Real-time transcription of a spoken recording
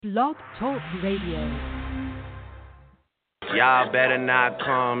Blog Talk Radio. Y'all better not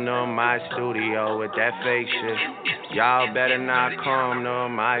come to my studio with that fake shit. Y'all better not come to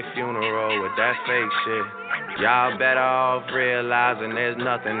my funeral with that fake shit. Y'all better off realizing there's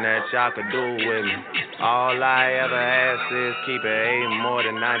nothing that y'all could do with me. All I ever ask is keep it 8 more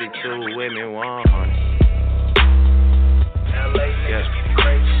than 92 with me 100. Yes,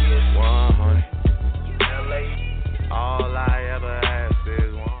 100. All I ever ask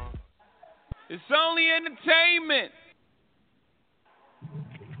is 100. It's only entertainment.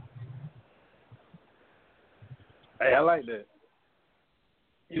 Hey, I like that.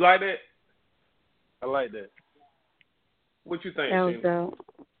 You like that? I like that. What you think, That was Sheena? dope.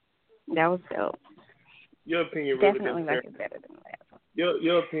 That was dope. Your opinion really Definitely doesn't like care. it better than the last one.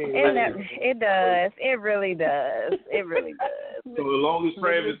 Your opinion. It, Really it does. It really does. It really does. so as long as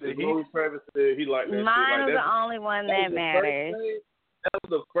Travis said he liked that Mine shit, was the only one that matters. That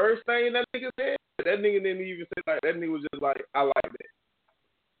was the first thing that nigga said. That nigga didn't even say like that. Nigga was just like, I like that.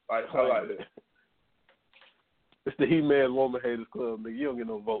 Like I like that. It's the He-Man Woman Haters Club, nigga. You don't get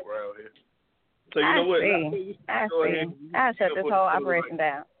no vote around here. So you know what? I see. I shut this whole operation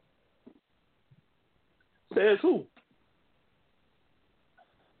down. Says who?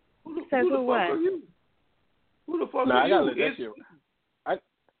 Says who the who what? fuck are you? Who the fuck Nah, are I you? gotta let that shit. I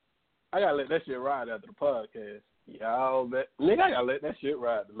gotta let that shit ride after the podcast. Y'all bet, nigga. I gotta let that shit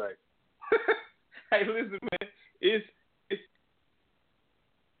ride tonight. Hey, listen, man. It's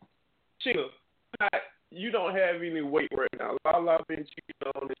Sheena. You don't have any weight right now. Lala been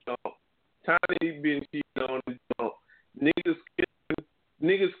cheating on the jump. Tiny been cheating on the jump.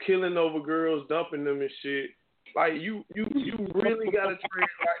 Niggas killing over girls, dumping them and shit. Like you really gotta tread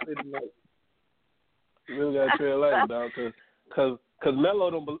lightly tonight. You really gotta tread lightly, dog, cause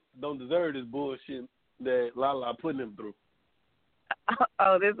Melo don't deserve this bullshit that Lala putting him through.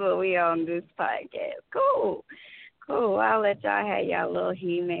 Oh, this is what we on this podcast. Cool. I'll let y'all have y'all little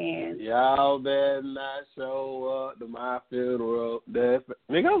He-Man. Y'all better not show up to my funeral. Nigga,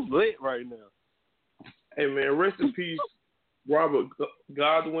 I'm lit right now. Hey, man, rest in peace, Robert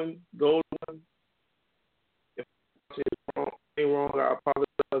Godwin. If I ain't wrong, I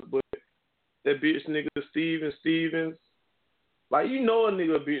apologize, but that bitch nigga Steven Stevens, like, you know a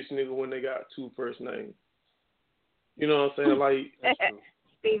nigga a bitch nigga when they got two first names. You know what I'm saying? Like,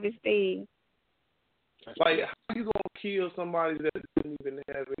 Steve. Like, how you gonna kill somebody that doesn't even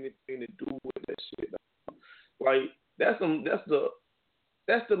have anything to do with that shit? Like, that's the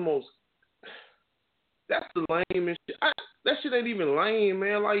lamest shit. That shit ain't even lame,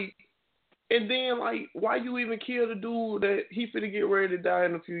 man. Like, and then, like, why you even kill the dude that he finna get ready to die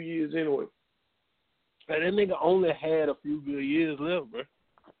in a few years anyway? And that nigga only had a few good years left, bro.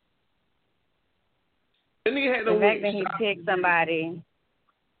 That nigga had the fact that he picked somebody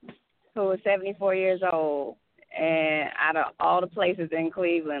who was 74 years old, and out of all the places in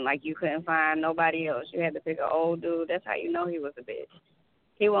Cleveland, like, you couldn't find nobody else. You had to pick an old dude. That's how you know he was a bitch.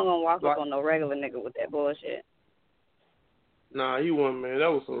 He wasn't going to walk up on no regular nigga with that bullshit. Nah, he wasn't, man. That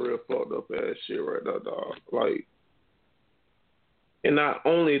was some real fucked up ass shit right there, dog. Like, and not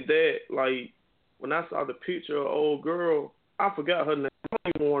only that, like, when I saw the picture of old girl, I forgot her name. I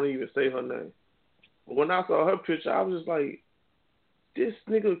don't even want to even say her name. But when I saw her picture, I was just like, this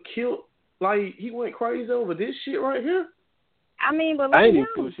nigga killed, like, he went crazy over this shit right here? I mean, but I ain't even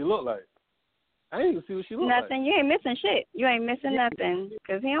see what she looked like. Nothing. You ain't missing shit. You ain't missing nothing.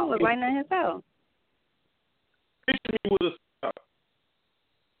 Because he don't look like nothing himself. Picture me with a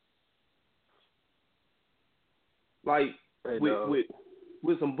like, hey,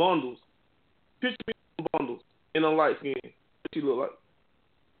 with some bundles. Picture me with some bundles in a light skin. What she look like?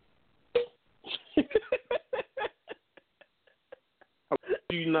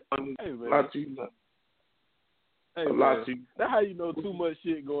 You not, hey, man. Lot you not. Hey, a lot you. That's how you know too much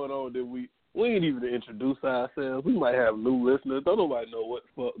shit going on that we ain't even introduce ourselves. We might have new listeners. Don't nobody know what the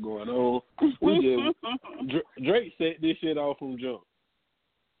fuck going on. We just Drake set this shit off from jump.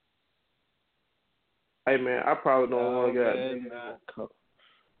 Hey, man, I probably don't want to get.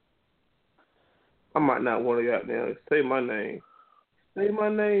 I might not want to get down. Say my name. Say my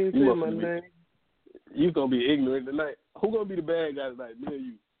name. Say my name. You gonna be ignorant tonight. Who gonna be the bad guy tonight? Me or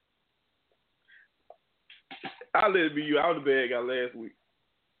you? I'll let it be you. I was the bad guy last week.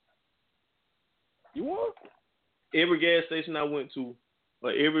 You what? Every gas station I went to,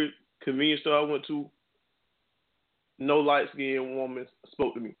 or every convenience store I went to, no light-skinned woman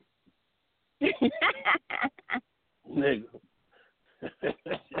spoke to me. Nigga.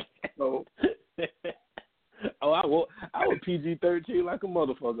 So, I was PG-13 like a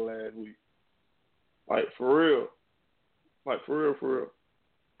motherfucker last week. Like, for real. For real.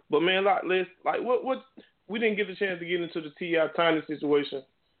 But man, what we didn't get the chance to get into the T.I. Tiny situation.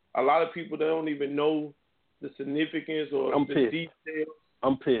 A lot of people, they don't even know the significance or the details.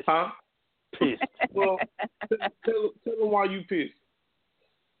 I'm pissed. Huh? Pissed. Well, tell them why you pissed.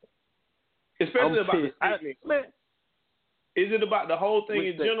 Especially about the statement. Is it about the whole thing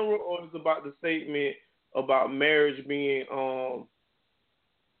in general, or is it about the statement about marriage being a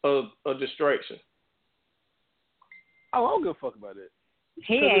distraction? Oh, I don't give a fuck about that.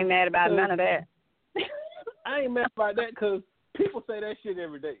 He ain't mad about none of that. I ain't mad about that because people say that shit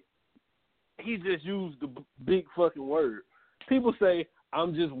every day. He just used the big fucking word. People say,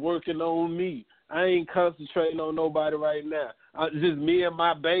 I'm just working on me. I ain't concentrating on nobody right now. Just me and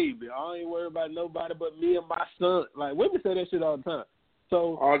my baby. I ain't worried about nobody but me and my son. Like, women say that shit all the time.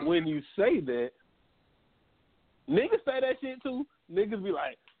 So when you say that, niggas say that shit too. Niggas be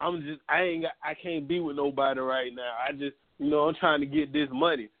like, I can't be with nobody right now. I just, I'm trying to get this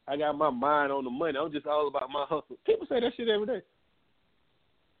money. I got my mind on the money. I'm just all about my hustle. People say that shit every day.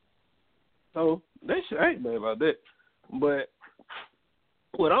 So that shit, I ain't mad about that. But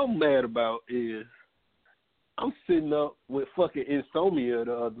what I'm mad about is I'm sitting up with fucking insomnia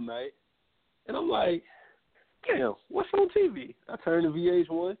the other night, and I'm like, damn, what's on TV? I turned to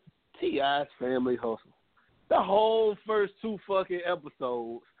VH1, T.I.'s Family Hustle. The whole first 2 fucking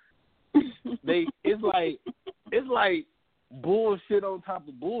episodes, it's like bullshit on top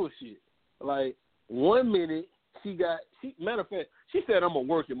of bullshit. Like 1 minute matter of fact, she said I'm a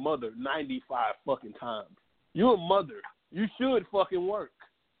working mother 95 fucking times. You're a mother. You should fucking work.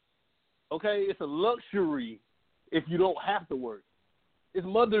 Okay? It's a luxury if you don't have to work. It's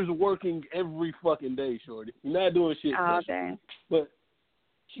mothers working every fucking day, shorty. You're not doing shit. All day. But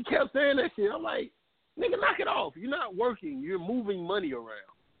she kept saying that shit. I'm like, nigga, knock it off. You're not working. You're moving money around.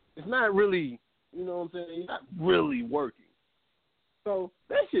 It's not really, you know what I'm saying? You're not really working. So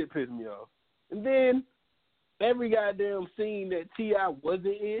that shit pissed me off. And then every goddamn scene that T.I. wasn't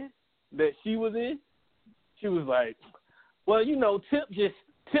in, that she was in, she was like, well,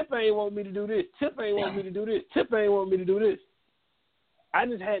 Tip ain't want me to do this. Tip ain't want me to do this. Tip ain't want me to do this. I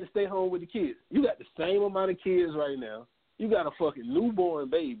just had to stay home with the kids. You got the same amount of kids right now. You got a fucking newborn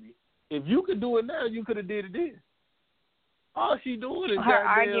baby. If you could do it now, you could have did it then. All she doing is her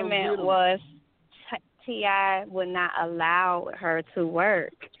argument was T.I. would not allow her to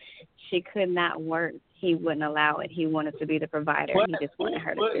work. She could not work. He wouldn't allow it. He wanted to be the provider. He just wanted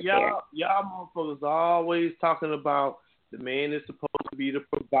her to sit there. Y'all motherfuckers always talking about the man is supposed to be the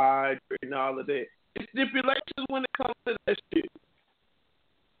provider and all of that. It's stipulations when it comes to that shit.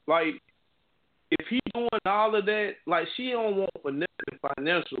 Like, if he doing all of that, like, she don't want for nothing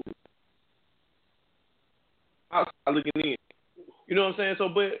financially. Outside looking in. You know what I'm saying? So,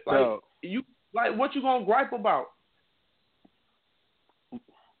 but, what you gonna gripe about?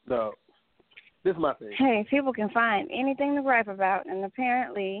 No. This is my thing. Hey, people can find anything to gripe about, and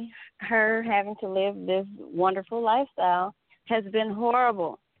apparently her having to live this wonderful lifestyle has been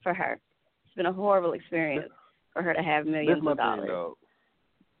horrible for her. It's been a horrible experience for her to have millions of dollars. Thing, dog.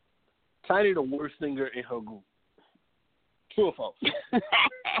 Tiny the worst singer in her group. True or false?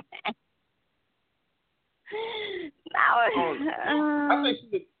 I think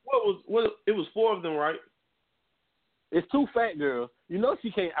it was 4 of them, right? It's 2 fat girls. You know she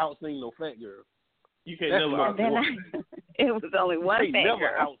can't out-sing no fat girl. You can't never out-sing one. It was only one fat girl.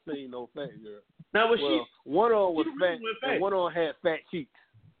 Never out-sing no fat girl. Now, one of them was fat, and one of them had fat cheeks.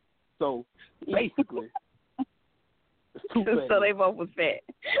 So, basically, it's 2 fat. So they both was fat.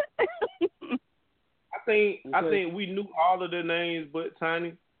 I think we knew all of their names but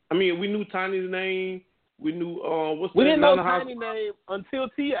Tiny. I mean, we knew Tiny's name. We knew we didn't know Tiny's name until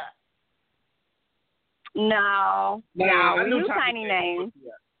T.I. No, we knew Tiny name.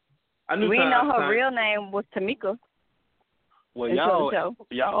 We know her real name was Tamika. Well, y'all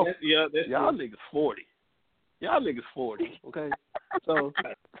niggas 40. Y'all niggas 40, okay? So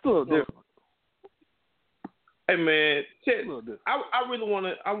it's a little different. Hey man, I really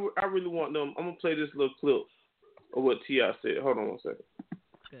want them. I'm gonna play this little clip of what T.I. said. Hold on one second.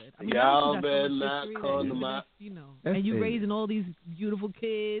 Good. I mean, y'all better not come to my. And you raising all these beautiful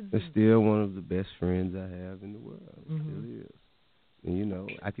kids. It's still one of the best friends I have in the world. It still is. And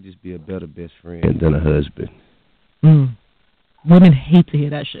I could just be a better best friend than a husband. Women hate to hear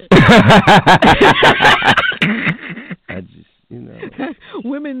that shit. I just,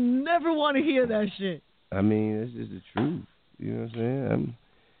 Women never want to hear that shit. I mean, it's just the truth. You know what I'm saying?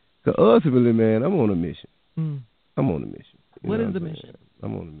 Cause ultimately, man, I'm on a mission. I'm on a mission. What is the mission?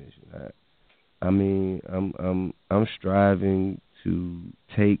 I'm on a mission. I'm striving to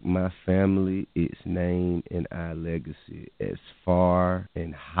take my family, its name, and our legacy as far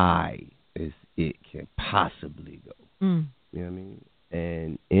and high as it can possibly go. Mm. You know what I mean?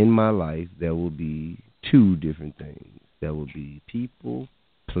 And in my life, there will be two different things. There will be people,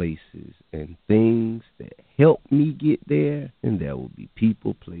 places, and things that help me get there, and there will be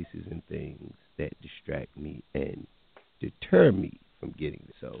people, places, and things that distract me and deter me from getting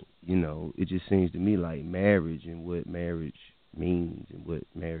there. So, you know, it just seems to me like marriage and what marriage means and what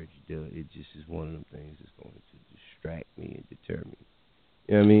marriage does, it just is one of them things that's going to distract me and deter me.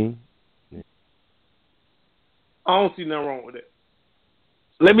 You know what I mean? Yeah. I don't see nothing wrong with it.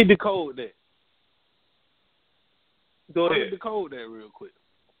 Let me decode that. Go Let ahead. me decode that real quick.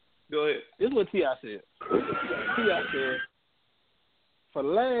 Go ahead. This is what T.I. said. T.I. said, for the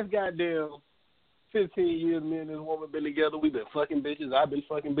last goddamn 15 years, me and this woman been together. We been fucking bitches. I've been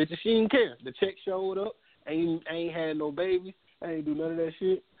fucking bitches. She didn't care. The check showed up. Ain't had no babies. I ain't do none of that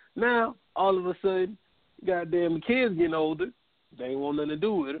shit. Now, all of a sudden, goddamn, the kids getting older. They ain't want nothing to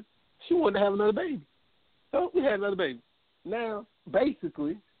do with her. She wanted to have another baby. So we had another baby. Now,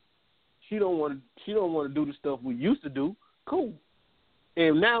 basically, she don't want to do the stuff we used to do. Cool.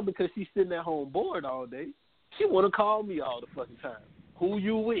 And now because she's sitting at home bored all day, she want to call me all the fucking time. Who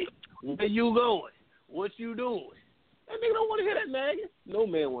you with? Where you going? What you doing? That nigga don't want to hear that nagging. No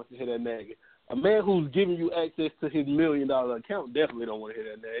man wants to hear that nagging. A man who's giving you access to his $1 million account definitely don't want to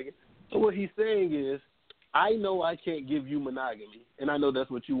hear that nagging. So what he's saying is, I know I can't give you monogamy, and I know that's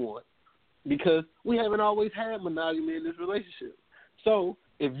what you want, because we haven't always had monogamy in this relationship. So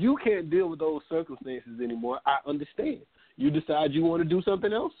if you can't deal with those circumstances anymore, I understand. You decide you want to do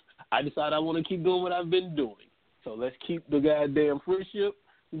something else. I decide I want to keep doing what I've been doing. So let's keep the goddamn friendship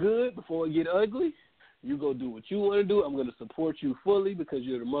good before it get ugly. You go do what you want to do. I'm going to support you fully because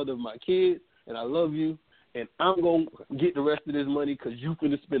you're the mother of my kids, and I love you. And I'm going to get the rest of this money because you're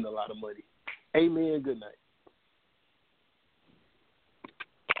going to spend a lot of money. Amen. Good night.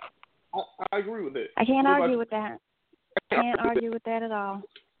 I agree with that. I can't argue with that. Can't argue with that at all.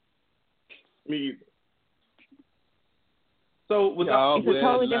 Me either. So it's a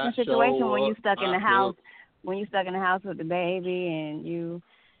totally different situation when you stuck in the house. When you stuck in the house with the baby and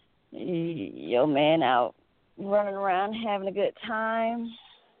your man out running around having a good time.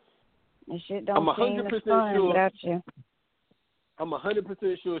 And shit don't seem as fun without you. I'm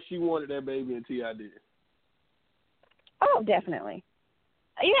 100% sure she wanted that baby and T.I. did. Oh, definitely.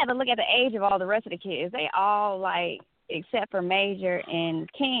 You have to look at the age of all the rest of the kids. They all, like, except for Major and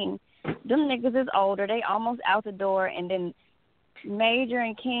King, them niggas is older. They almost out the door. And then Major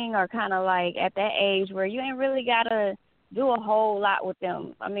and King are kind of, like, at that age where you ain't really got to do a whole lot with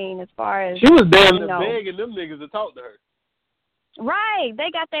them. I mean, as far as... She was damn near begging them niggas to talk to her. Right.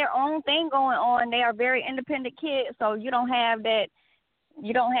 They got their own thing going on. They are very independent kids, so you don't have that...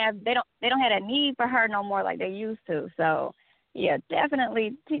 they don't have that need for her no more like they used to. So... yeah,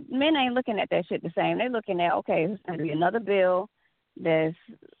 definitely. Men ain't looking at that shit the same. They're looking at, okay, it's going to be another bill that's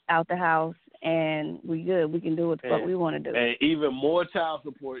out the house, and we good. We can do what the fuck we want to do. And even more child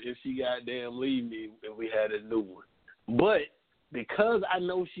support if she goddamn leave me if we had a new one. But because I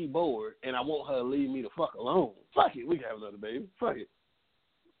know she bored and I want her to leave me the fuck alone, fuck it, we can have another baby. Fuck it.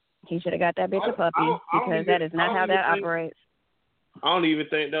 He should have got that bitch a puppy because that is not how that operates. I don't even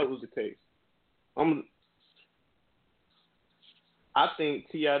think that was the case. I think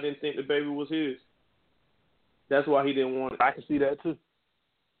T.I. didn't think the baby was his. That's why he didn't want it. I can see that too.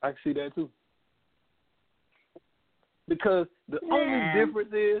 Because the only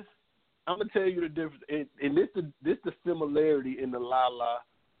difference is, I'm gonna tell you the difference, and this the similarity in the Lala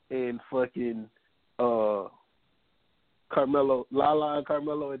and fucking Carmelo, Lala and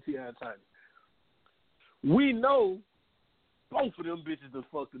Carmelo and T.I. and Tiny. We know both of them bitches done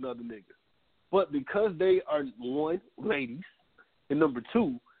fucked another nigga, but because they are one ladies. And number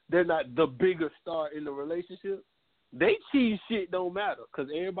two, they're not the bigger star in the relationship. They cheat shit don't matter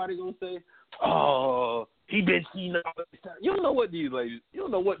because everybody gonna say, "Oh, he been cheating all this time." You don't know what these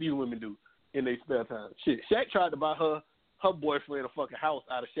women do in their spare time. Shit, Shaq tried to buy her boyfriend a fucking house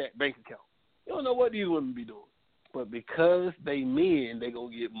out of Shaq's bank account. You don't know what these women be doing. But because they men, they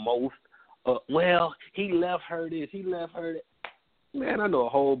gonna get most. Well, he left her this, he left her that. Man, I know a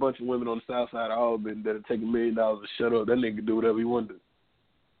whole bunch of women on the south side of Auburn that'll take $1 million to shut up. That nigga can do whatever he want to do.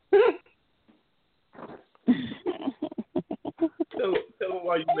 Tell him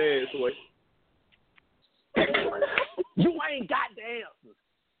why you mad, Soy. You ain't got the answers.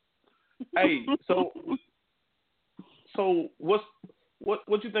 Hey, so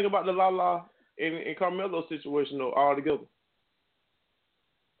what you think about the Lala and Carmelo situation though, all together?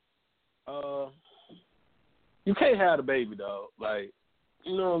 you can't have the baby, dog. Like,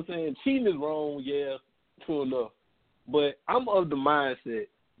 you know what I'm saying? Cheating is wrong, yeah, true enough. But I'm of the mindset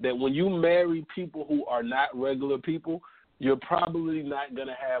that when you marry people who are not regular people, you're probably not going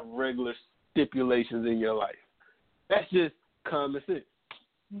to have regular stipulations in your life. That's just common sense.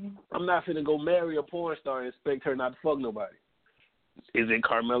 Mm-hmm. I'm not finna go marry a porn star and expect her not to fuck nobody. Is it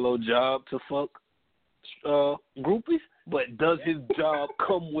Carmelo's job to fuck groupies? But does his job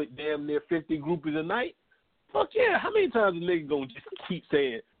come with damn near 50 groupies a night? Fuck yeah. How many times a nigga gonna just keep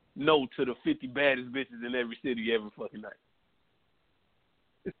saying no to the 50 baddest bitches in every city every fucking night?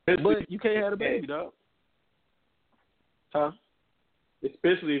 But you can't have a baby, dog. Huh?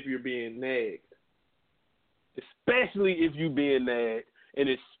 Especially if you're being nagged. Especially if you being nagged, and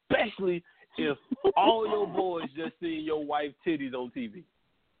especially if all your boys just seeing your wife's titties on TV.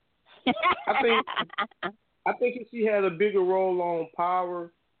 I think if she had a bigger role on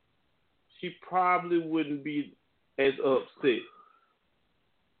Power, she probably wouldn't be as upset.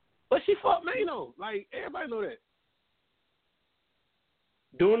 But she fucked Mano. Like, everybody know that.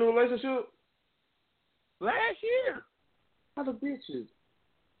 During the relationship? Last year. How the bitches?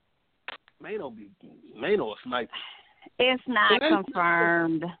 Mano a sniper. It's not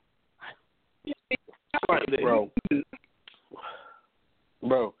confirmed.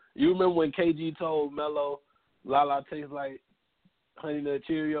 Bro, you remember when KG told Melo Lala tastes like Honey Nut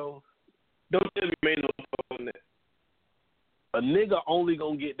Cheerios? Don't tell me Mano on that. A nigga only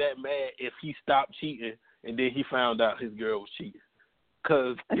gonna get that mad if he stopped cheating and then he found out his girl was cheating.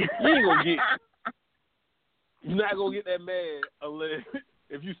 Cause you're not gonna get that mad unless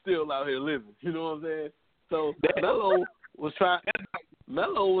if you still out here living. You know what I'm saying? So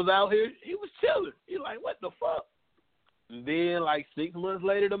Melo was out here, he was chilling. He like, what the fuck? And then like 6 months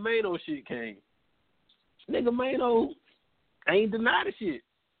later the Mano shit came. Nigga Mano ain't deny the shit.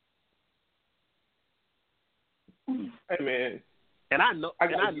 Hey man. And I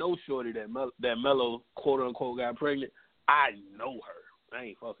know shorty that Melo quote unquote got pregnant. I know her. I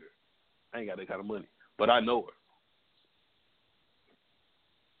ain't fuck her. I ain't got that kind of money. But I know her.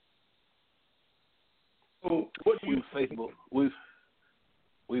 So what do you Facebook? We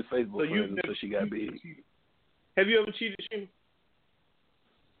Facebook so friends until she got big. Have you ever cheated, Sheena?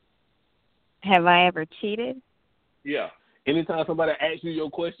 Have I ever cheated? Yeah. Anytime somebody asks you your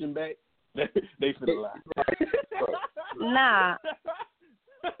question back, they finna lie. Nah.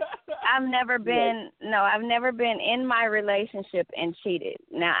 I've never been in my relationship and cheated.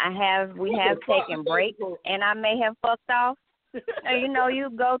 Now we have taken breaks and I may have fucked off. You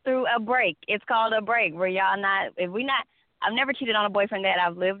go through a break. It's called a break where I've never cheated on a boyfriend that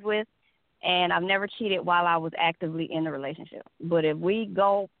I've lived with, and I've never cheated while I was actively in the relationship. But if we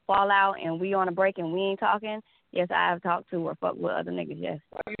go fall out and we on a break and we ain't talking, yes, I have talked to or fucked with other niggas, yes.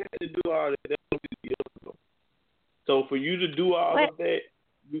 Why you had to do all that? So for you to do all of that,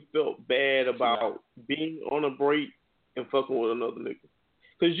 you felt bad about being on a break and fucking with another nigga?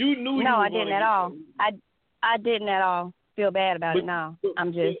 Because you knew No, I didn't at all. I didn't at all feel bad about it, no.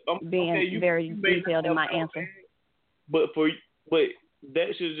 I'm just being very detailed in my answer. But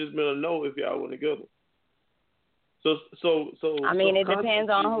that should have just been a no if y'all went together. So. I mean, it depends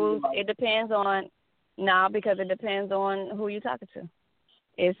on who. It depends on. No, because it depends on who you're talking to.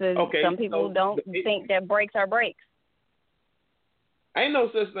 Some people don't think that breaks are breaks. Ain't no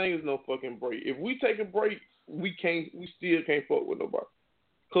such thing as no fucking break. If we take a break, we still can't fuck with nobody.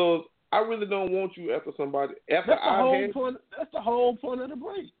 Cause I really don't want you after somebody. That's the whole point of the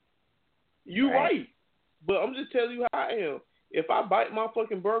break. You right. But I'm just telling you how I am. If I bite my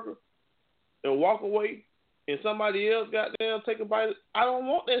fucking burger and walk away and somebody else goddamn take a bite, I don't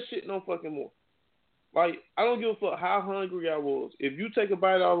want that shit no fucking more. Like, I don't give a fuck how hungry I was. If you take a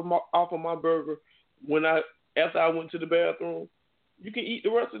bite off of my burger after I went to the bathroom, you can eat the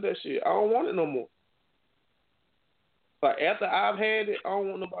rest of that shit. I don't want it no more. But after I've had it, I don't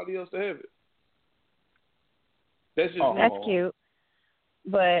want nobody else to have it. That's just that's cute.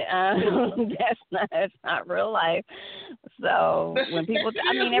 But that's not real life. So when people,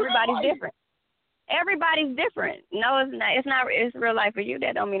 everybody's different. Everybody's different. No, it's not. It's not. It's real life for you.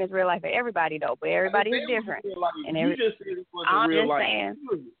 That don't mean it's real life for everybody, though. But everybody's different. And you just said it wasn't real life.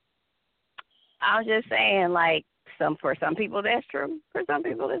 I was just saying, like, for some people that's true. For some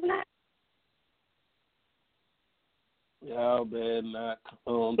people it's not. Y'all better not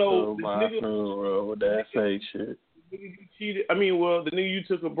come to my funeral with that fake shit. The nigga you cheated. The nigga you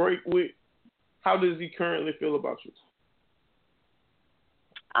took a break with. How does he currently feel about you?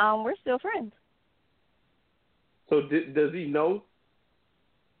 We're still friends. So does he know?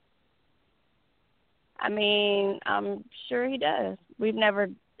 I'm sure he does. We've never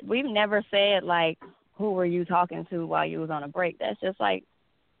said like who were you talking to while you was on a break? That's just like,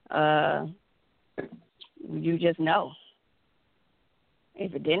 you just know.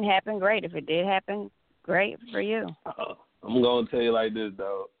 If it didn't happen, great. If it did happen, great for you. I'm going to tell you like this,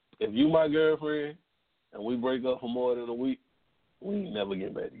 dog. If you my girlfriend and we break up for more than a week, we ain't never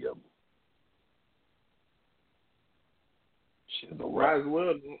get back together. Shit, no right.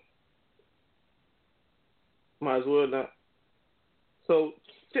 Might as well not. So,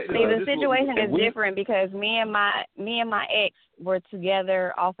 see, the situation is different because me and my ex were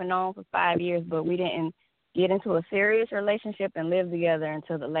together off and on for 5 years, but we didn't get into a serious relationship and live together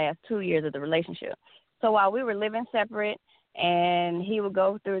until the last 2 years of the relationship. So while we were living separate, and he would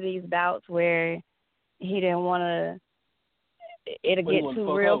go through these bouts where he didn't want to, it'll get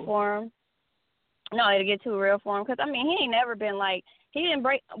too real for him. No, it'll get too real for him because, I mean, he ain't never been like, he didn't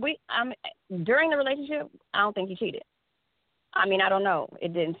break, during the relationship, I don't think he cheated. I mean, I don't know.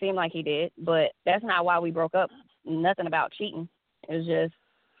 It didn't seem like he did, but that's not why we broke up. Nothing about cheating. It was just,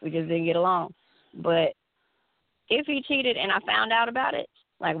 we just didn't get along. But if he cheated and I found out about it,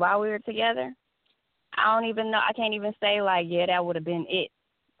 like while we were together, I don't even know. I can't even say like, yeah, that would have been it.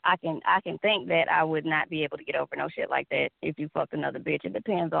 I can think that I would not be able to get over no shit like that if you fucked another bitch. It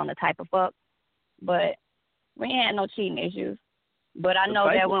depends on the type of fuck. But we ain't had no cheating issues. But I know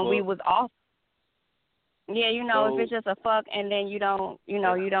that when we was off, yeah, you know, if it's just a fuck and then you don't,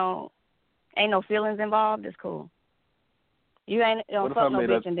 ain't no feelings involved, it's cool. You don't fuck no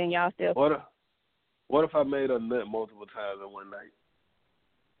bitch and then y'all still. What if I made a nut multiple times in one night?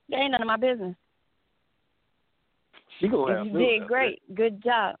 That ain't none of my business. She gonna have you did great. That. Good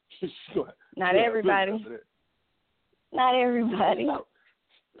job. Not everybody. Not everybody.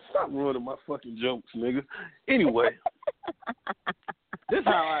 Stop ruining my fucking jokes, nigga. Anyway, this is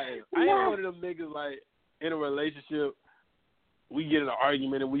how I am. I ain't one of them niggas like in a relationship, we get in an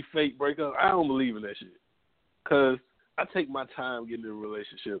argument and we fake break up. I don't believe in that shit. Because I take my time getting in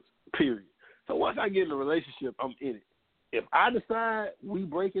relationships, period. So once I get in a relationship, I'm in it. If I decide we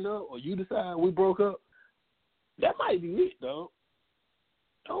breaking up or you decide we broke up, that might be it, dog.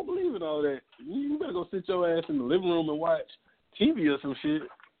 I don't believe in all that. You better go sit your ass in the living room and watch TV or some shit.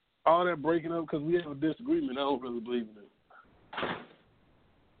 All that breaking up because we have a disagreement, I don't really believe in it.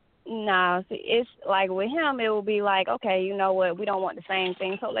 No, see, it's like with him, it will be like, okay, you know what, we don't want the same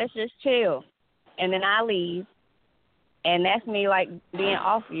thing, so let's just chill. And then I leave, and that's me, like, being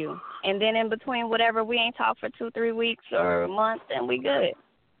off you. And then in between whatever, we ain't talked for 2-3 weeks or a month, and we good.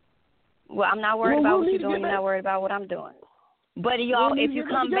 Well, I'm not worried about what you're doing. You're not worried about what I'm doing. But, y'all, if you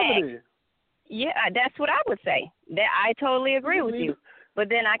come back, yeah, that's what I would say. That I totally agree with you. But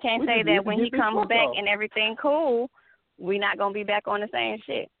then I can't say that when he comes back and everything cool, we're not going to be back on the same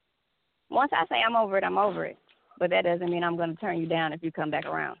shit. Once I say I'm over it, I'm over it. But that doesn't mean I'm going to turn you down if you come back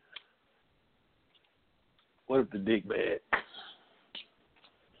around. What if the dick bad?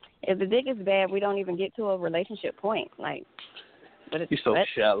 If the dick is bad, we don't even get to a relationship point. Like, but you're so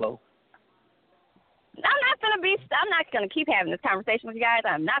shallow. I'm not gonna keep having this conversation with you guys.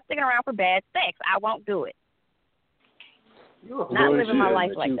 I'm not sticking around for bad sex. I won't do it. Not living my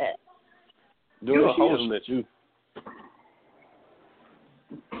life like that. You're a host that you.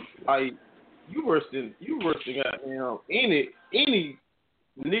 Like you worse than goddamn any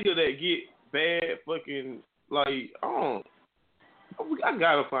nigga that get bad fucking like I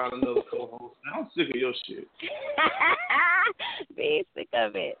gotta find another co-host. I'm sick of your shit. Be sick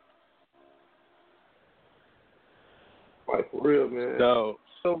of it. Like for real, man. No.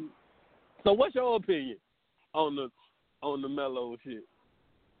 So what's your opinion on the Melo shit?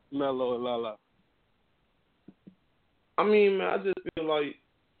 Melo and Lala. I mean, man,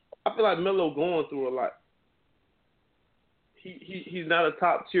 I feel like Melo going through a lot. He's not a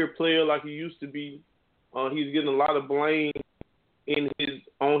top tier player like he used to be. He's getting a lot of blame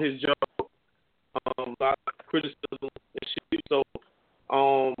on his job, a lot of criticism and shit. So,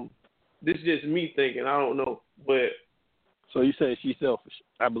 this is just me thinking. I don't know, but so you say she's selfish?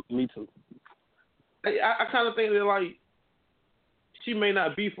 Me too. I kind of think that like she may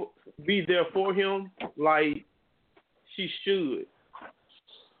not be there for him like she should.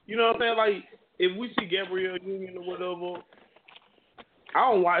 You know what I'm saying? Like if we see Gabrielle Union or whatever,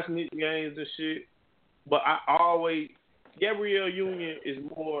 I don't watch Knicks games and shit, but Gabrielle Union is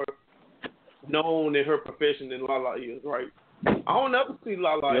more known in her profession than Lala is, right? I don't ever see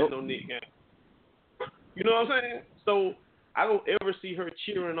Lala in no Knicks game. You know what I'm saying? So I don't ever see her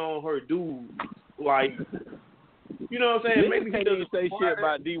cheering on her dude. Like, you know what I'm saying? Maybe he doesn't say shit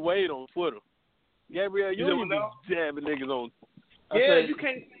about D Wade on Twitter. Gabrielle Union be jabbing niggas on. You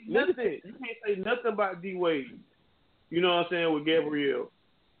can't say nothing. You can't say nothing about D Wade. You know what I'm saying with Gabrielle.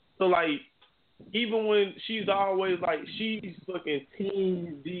 So like, even when she's always like she's fucking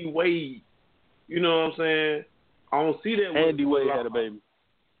Team D Wade. You know what I'm saying? I don't see that. And D Wade had a baby.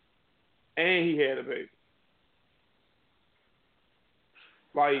 And he had a baby.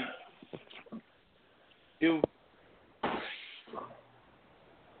 Like, if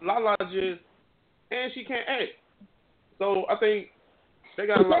Lala just, and she can't act. So I think they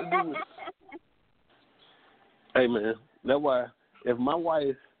got a lot to do with it. Hey, man, that's why if my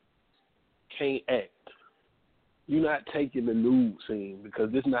wife can't act, you're not taking the nude scene because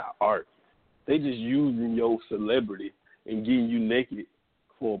it's not art. They just using your celebrity and getting you naked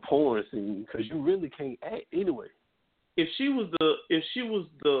for a porn scene because you really can't act anyway. If she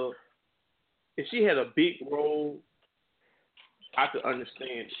had a big role, I could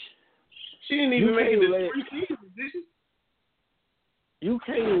understand. She didn't even make it to 3 seasons, did she? You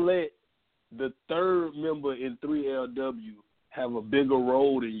can't let the third member in 3LW have a bigger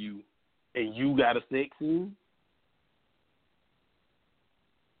role than you, and you got a sex scene.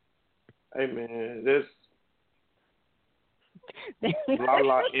 Hey man, that's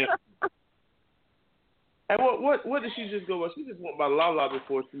Lala. Hey, what did she just go by? She just went by Lala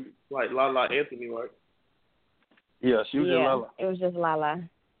before she like Lala Anthony, right? Yeah, she was just Lala. It was just Lala.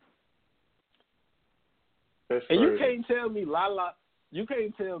 That's and crazy. you can't tell me Lala. You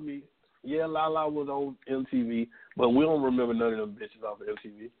can't tell me. Yeah, Lala was on MTV, but we don't remember none of them bitches off of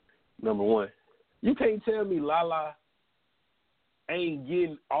MTV. Number one, you can't tell me Lala ain't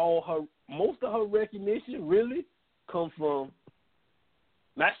getting most of her recognition really come from.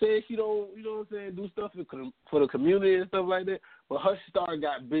 Not saying she don't, you know what I'm saying, do stuff for the community and stuff like that, but her star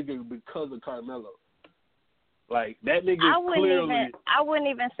got bigger because of Carmelo. Like that nigga I wouldn't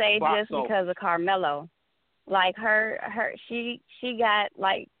even say just off. because of Carmelo. Like she got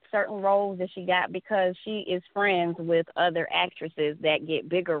like certain roles that she got because she is friends with other actresses that get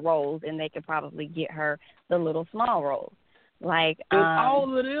bigger roles, and they could probably get her the little small roles. Like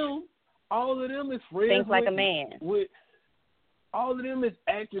all of them is friends. Think Like a Man. All of them is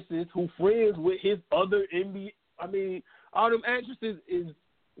actresses who friends with his other NBA. I mean, all them actresses is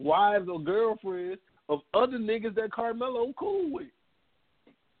wives or girlfriends of other niggas that Carmelo cool with.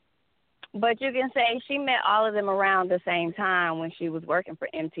 But you can say she met all of them around the same time when she was working for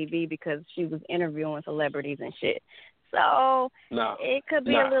MTV because she was interviewing celebrities and shit. So it could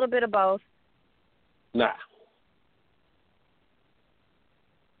be a little bit of both. Nah.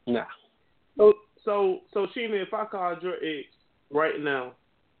 So Sheena, if I called your ex right now,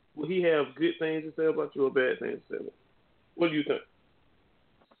 will he have good things to say about you or bad things to say about you? What do you think?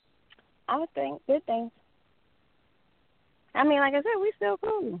 I would think good things. I mean, like I said, we still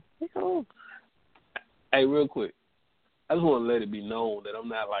cool. We cool. Hey, real quick, I just want to let it be known that I'm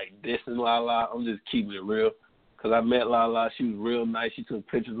not like dissing Lala. I'm just keeping it real. Because I met Lala. She was real nice. She took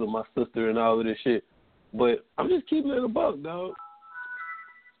pictures of my sister and all of this shit. But I'm just keeping it a buck, dog.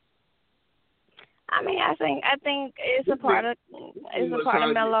 I mean, I think it's a part of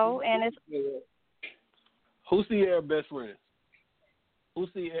Mello, and it's. Who's Sierra best friends? Who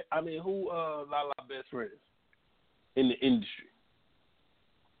Lala best friends in the industry?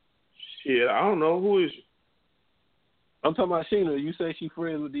 Shit, I don't know. Who is she? I'm talking about Sheena. You say she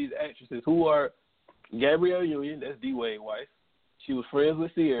friends with these actresses who are Gabrielle Union. That's D Wade's wife. She was friends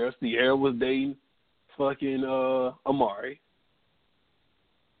with Sierra. Sierra was dating fucking Amari.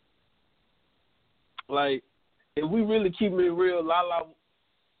 Like, if we really keep it real, Lala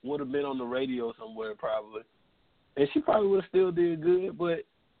would have been on the radio somewhere probably. And she probably would have still did good. But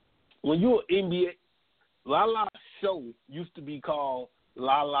when you're NBA, Lala's show used to be called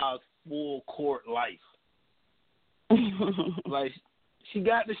Lala's Full Court Life. Like, she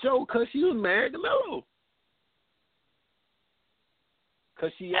got the show because she was married to Mello.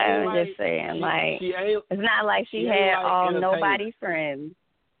 Because she ain't I'm just saying, it's not like she had all nobody's friends.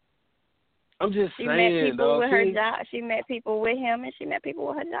 I'm just saying, met people dog. With her job. She met people with him, and she met people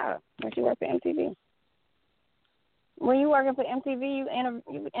with her job when she worked for MTV. When you working for MTV, you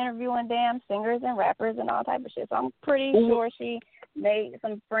interviewing damn singers and rappers and all type of shit. So I'm pretty sure she made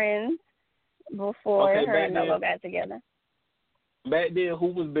some friends before her and Mello got together. Back then, who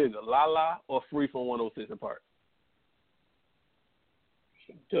was bigger, Lala or Free from 106 and Park?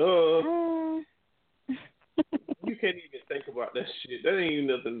 Duh. You can't even think about that shit. That ain't even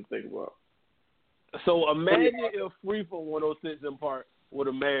nothing to think about. So imagine if Free from 106 and Park would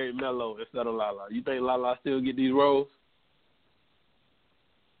have married Mello instead of Lala. You think Lala still get these roles?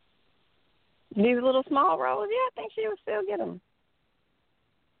 These little small roles? Yeah, I think she would still get them.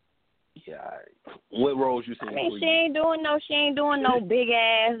 Yeah. What roles you seeing? I mean, she ain't doing no big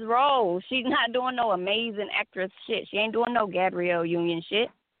ass roles. She's not doing no amazing actress shit. She ain't doing no Gabrielle Union shit.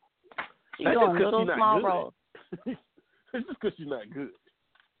 She's doing little small roles. It's just because she's not good.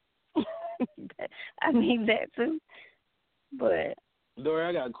 I mean that too. But Dory,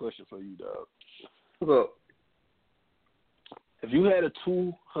 I got a question for you, dog. What's up? If you had a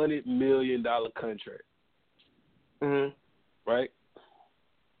 $200 million contract, right?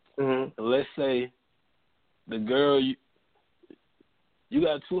 And let's say the girl you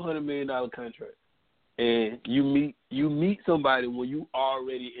got a $200 million contract, and you meet somebody when you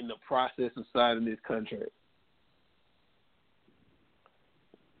already in the process of signing this contract.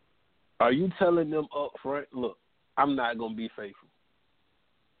 Are you telling them up front, look, I'm not gonna be faithful,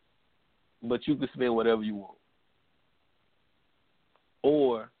 but you can spend whatever you want?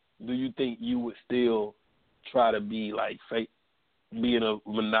 Or do you think you would still try to be like fake, be in a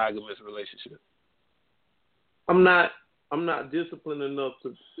monogamous relationship? I'm not disciplined enough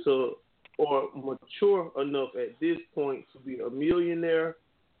to or mature enough at this point to be a millionaire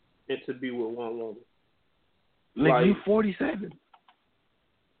and to be with one woman. Like, you 47.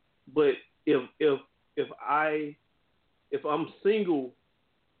 But if I'm single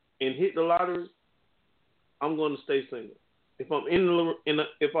and hit the lottery, I'm going to stay single. If I'm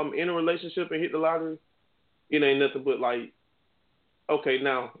in a relationship and hit the lottery, it ain't nothing but like, okay,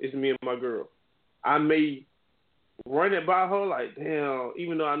 now it's me and my girl. I may run it by her like, damn,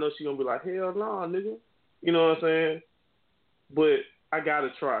 even though I know she's gonna be like, hell nah, nigga. You know what I'm saying? But I gotta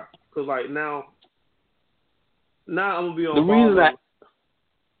try. Cause like now I'm gonna be on the reason that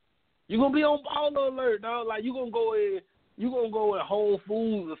you're gonna be on ball alert, dog. Like you gonna go in Whole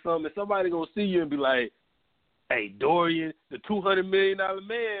Foods or something, and somebody gonna see you and be like, hey, Dorian, the $200 million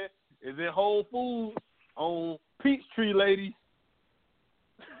man is in Whole Foods on Peachtree, ladies.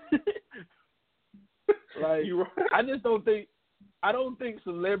 Like, right. I don't think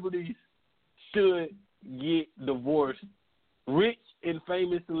celebrities should get divorced. Rich and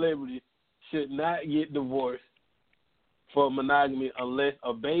famous celebrities should not get divorced for monogamy unless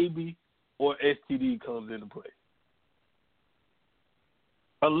a baby or STD comes into play.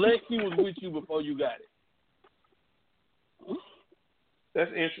 Unless he was with you before you got it.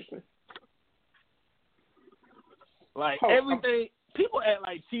 That's interesting. Like everything. People act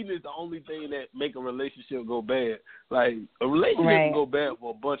like cheating is the only thing that make a relationship go bad. Like, a relationship can go bad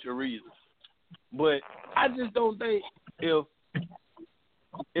for a bunch of reasons. But I just don't think if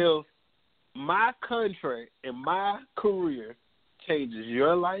my contract and my career changes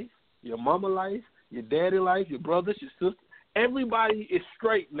your life, your mama life, your daddy life, your brothers, your sister, everybody is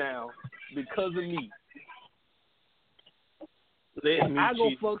straight now because of me. I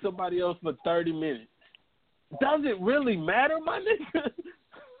go fuck somebody else for 30 minutes. Does it really matter, my nigga?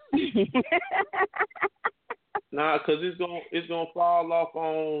 Nah, cause it's gonna fall off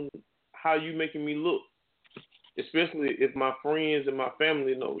on how you making me look. Especially if my friends and my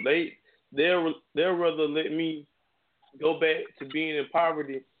family know they'll rather let me go back to being in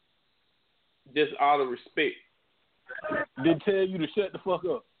poverty just out of respect. They tell you to shut the fuck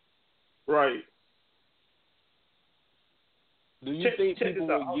up. Right. Do you think people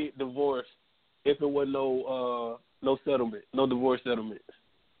would get divorced if it was no settlement, no divorce settlements?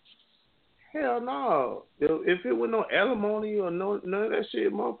 Hell no. If it was no alimony or none of that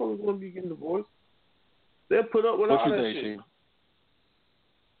shit, motherfuckers wouldn't be getting divorced. They'll put up with all that shit. Sheena?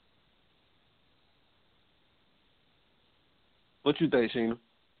 What you think, Sheena?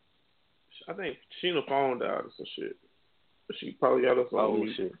 I think Sheena phone died or some shit. She probably got us all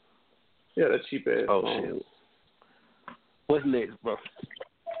shit. Yeah, that cheap ass phone. Shit. What's next, bro?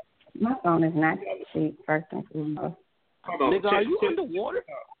 My phone is not cheap, first and foremost. Nigga, are you underwater?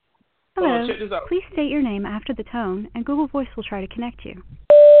 Hello. Please state your name after the tone, and Google Voice will try to connect you.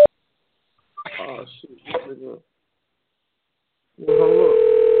 Oh, shit. Hold up.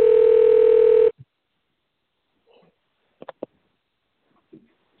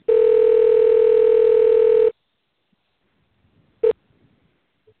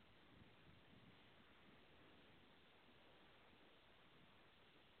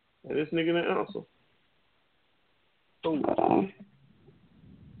 And this nigga didn't answer.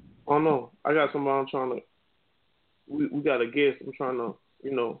 Oh no, I got somebody I'm trying to. We got a guest. I'm trying to,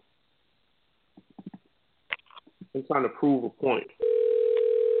 I'm trying to prove a point.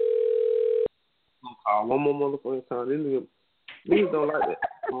 One more motherfucking time. These niggas don't like that.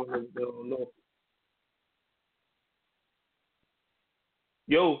 They don't know.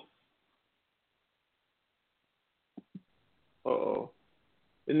 Yo.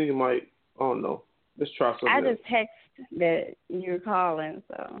 This nigga might. I don't know. Let's try something. I just text that you're calling,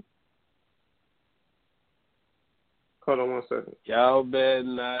 so. Hold on 1 second. Y'all better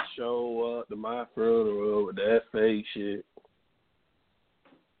not show up to my funeral with that fake shit.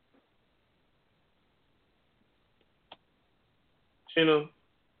 Sheena.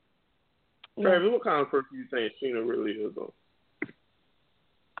 Yeah. Travis, what kind of person you think Sheena really is, though?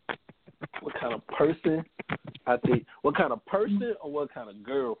 What kind of person? I think. What kind of person or what kind of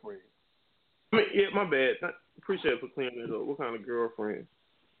girlfriend? I mean, yeah, my bad. Appreciate it for clearing that up. What kind of girlfriend?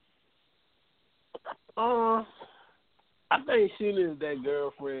 I think Sheena is that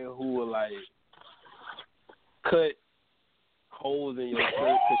girlfriend who will like cut holes in your shirt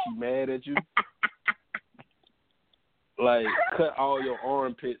because she mad at you. Like cut all your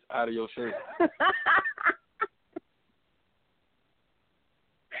armpits out of your shirt.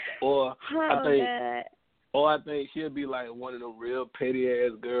 Or I think she'll be like one of them real petty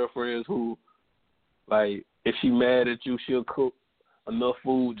ass girlfriends who, like, if she mad at you, she'll cook enough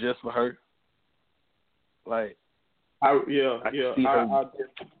food just for her. Like, I definitely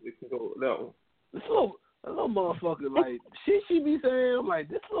can go with that one. This little motherfucker, like, shit she be saying, I'm like,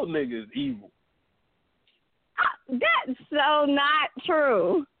 this little nigga is evil. That's so not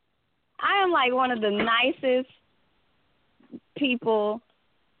true. I am like one of the nicest people.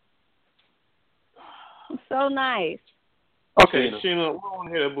 So nice. Okay, Sheena, we don't want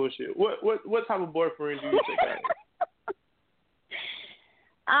to hear that bullshit. What type of boyfriend do you think I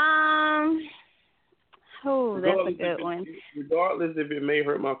am? That's a good one. Regardless if it may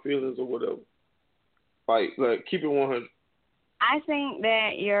hurt my feelings or whatever. Like keep it 100. I think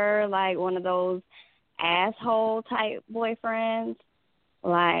that you're like one of those asshole type boyfriends.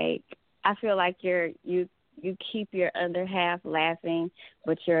 Like I feel like you keep your other half laughing,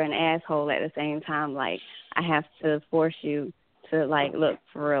 but you're an asshole at the same time. Like I have to force you to like look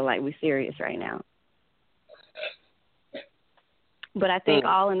for real, like we serious right now. But I think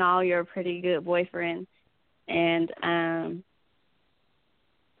all in all, you're a pretty good boyfriend, and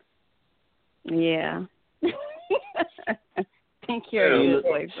yeah. I think you're a good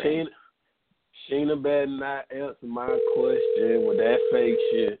boyfriend. Sheena better not answer my question with that fake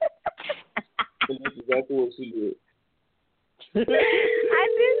shit. And that's exactly what she did. I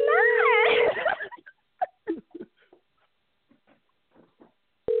did not.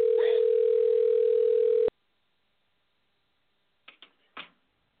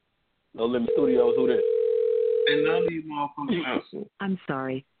 No Limit Studios, who that? And none of these motherfuckers answer. I'm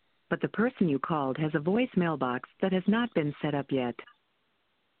sorry, but the person you called has a voicemail box that has not been set up yet.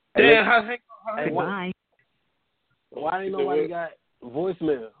 Damn, Goodbye. Why ain't nobody got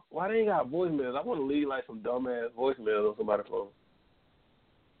voicemail? Why they ain't got voicemails? I want to leave like some dumbass voicemails on somebody's phone.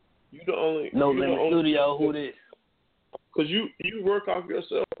 You the only. No Limit Studio, who this? Because you work off your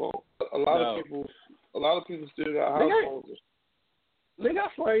cell phone. A lot of people still got house phones. Nigga, I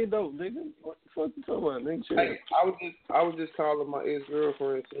swear dope, nigga. What the fuck you talking about, nigga? Hey, I was just calling my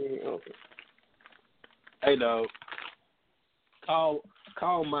ex-girlfriend saying something. Hey, dog.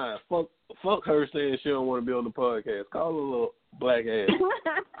 Call mine. Fuck her saying she don't want to be on the podcast. Call a little black ass.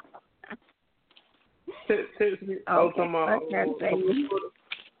 Text me.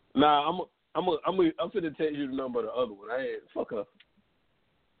 Nah, I'm finna text you the number of the other one. I ain't fuck her.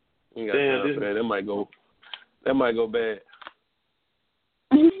 Ain't got Damn, time for that. That might go bad.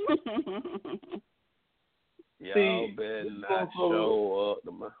 Y'all better not show up.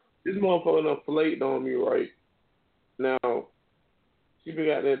 This motherfucker done flaked on me right now. She been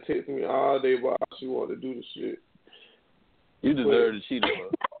out there texting me all day about how she want to do the shit. You deserve to cheat on her.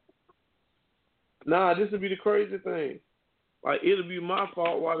 Nah, this would be the crazy thing. Like, it'll be my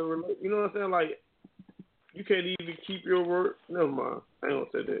fault while you know what I'm saying? Like, you can't even keep your word. Never mind. I ain't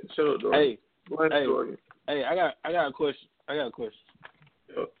gonna say that. Shut up, Dorothy. Hey, I got a question.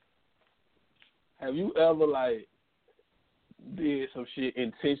 Yeah. Have you ever, like, did some shit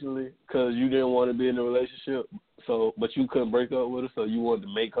intentionally because you didn't want to be in a relationship, but you couldn't break up with her, so you wanted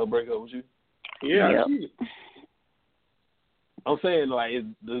to make her break up with you? Yeah. I'm saying, like,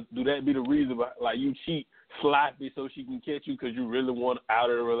 do that be the reason why, like, you cheat sloppy so she can catch you because you really want out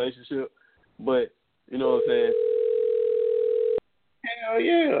of the relationship? But, you know what I'm saying? Hell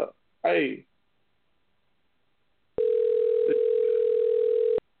yeah. Hey.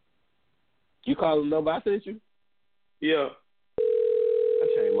 You call the number I sent you? Yeah. I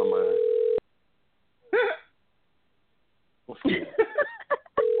changed my mind.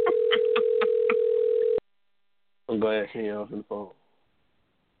 I'm glad she ain't answering the phone.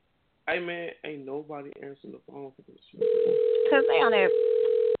 Hey, man, ain't nobody answering the phone for this shit. Because they on there.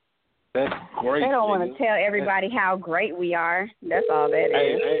 That's great. They don't want to tell everybody how great we are. That's all that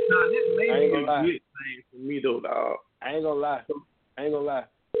is. This may be a good thing for me, though, dog. I ain't gonna lie.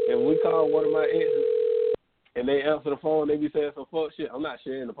 If we call one of my exes and they answer the phone, they be saying some fuck shit, I'm not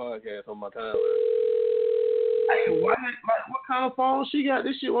sharing the podcast on my timeline. Hey, what kind of phone she got?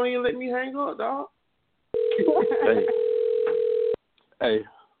 This shit won't even let me hang up, dog. Hey,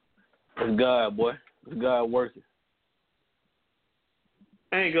 it's God, boy. It's God working.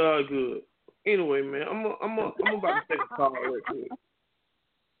 Ain't God good? Anyway, man, I'm about to take a call right quick.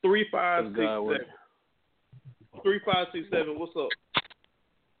 3567. 3567. What's up?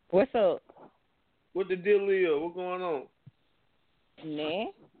 What's up? What the deal is? What's going on?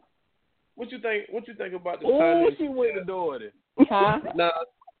 Nah. What you think about the Oh, timing? she went the door then. Huh? Nah.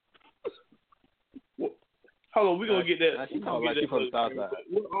 Hold on, we're gonna get that. She talk like she from the South Side.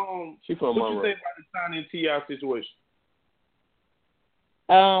 She from What Monroe. you think about the Tiny and T.I. situation?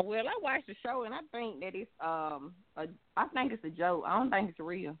 Well, I watched the show and I think that it's I think it's a joke. I don't think it's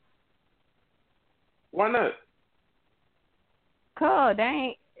real. Why not? Cause they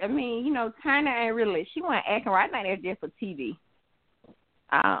ain't. I mean, you know, Tiny ain't really. She wasn't acting right. I think that's just for TV.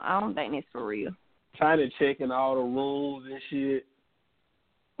 I don't think it's for real. Trying to checking all the rooms and shit.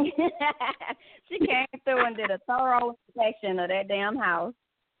 She came through and did a thorough inspection of that damn house.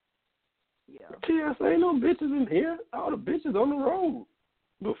 Yeah. Yes, ain't no bitches in here. All the bitches on the road.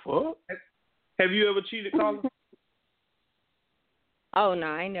 The fuck? Have you ever cheated, Carla? Oh no,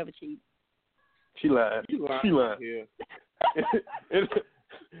 I ain't never cheated. She lied. You lying. She lied. Yeah.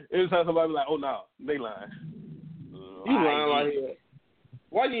 It's how somebody be like, oh no, they lying. You lying like hell.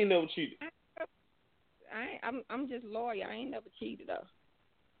 Why you ain't never cheated? I'm just loyal. I ain't never cheated though.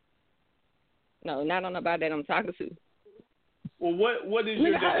 No, not on nobody that I'm talking to. Well, what is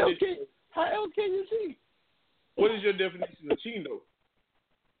your definition? How else can you cheat? What is your definition of cheating though?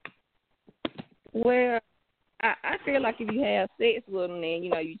 Well, I feel like if you have sex with them, then you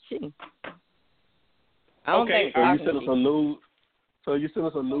know you cheating. I don't think so you send us some news. So you send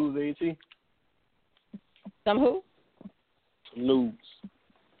us some news, ain't you? Some who? Some news.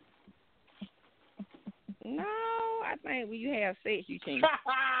 No, I think when you have sex, you cheat.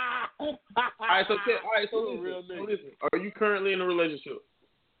 All right, so listen. Are you currently in a relationship?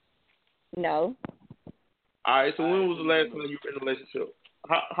 No. All right, so when was the last time you were in a relationship?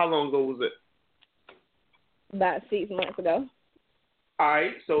 How long ago was it? About 6 months ago. All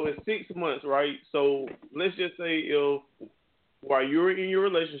right, so it's 6 months, right? So let's just say if while you're in your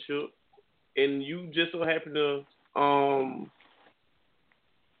relationship and you just so happen to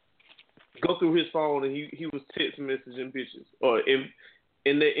go through his phone and he was text messaging bitches or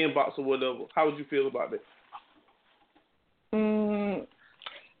in the inbox or whatever, how would you feel about that?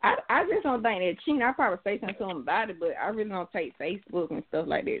 I just don't think that cheating. I probably say something to him about it, but I really don't take Facebook and stuff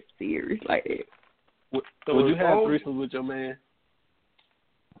like that serious like that. Would you have threesomes with your man?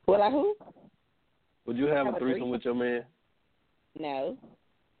 Well, like who? Would you have a threesome with your man? No.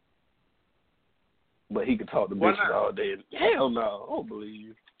 But he could talk to bitches all day. Hell no, I don't believe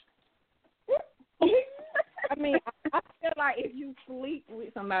you. I mean, I feel like if you sleep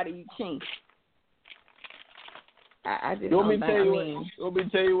with somebody, you cheat. I just Want me to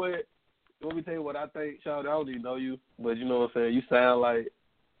tell you what I think, Shawty? I don't even know you, but you know what I'm saying? You sound like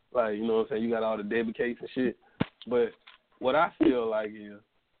you know what I'm saying, you got all the Debbie cakes and shit. But what I feel like is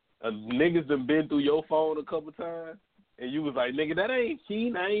niggas done been through your phone a couple times and you was like, nigga, that ain't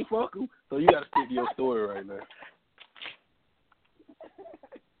cheating, I ain't fucking. So you gotta stick to your story right now.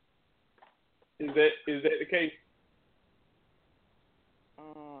 Is that the case?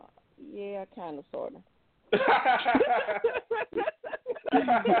 Yeah, kind of, sort of.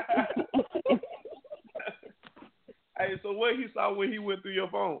 Hey, so what he saw when he went through your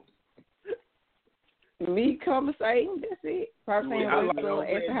phone? Me conversating, that's it. Probably saying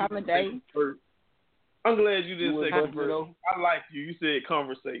asking how my day. I'm glad you didn't say converse. I like you. You said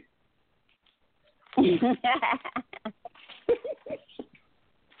conversate.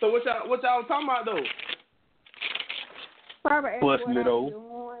 So what y'all talking about though? Probably asking what I it was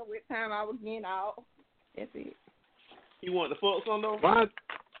doing, what time I was getting out. That's it. You want to fuck some though? What?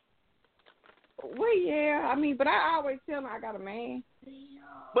 Well, yeah. I mean, but I always tell them I got a man.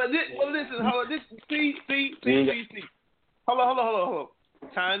 But listen, hold on. See. Hold on.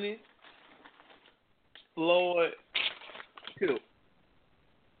 Tiny, Floyd, Kill.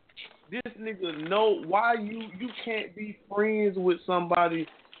 This nigga know why you can't be friends with somebody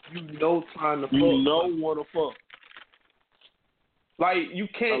you know trying to fuck. You know what the fuck. Like, you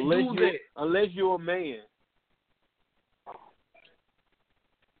can't do that. Unless you're a man.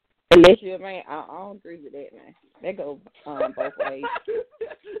 Unless you're a man, I don't agree with that, man. That goes both ways.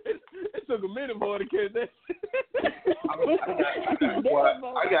 It took a minute for to catch that.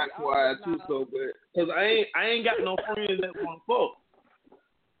 I got quiet too, so bad. Because I ain't got no friends that want to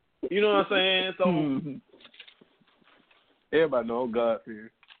fuck. You know what I'm saying? So everybody know God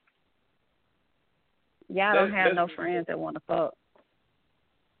fear. Y'all don't have no friends that want to fuck.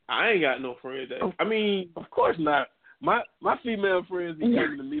 I ain't got no friends that. I mean, of course not. My female friends be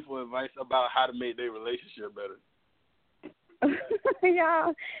coming to me for advice about how to make their relationship better.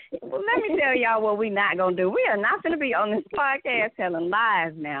 Y'all, well, let me tell y'all what we not gonna do. We are not gonna be on this podcast telling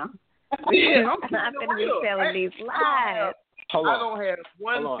lies now. Yeah, I'm not gonna be telling these lies. I don't have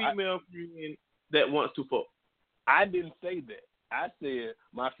one female friend that wants to fuck. I didn't say that. I said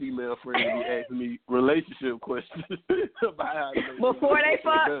my female friends be asking me relationship questions about how to make before they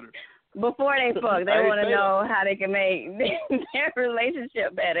fuck. better. Before they fuck, they want to know how they can make their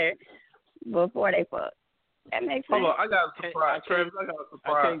relationship better before they fuck. That makes sense. Hold on, I got a surprise, Travis. I got a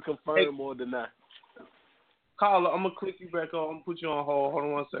surprise. I can't confirm or deny. Caller, I'm gonna click you back on. I'm gonna put you on hold. Hold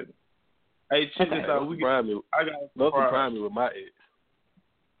on 1 second. Hey, check this out. I got a surprise. Don't surprise me with my ex.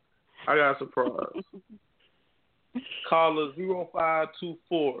 I got a surprise. Caller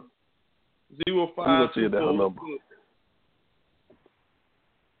 0524 0524.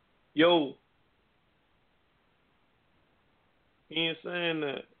 Yo, he ain't saying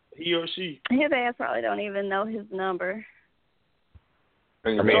that. He or she. His ass probably don't even know his number.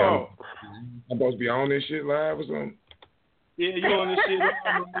 I mean, I'm supposed to be on this shit live or something? Yeah, you on this shit live.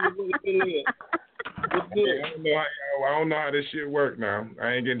 What's good? I don't know how this shit work now.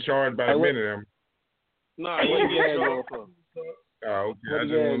 I ain't getting charged by the minute of them. Nah, you ain't getting charged. Oh, okay. What I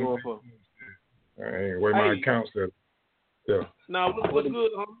just want to for? Where my account's at. Yeah. Nah, what's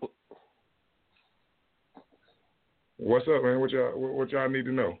good, huh? What's up, man? What y'all need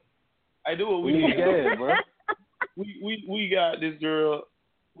to know? I do what we need gas, bro. We got this girl.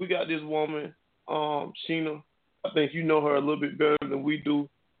 We got this woman, Sheena. I think you know her a little bit better than we do.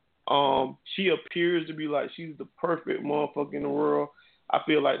 She appears to be like she's the perfect motherfucker in the world. I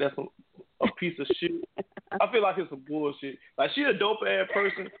feel like that's a piece of shit. I feel like it's some bullshit. Like, she a dope ass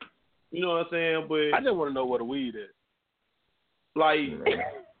person. You know what I'm saying? But I just want to know what a weed is. Like,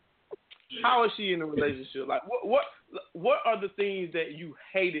 how is she in a relationship? Like, what are the things that you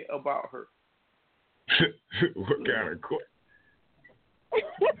hated about her? What kind of question?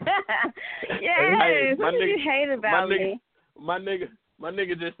 Yes, what did you hate about me? My nigga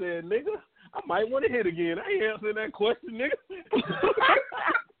just said, nigga, I might want to hit again. I ain't answering that question, nigga.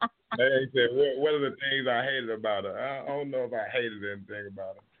 They said, what are the things I hated about her? I don't know if I hated anything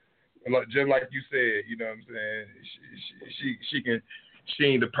about her. Just like you said, you know what I'm saying? She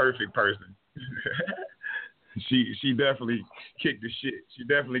ain't the perfect person. She definitely kicked the shit. She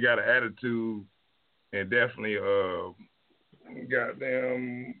definitely got an attitude, and definitely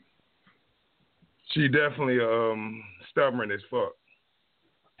she definitely stubborn as fuck.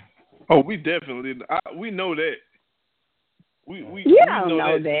 Oh, we definitely we know that. We don't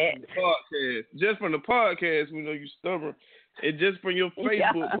know that. Podcast. Just from the podcast, we know you stubborn, and just from your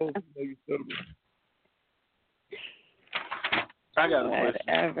Facebook post, we know you stubborn. I got a question.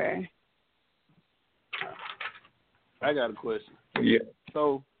 Whatever. I got a question. Yeah.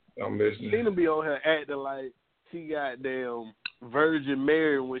 So, I'm listening. Sheena be on her acting like she got damn Virgin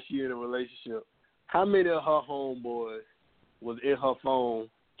Mary when she in a relationship. How many of her homeboys was in her phone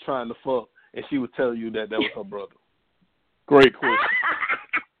trying to fuck, and she would tell you that was her brother? Great question.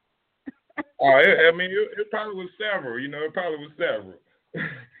 It probably was several. You know, it probably was several.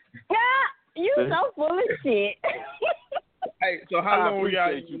 You so full of shit. Hey, so how long were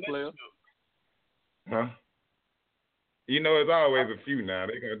y'all in your relationship? Huh? You know, it's always a few now.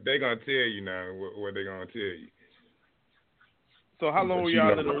 They gonna tell you now what they gonna tell you. So how long were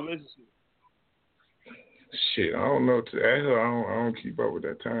y'all in a relationship? Shit, I don't know. I don't keep up with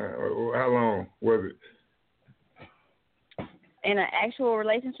that time. How long was it? In an actual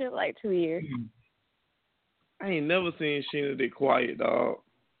relationship, like 2 years. I ain't never seen Sheena that quiet, dog.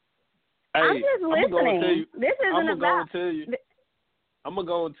 Hey, I'm just listening. This isn't about. I'm gonna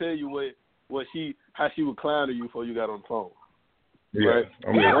go and tell you how she would clown to you before you got on the phone. Yeah, right?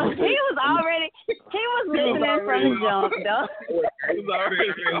 He was listening from the jump, though.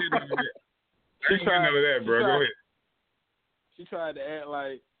 She tried none of that, bro. Go ahead. She tried to act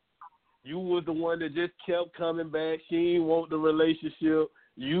like you was the one that just kept coming back. She ain't want the relationship.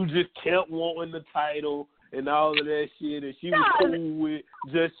 You just kept wanting the title and all of that shit, and she was cool with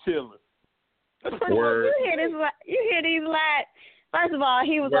just chilling. Word. You hear these lies. First of all,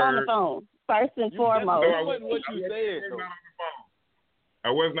 he was on the phone. First and foremost. That wasn't what you said. I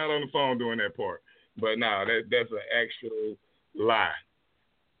was not on the phone doing that part. But no, that's an actual lie.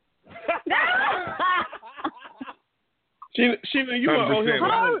 Sheena, you are on here.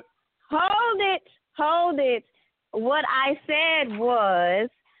 Hold it. What I said was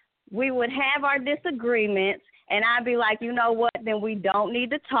we would have our disagreements, and I'd be like, you know what, then we don't need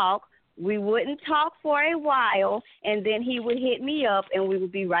to talk. We wouldn't talk for a while, and then he would hit me up, and we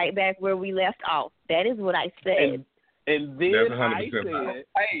would be right back where we left off. That is what I said. And then That's I 100% said,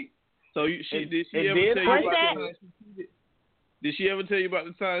 hey, so did she ever tell you about the time she cheated? Did she ever tell you about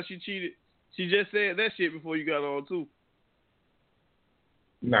the time she cheated? She just said that shit before you got on too.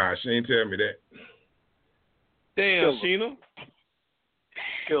 Nah, she ain't tell me that. Damn, Sheena.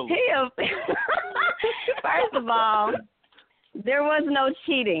 First of all, there was no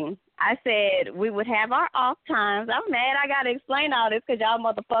cheating. I said we would have our off times. I'm mad I got to explain all this because y'all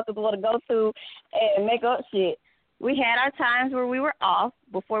motherfuckers want to go through and make up shit. We had our times where we were off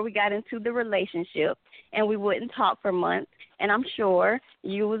before we got into the relationship, and we wouldn't talk for months. And I'm sure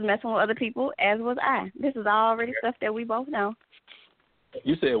you was messing with other people, as was I. This is already stuff that we both know.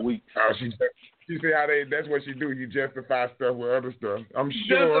 You said weeks. Oh, she said how that's what she do. You justify stuff with other stuff. I'm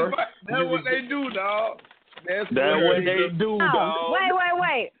sure. That's what they do, dog. That's what they do, dog.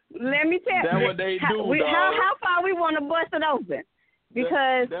 Wait. Let me tell you. That's what they do, dog. How far we want to bust it open?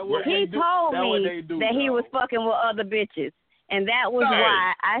 Because he told me that he was fucking with other bitches. And that was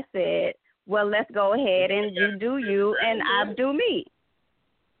why I said, well, let's go ahead and you do you and I do me.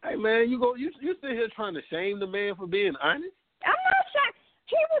 Hey, man, you sit here trying to shame the man for being honest? I'm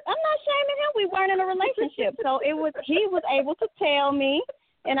not shaming him. We weren't in a relationship. So he was able to tell me,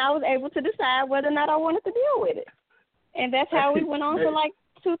 and I was able to decide whether or not I wanted to deal with it. And that's how we went on for like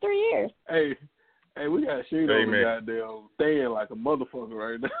 2-3 years. Hey, we got shit on the goddamn staying like a motherfucker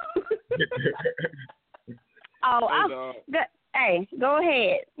right now. Hey, go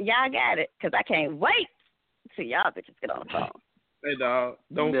ahead. Y'all got it, because I can't wait till y'all bitches get on the phone. Hey, dog,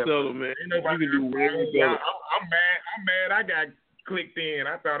 don't settle, man. Ain't nobody do whatever. I'm mad. I got clicked in.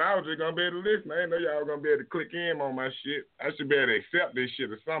 I thought I was just gonna be able to listen. I didn't know y'all were gonna be able to click in on my shit. I should be able to accept this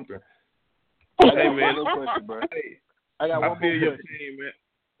shit or something. Hey, man, no question, bro. Hey, I got one feel more your question. pain, man.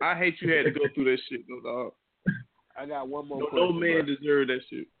 I hate you had to go through that shit, though, dog. I got one more question. No man deserve that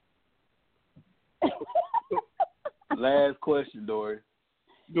shit. Last question, Dory.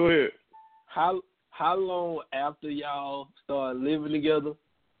 Go ahead. How long after y'all started living together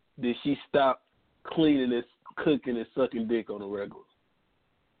did she stop cleaning and cooking and sucking dick on a regular?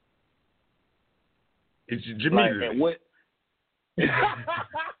 It's Jamaica. Like, what?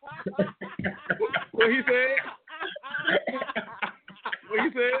 What he said? What he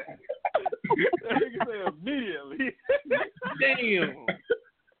said? That nigga said immediately. Damn.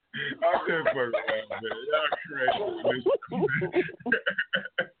 I'm just fucking around, man. Y'all crazy.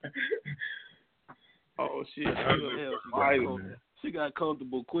 Oh, shit. She got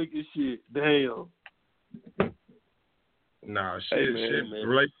comfortable quick as shit. Damn. Nah, Hey,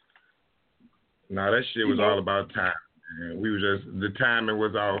 that shit was all about time. Man. We were the timing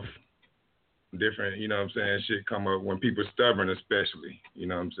was off. Different, you know what I'm saying? Shit come up when people stubborn, especially. You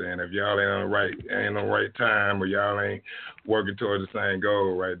know what I'm saying? If y'all ain't on the right time, or y'all ain't working towards the same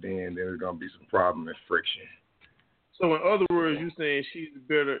goal right then there's gonna be some problem and friction. So in other words, you saying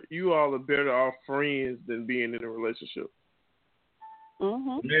you all are better off friends than being in a relationship.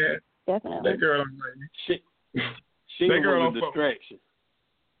 Mhm. Yeah, definitely. That girl, she girl was a distraction.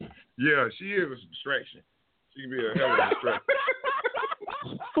 Yeah, she is a distraction. She can be a hell of a distraction.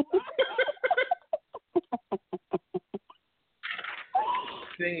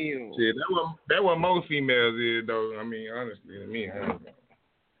 Damn. Shit, that what most females is, though. I mean, honestly, to me, a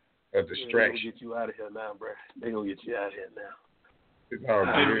distraction. They're gonna get you out of here now, bro. They're gonna get you out of here now. It's hard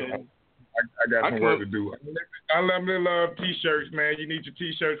to do. I got some work to do. Unlimited Love T-shirts, man. You need your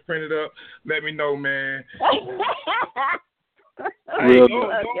T-shirts printed up. Let me know, man. Real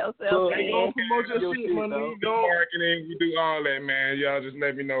Go promote your shit, my nigga. Go marketing. We do all that, man. Y'all just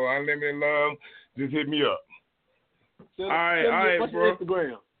let me know. Unlimited Love. Just hit me up. All right, what's bro. Your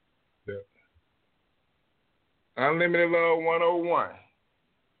Instagram? Yeah. Unlimited Love 101.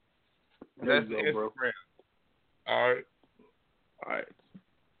 That's the Instagram. Bro. All right.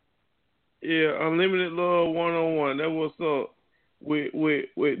 Yeah, Unlimited Love 101. That's what's up.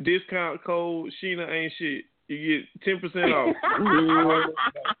 With discount code Sheena ain't shit. You get 10% off.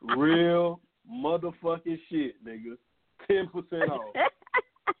 Real motherfucking shit, nigga. 10% off.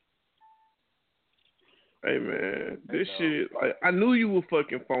 Hey man, this shit, like, I knew you were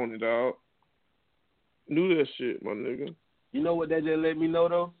fucking phony, dog. Knew that shit, my nigga. You know what that just let me know,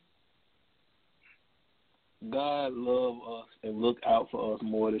 though? God love us and look out for us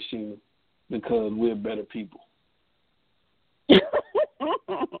more than Sheena, because we're better people.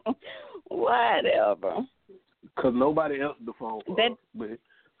 Whatever. Because nobody answered the phone for us.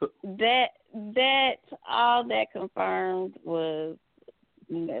 That all that confirmed was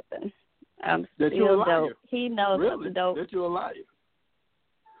nothing. I'm that still you're a liar. dope. He knows really? I'm dope. That you're a liar.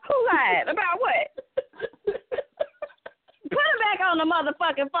 Who lied? About what? Put him back on the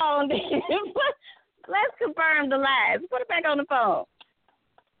motherfucking phone, then. Let's confirm the lies. Put it back on the phone.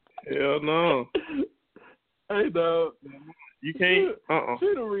 Hell no. Hey, dog. You can't.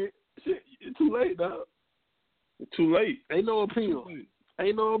 Shit, it's too late, dog. It's too late. Ain't no appeals.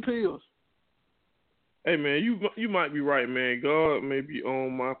 Ain't no appeals. Hey, man, you might be right, man. God may be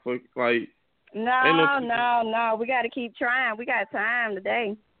on my fucking, like. No. We got to keep trying. We got time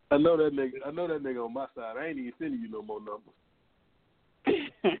today. I know that nigga on my side. I ain't even sending you no more numbers.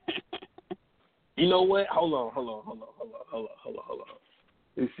 You know what? Hold on.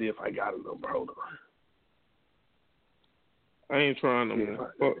 Let's see if I got a number. Hold on. I ain't trying no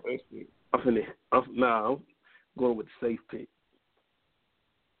more. Fuck that shit. I'm going with the safe pick.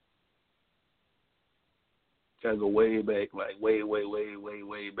 Gotta go way back, like way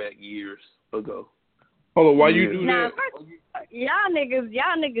back years ago. Hold on, why you do that? Y'all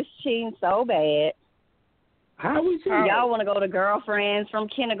niggas cheating so bad. How we cheating? Y'all want to go to girlfriends from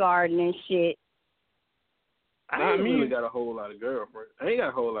kindergarten and shit. I ain't really got a whole lot of girlfriends. I ain't got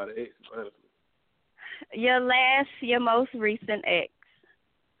a whole lot of exes, honestly. Your most recent ex.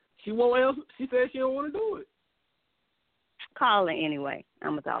 She won't answer. She said she don't want to do it. Call her anyway.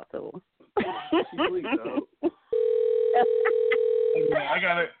 I'm gonna talk to her. She sweet, dog.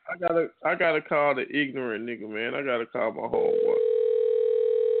 I gotta call the ignorant nigga, man. I gotta call my homeboy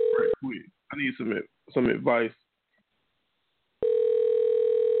right quick. I need some advice.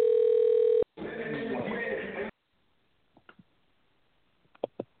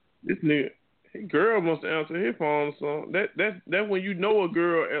 This nigga, girl must answer his phone. So that's when you know a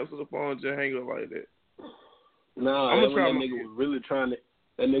girl answers the phone and just hang up like that. No, that nigga was really trying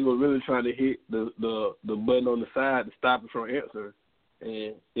to hit the button on the side to stop it from answering,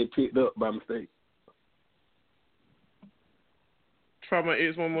 and it picked up by mistake. Try my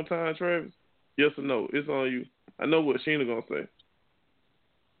ex one more time, Travis. Yes or no? It's on you. I know what Sheena gonna say.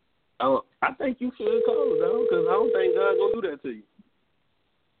 I think you should call her, though, because I don't think God's gonna do that to you.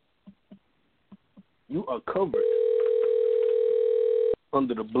 You are covered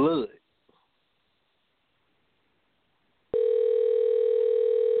under the blood.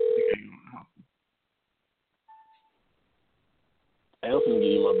 I'm gonna give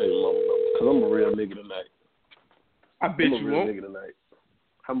you my baby mama number because I'm a real nigga tonight. I bet you won't. Nigga tonight.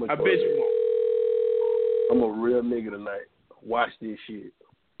 How much? I bet you won't. I'm a real nigga tonight. Watch this shit.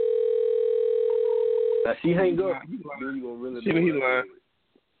 Now she hang up. Then you gonna really know he lying.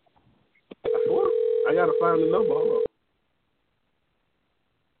 I swear. I gotta find the number. Hold on.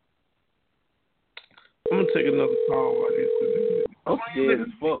 I'm gonna take another call while this. I'm scared as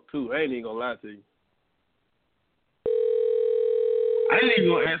fuck too. I ain't even gonna lie to you.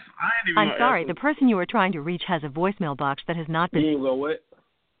 I'm sorry, the person you are trying to reach has a voicemail box that has not been... You ain't gonna what?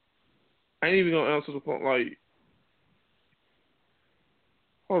 I ain't even gonna answer the phone, like...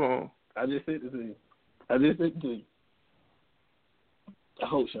 Hold on. I just sent it to you. I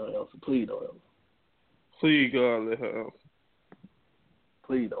hope she don't answer. Please don't answer. Please, God, let her answer.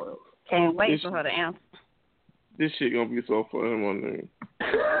 Please don't answer. Can't wait for her to answer. This shit gonna be so funny, my nigga.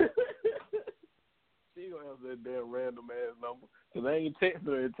 She gonna answer that damn random ass number. Because I ain't texting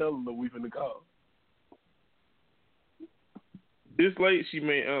her and telling her we finna call. This late, she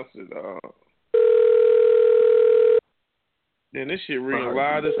may answer, dog. Then this shit ring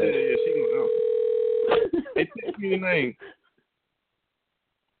loud as hell. Yeah, she gonna answer. Hey, text me your name.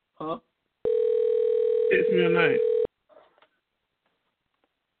 Huh? Text me your name.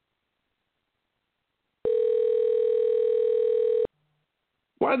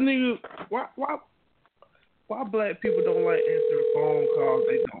 Why niggas? Why black people don't like answering phone calls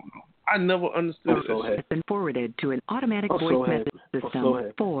they don't know? I never understood that. Has been forwarded to an automatic voice message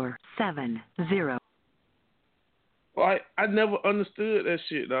system 470. I never understood that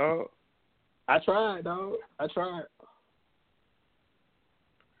shit, dog. I tried, dog.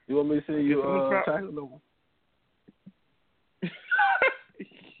 You want me to send you title number?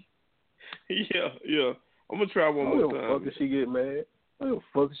 Yeah. I'm gonna try one more time. Fuck if she get mad.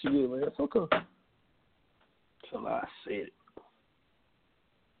 It's okay. Till I said it.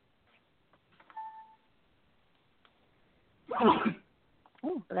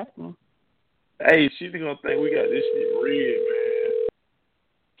 Oh, bless me. Hey, she's gonna think we got this shit rigged, man.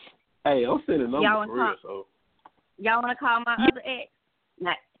 Hey, I'm sending numbers for real, so. Y'all wanna call my other ex?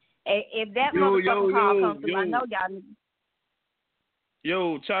 Now, if that motherfucking call comes through, I know y'all.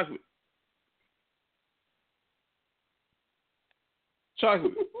 Yo, Chocolate. She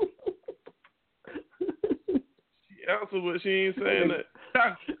answered, but she ain't saying that.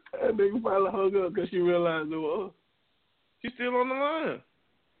 That nigga probably hung up because she realized it was her. She's still on the line.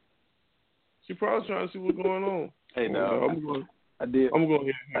 She probably trying to see what's going on. Hey, no, I did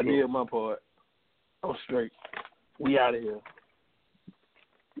my part. I'm straight. We out of here.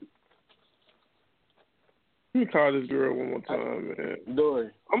 Let me call this girl one more time, man.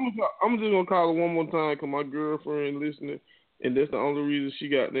 Dory. I'm just gonna call her one more time because my girlfriend listening, and that's the only reason she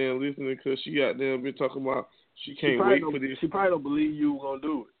got there listening because she got there been talking about she can't wait for this. She probably don't believe you were gonna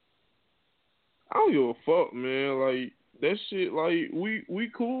do it. I don't give a fuck, man. Like that shit. Like we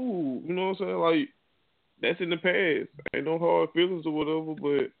cool. You know what I'm saying? Like that's in the past. Ain't no hard feelings or whatever.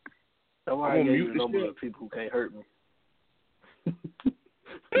 But that's why I gave you the number of people who can't hurt me.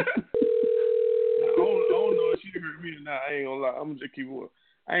 I don't know if she hurt me or not. I ain't gonna lie. I'm gonna just keep it.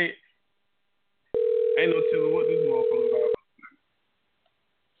 Ain't no telling what this motherfucker about.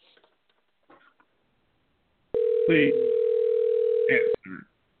 Please answer.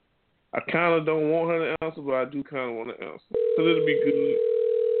 I kind of don't want her to answer, but I do kind of want to answer. So it'll be good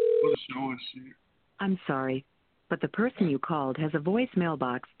for the show and shit. I'm sorry, but the person you called has a voicemail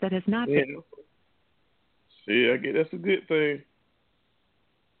box that has not been... See, I guess that's a good thing.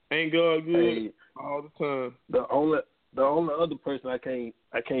 Ain't God good all the time? The only other person I can't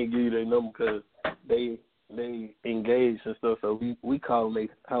give you their number because they engaged and stuff. So we call their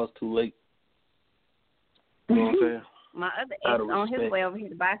house too late. You know what I'm saying? My other ex on his way over here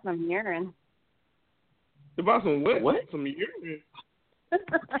to buy some urine. To buy some what? Some urine?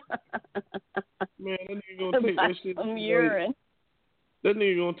 Man, that nigga gonna take that shit. Some urine. That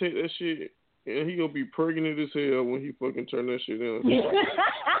nigga gonna take that shit and he gonna be pregnant as hell when he fucking turn that shit in.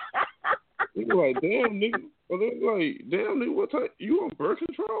 He like, damn nigga. Or they like, damn nigga, what type? You on birth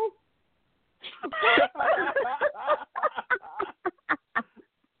control?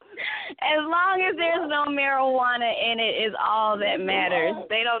 As long as there's no marijuana in it is all that matters.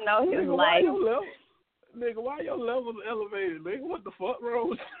 They don't know his life. Why your levels elevated, nigga? What the fuck,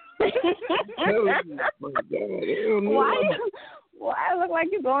 Rose? Why it look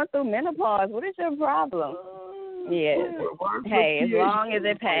like you're going through menopause? What is your problem? Yes. Hey, as long as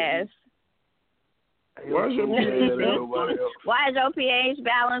it passed. Why is your pH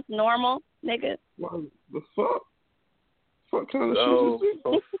balance normal, nigga? What the fuck? What kind of shit is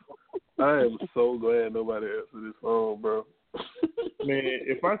this? I am so glad nobody answered this phone, bro. Man,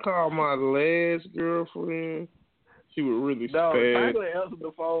 if I call my last girlfriend, she would really spaz. I answered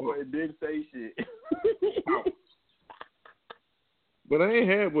the phone and didn't say shit. But I ain't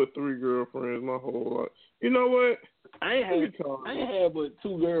had but 3 girlfriends my whole life. You know what? I ain't had but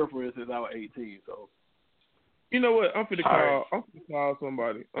 2 girlfriends since I was 18. So, you know what? I'm finna call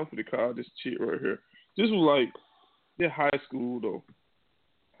somebody. I'm finna call this chick right here. This was like in high school though.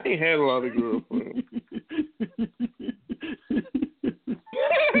 I ain't had a lot of girlfriends.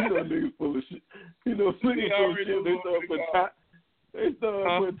 You know niggas full of shit. You know niggas full of shit. They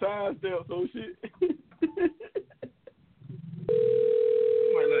start putting time stamps on shit.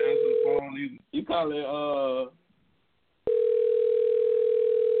 Might not answer the phone either. You call it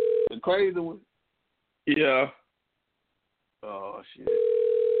the crazy one? Yeah. Oh shit.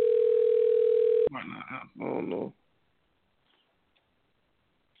 Might not answer. I don't know.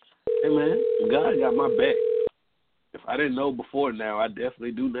 Hey man, God got my back. If I didn't know before now, I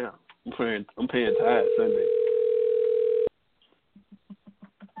definitely do now. I'm paying tithe Sunday.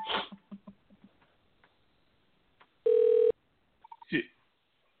 Shit.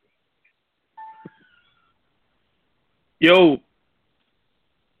 Yo,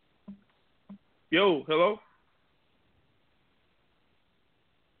 hello?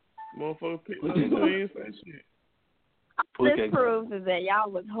 Motherfucker picked up and say shit. This proves is that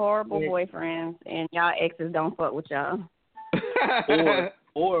y'all was horrible boyfriends and y'all exes don't fuck with y'all.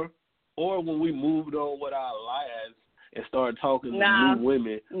 or when we moved on with our lives and started talking to new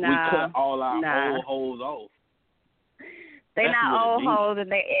women, we cut all our old hoes off. They not old hoes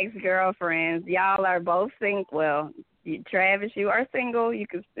and they ex-girlfriends. Y'all are both single. Well, Travis, you are single. You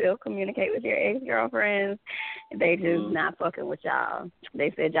can still communicate with your ex-girlfriends. They just not fucking with y'all.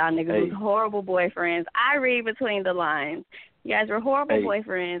 They said y'all niggas was horrible boyfriends. I read between the lines. You guys were horrible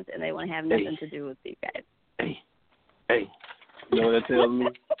boyfriends, and they want to have nothing to do with you guys. Hey, you know what that tells me?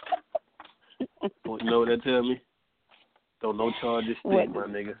 You know what that tells me? Don't no charges stick, my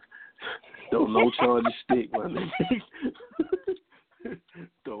nigga. Don't no charges stick, my nigga.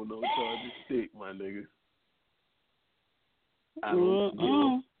 Don't no charges stick, my nigga. I don't give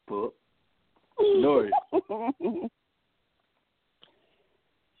a fuck.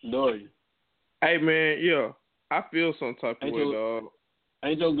 Dory. Hey man, yeah. I feel some type of way, dog.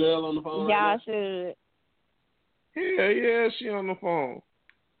 Ain't your girl on the phone right now? Should. Yeah, she on the phone.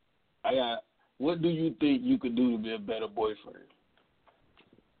 What do you think you could do to be a better boyfriend?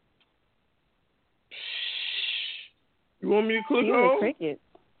 You want me to click on? Cricket.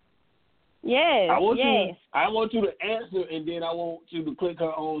 Yes. I want you to answer, and then I want you to click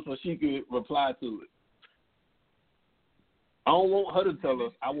her on so she can reply to it. I don't want her to tell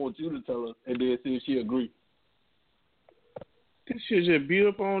us. I want you to tell us, and then see if she agree. This shit just beat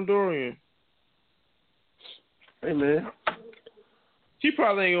up on Dorian. Hey, man. She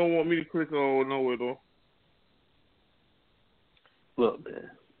probably ain't gonna want me to click on nowhere, though. Look,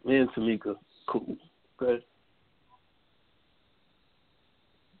 man. Me and Tamika, cool. Okay?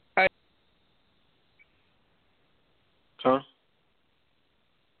 Huh?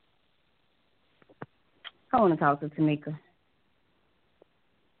 I want to talk to Tamika.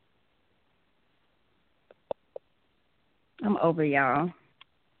 I'm over y'all.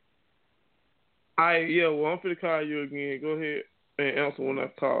 Well, I'm finna call you again. Go ahead and answer when I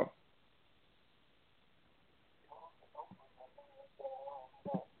call.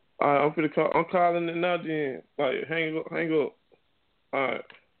 I'm finna call. I'm calling it now, then. Like, hang up. All right.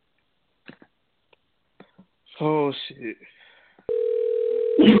 Oh shit.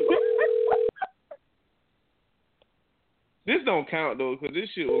 This don't count though, cause this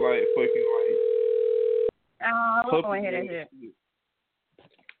shit was like fucking like. I don't want to hear that shit.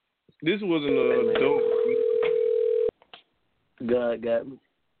 This wasn't a dope. God got me.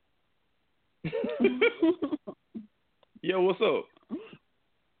 Yo, what's up?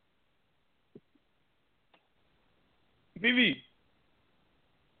 BB.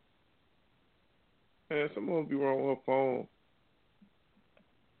 Man, something be wrong with her phone.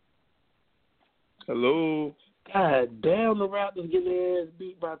 Hello? God damn, the Raptors getting their ass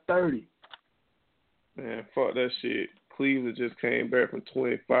beat by 30. Man, fuck that shit. Cleveland just came back from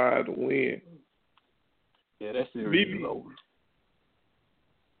 25 to win. Yeah, that series is over.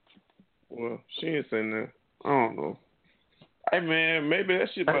 Well, she ain't saying that. I don't know. Hey, man, maybe that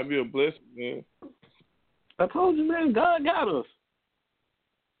shit might be a blessing, man. I told you, man, God got us.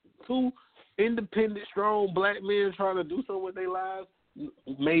 2 independent, strong black men trying to do something with their lives.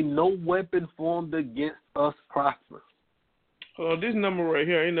 May no weapon formed against us prosper. This number right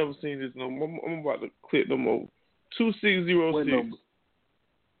here, I ain't never seen this number. I'm about to click them over. 2606.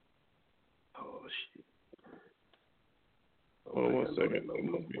 Oh, shit. Hold on 1 second. I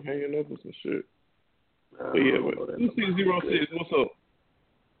must be hanging up or some shit. But 2606, what's up?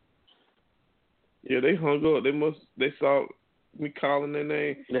 Yeah, they hung up. They saw me calling their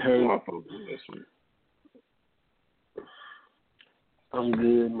name. They heard. My phone do that shit. I'm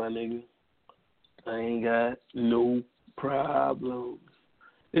good, my nigga. I ain't got no problems.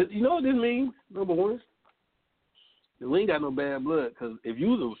 You know what this means? Number one, we ain't got no bad blood. Because if you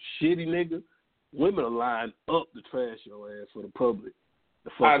was a shitty nigga, women will line up to trash your ass for the public to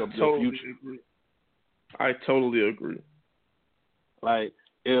fuck up your future. Agree. I totally agree. Like,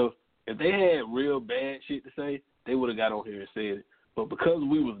 if they had real bad shit to say, they would have got on here and said it. But because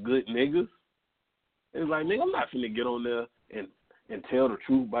we was good niggas, it's like, nigga, I'm not finna get on there and tell the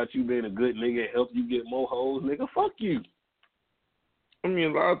truth about you being a good nigga and help you get more hoes, nigga. Fuck you. I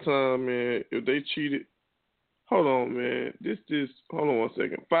mean, a lot of time, man, if they cheated, hold on, man. Hold on 1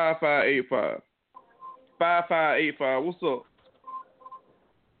 second. 5585. 5585, what's up?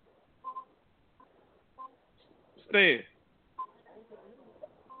 Stan.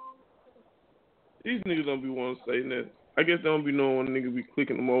 These niggas don't be wanting to say nothing. I guess they don't be knowing when niggas be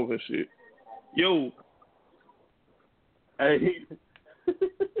clicking them over and shit. Yo. Hey.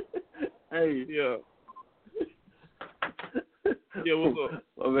 Hey. Yeah. Yeah, what's up?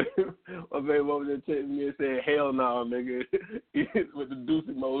 My baby over there texting me and said, hell no, nigga. With the deuce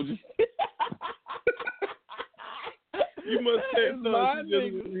emoji. You must text her. She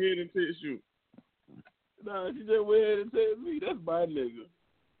just went ahead and text you. Nah, she just went ahead and text me. That's my nigga.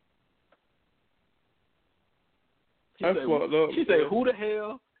 That's fucked up. She said, who the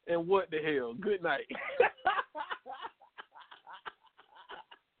hell and what the hell? Good night.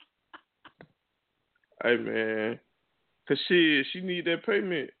 Hey, man. Cause she need that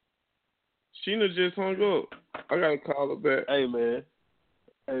payment. Sheena just hung up. I gotta call her back. Hey, man.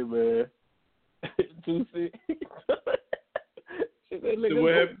 2-6.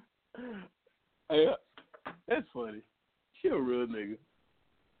 What happened? Hey, that's funny. She a real nigga.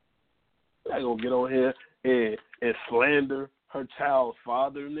 I'm not gonna get on here and slander her child's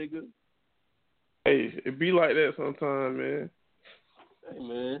father, nigga. Hey, it be like that sometimes, man. Hey,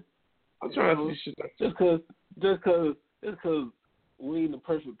 man. I'm trying to see shit like just cause we in the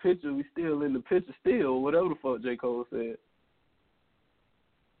perfect picture, we still in the picture still, whatever the fuck J. Cole said.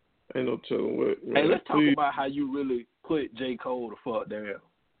 Ain't no telling what. Man. Hey, let's talk about how you really put J. Cole the fuck down.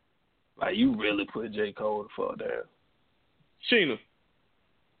 Like, you really put J. Cole the fuck down. Sheena.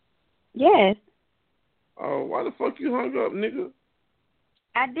 Yes. Oh, why the fuck you hung up, nigga?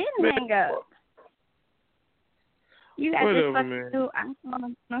 I didn't hang up. You got Whatever, this fucking man. new. I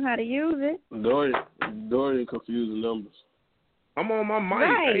don't know how to use it. Dorian confusing numbers. I'm on my mic.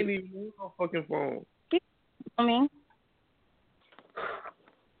 Right. I ain't even on my fucking phone. I mean,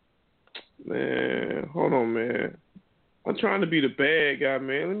 Man, hold on, man. I'm trying to be the bad guy,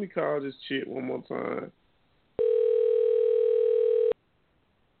 man. Let me call this chick one more time.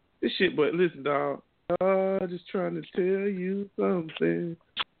 This shit, but listen, dog. God is trying to tell you something.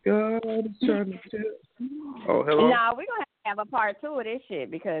 God is trying to tell. Oh, hello. no, we're gonna have a part 2 of this shit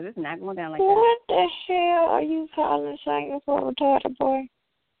because it's not going down like What the hell are you calling singing for a retarded boy?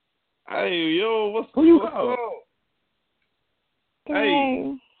 Hey, yo, what's Who up? Hey.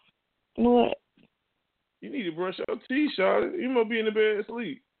 Hey. What? You need to brush your teeth, Charlotte. You must be in the bed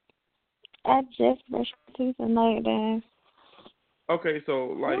asleep. I just brushed my teeth and laid down. Okay,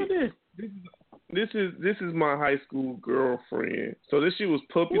 so like this is my high school girlfriend. So this shit was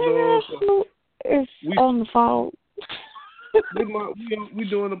puppy love. Who is on the phone? we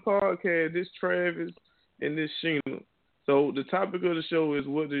doing a podcast. This Travis and this Sheena. So the topic of the show is,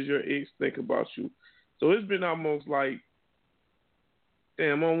 what does your ex think about you? So it's been almost like,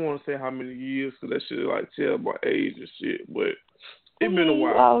 damn, I don't want to say how many years, because that shit like tell my age and shit, but it's been a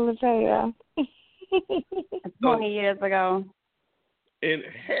while. All the time. 20 years ago. And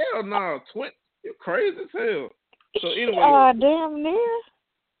hell no, 20, you're crazy as hell. So anyway, damn near.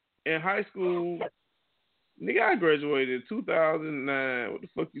 In high school, nigga, I graduated in 2009. What the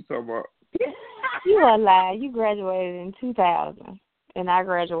fuck you talking about? You are lying. You graduated in 2000, and I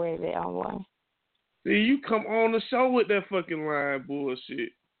graduated in 01. See, you come on the show with that fucking line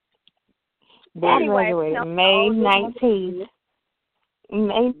bullshit. But I graduated May 19th.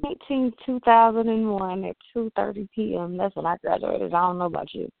 May 19th, 2001 at 2:30 p.m. That's when I graduated. I don't know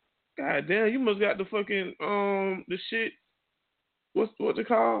about you. God damn, you must got the fucking the shit. What's it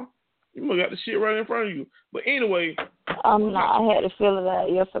called? You must got the shit right in front of you. But anyway, No, I had to fill it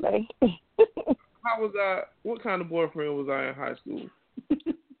out yesterday. how was I? What kind of boyfriend was I in high school?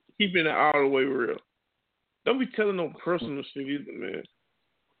 Keeping it all the way real. Don't be telling no personal shit either, man.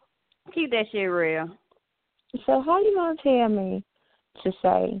 Keep that shit real. So how you gonna tell me to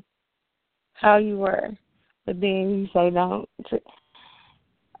say how you were, but then you say don't?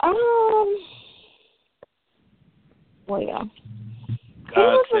 Well, he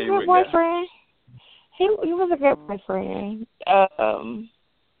was a good boyfriend. He was a good boyfriend.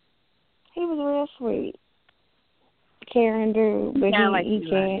 He was real sweet, caring dude, but he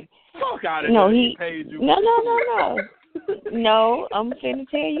can't. Fuck out of No, here. he paid you. No. No, I'm finna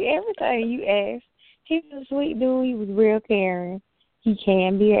tell you everything you asked. He was a sweet dude. He was real caring. He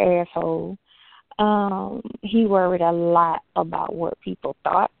can be an asshole. He worried a lot about what people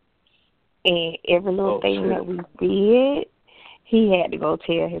thought. And every little thing that we did, he had to go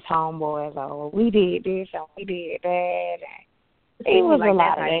tell his homeboys, oh, we did this and we did that. It was a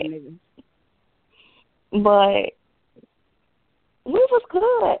lot of that. But we was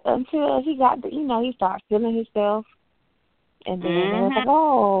good until he got he started feeling himself. And then it was like,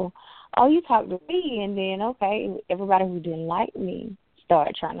 oh, you talked to me. And then, okay, everybody who didn't like me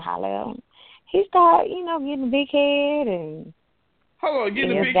started trying to holler at him. He started, getting a big head and... Hold on,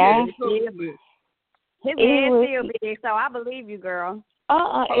 getting a big head. His head still big, so I believe you, girl.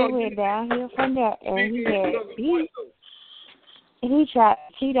 It went downhill from there. And he tried to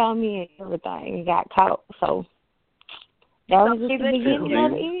cheat on me and everything and got caught. So that was just the beginning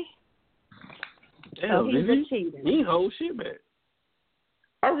of it. Damn, he hold shit back.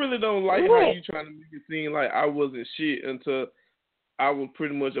 I really don't like how you trying to make it seem like I wasn't shit until I was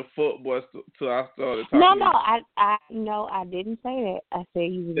pretty much a fuckboy till I started talking. I didn't say that. I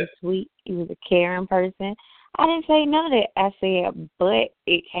said you was a sweet, you was a caring person. I didn't say none of that. I said, but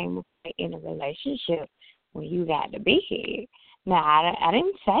it came in a relationship when you got the big head. Now, I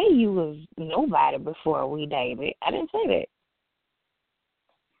didn't say you was nobody before we dated. I didn't say that.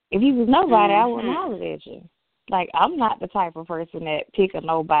 If you was nobody, I wouldn't holler at you. Like, I'm not the type of person that pick a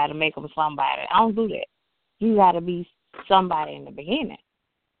nobody to make them somebody. I don't do that. You got to be somebody in the beginning.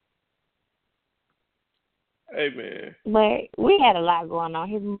 Hey, man. But we had a lot going on.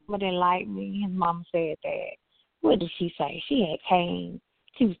 His mama didn't like me. His mama said that. What did she say? She had came.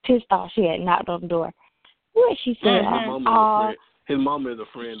 She was pissed off. She had knocked on the door. What she said? His mama is a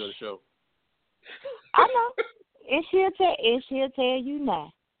friend of the show. I know. And she'll tell you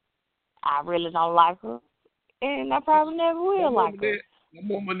now. I really don't like her. And I probably never will like her. My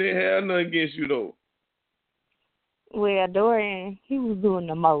mama didn't have nothing against you, though. Well, Dorian, he was doing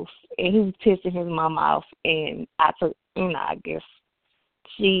the most. And he was pissing his mama off. And I took, I guess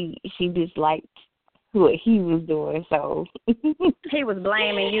she disliked what he was doing. So he was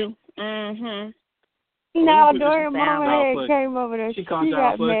blaming you. Mhm. No, Dorian mama had came over there. She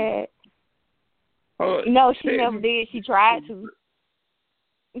got mad. No, she never did. She tried to.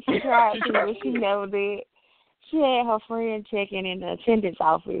 She tried to, but she never did. She had her friend checking in the attendance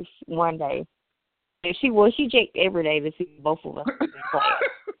office one day. And she checked every day to see both of us in class.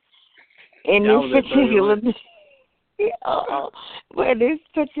 And this particular day, but this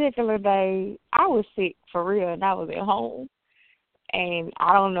particular day, I was sick for real, and I was at home. And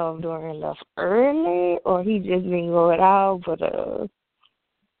I don't know if Dorian left early or he just didn't go at all, but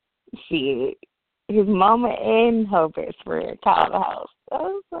shit, his mama and her best friend called the house. I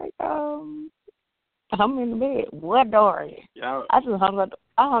was like, I'm in the bed. What, Dorian? I just hung up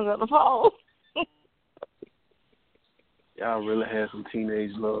the phone. Y'all really had some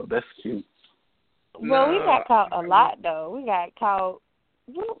teenage love. That's cute. Well, we got caught a lot, though. We got caught.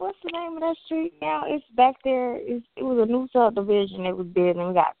 What's the name of that street now? It's back there. It was a new subdivision that was built, and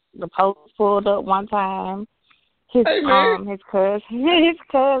we got the post pulled up one time. His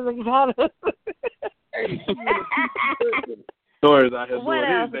cousin got us. Stories out here what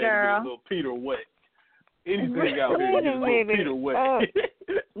doing else, anything girl? to little Peter Wet. Anything out here to little Peter Wet.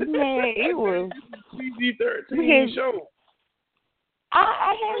 Man, it was PG-13 show.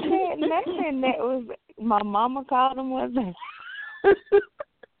 I haven't had nothing that was. My mama called him one day.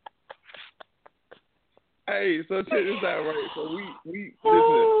 Hey, so check this out, right? So we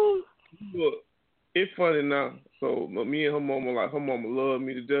listen. Look, it's funny now. So me and her mama loved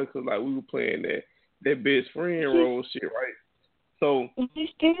me to death because like we were playing that best friend role shit, right? So she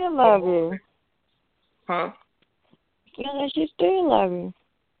still love you. Huh? Yeah, she still love you.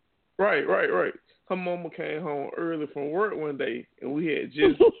 Right. Her mama came home early from work one day, and we had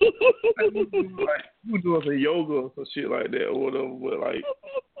just we were doing some yoga or some shit like that or whatever.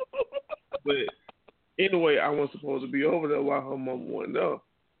 But anyway, I wasn't supposed to be over there while her mama wasn't there.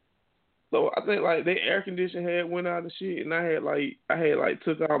 So I think like their air conditioner had went out and shit, and I had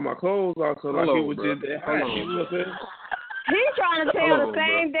took all my clothes off because it was just that hot. You know what I'm saying? He's trying to tell the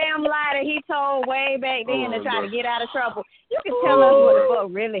same damn lie that he told way back then to try to get out of trouble. You can tell us what the fuck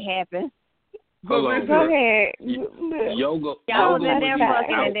really happened. Go ahead. Yoga. Y'all was in there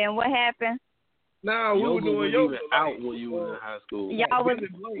fucking, and then what happened? Nah, we were doing yoga out when you was in high school. Y'all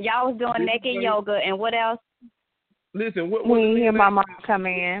was doing naked yoga, and what else? Listen, what you hear my mom come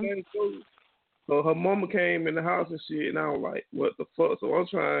in? So her mama came in the house and shit, and I was like, "What the fuck?" So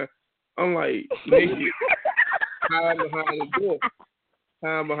I'm like naked, hiding behind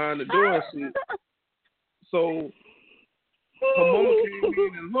the door and shit. So her mama came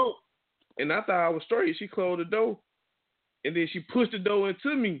in and looked. And I thought I was straight. She closed the door, and then she pushed the door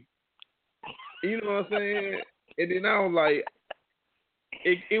into me. You know what I'm saying? And then I was like,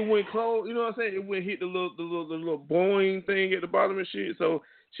 it went close. You know what I'm saying? It went hit the little boing thing at the bottom and shit. So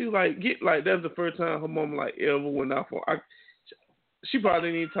she was like, that's the first time her mama like ever went off on. She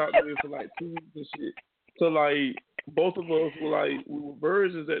probably didn't even talk to me for like 2 weeks and shit. So like both of us we were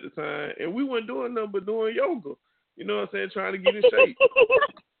virgins at the time, and we weren't doing nothing but doing yoga. You know what I'm saying? Trying to get in shape.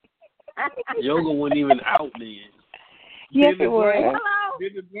 Yoga wasn't even out then. Yes, it was.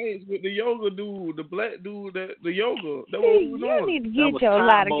 Did the dance with the yoga dude, the black dude, the yoga. That's what we were doing. You need to get your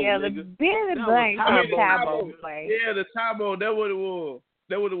life together. Billy Blanks on Tybo. Yeah, the Tybo. That's what it was.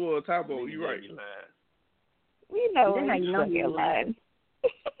 Tybo. You right. We know you're lying.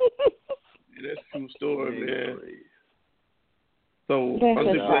 That's a true story, man. So I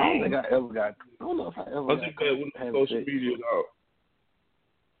don't think I ever got. I don't know if I ever got social media out.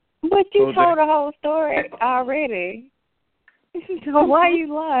 But you told the whole story already. So why you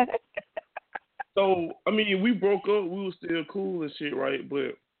lying? So I mean, we broke up. We were still cool and shit, right?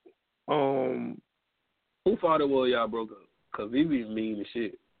 But who thought it was y'all broke up? Cause he be mean as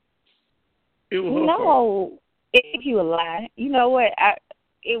shit. It was her fault. fault. If you were lying, you know what?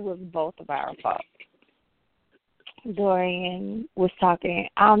 It was both of our fault. Dorian was talking.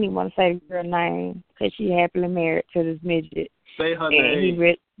 I don't even want to say the girl name because she happily married to this midget. Say her name.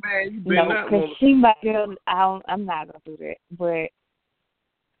 Man, you better not. Because she might be. I'm not gonna do that. But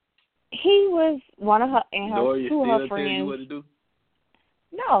he was one of her and her Dorian two of her still tell you friends. what to do?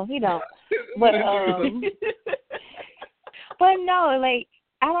 No, he don't. But but no, like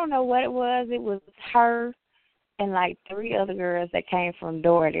I don't know what it was. It was her and like 3 other girls that came from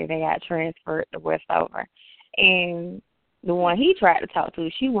Doherty. They got transferred to Westover, and the one he tried to talk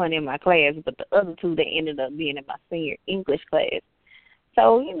to, she wasn't in my class, but the other 2 that ended up being in my senior English class.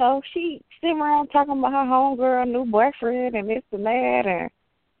 So, you know, she sitting around talking about her homegirl, new boyfriend, and this and that. And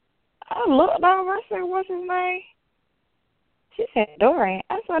I looked over, I said, what's his name? She said, Dorian.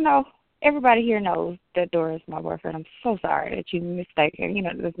 I said, no, everybody here knows that Doris is my boyfriend. I'm so sorry that you mistaken.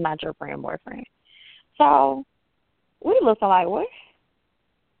 This is not your friend boyfriend. So we looked like, what?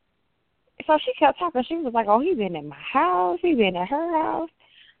 So she kept talking. She was like, oh, he been in my house. He been at her house.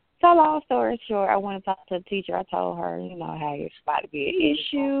 So long story short, I went to talk to the teacher. I told her, hey, it's about to be an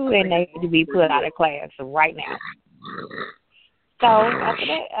issue, and they need to be put out of class right now. So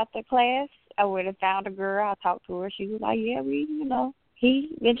after class, I went and found a girl. I talked to her. She was like, yeah,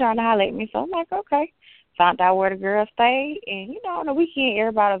 he been trying to holler at me. So I'm like, okay. Found out where the girl stayed, and, on the weekend,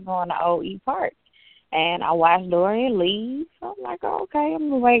 everybody was going to OE Park. And I watched Dorian leave. So I'm like, oh, okay, I'm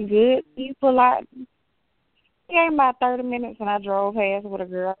going to wait good. He pull out. It gave about 30 minutes, and I drove past where the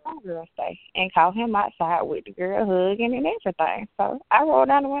girl stay and caught him outside with the girl hugging and everything. So I rolled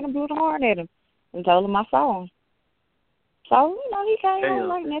down the window and blew the horn at him and told him I saw him. So, he came on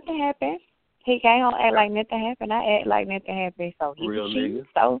like nothing happened. He came on act like nothing happened. I act like nothing happened. So he was cheating.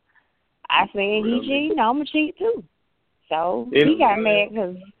 So I said he cheating. I'm going to cheat too. So he got mad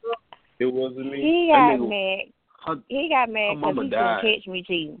because it wasn't me. He got mad. He got mad because he couldn't catch me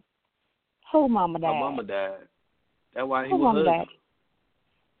cheating. Who mama died? Her mama died. That's why he Who was mama died?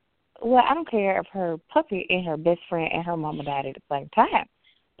 Well, I don't care if her puppy and her best friend and her mama died at the same time.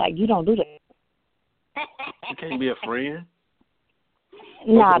 Like, you don't do that. You can't be a friend.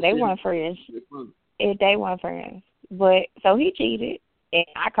 No, they weren't friends. They weren't friends. But, so he cheated, and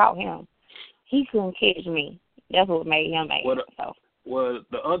I caught him. He couldn't catch me. That's what made him mad. Well,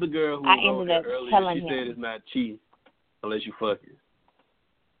 the other girl who was on here earlier, she said it's not cheating unless you fucking.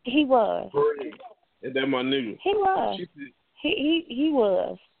 He was. Is that my nigga? He was. He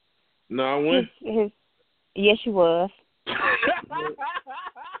was. No, I went. Yes, you was.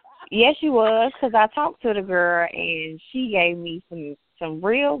 Yes, you was, because I talked to the girl, and she gave me some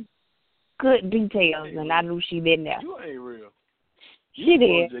real good details, and I knew she been there. You ain't real. She did.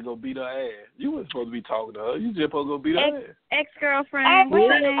 You just go beat her ass. You weren't supposed to be talking to her. You just supposed to go beat her ass. Ex-girlfriend. I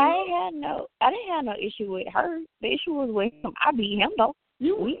didn't have no issue with her. The issue was with him. I beat him though.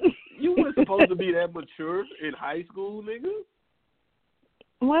 You weren't supposed to be that mature in high school, nigga.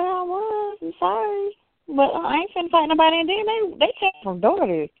 Well, I was. I'm sorry, but I ain't finna fight nobody. And then they came from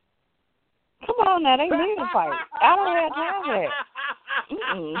daughters. Come on now, they need to fight. I don't have time for that.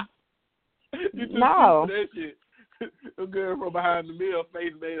 You too no. That shit. A girl from behind the mill,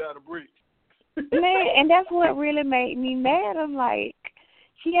 face made out of bricks. Man, and that's what really made me mad. I'm like,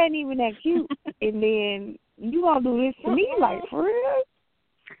 she ain't even that cute, and then you gonna do this to me, like, for real?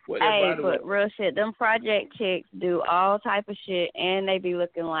 Hey, but real shit, them project chicks do all type of shit, and they be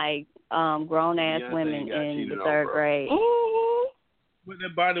looking like grown ass women in the third grade. Mm-hmm. What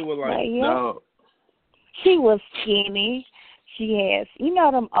that body was like? No. She was skinny. She has,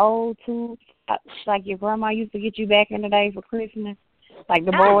 them old tubes, like your grandma used to get you back in the day for Christmas. Like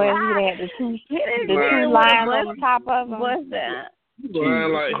the boys, you had the two lines on the top of them. What's that?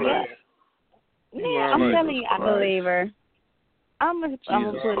 I'm telling you, I believe her. I'm gonna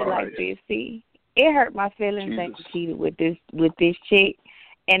put it like this. See, it hurt my feelings that he cheated with this chick,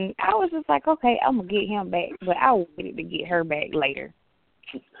 and I was just like, okay, I'm gonna get him back, but I wanted to get her back later.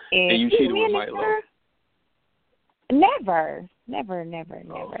 And you cheated with Mike Lowe? Never, ever.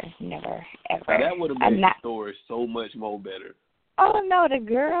 That would have made the story so much more better. Oh no, the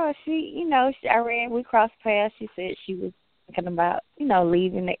girl, we crossed paths. She said she was thinking about,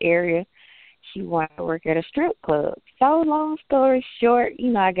 leaving the area. She wanted to work at a strip club. So long story short,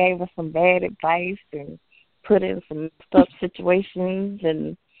 I gave her some bad advice and put in some stuff situations,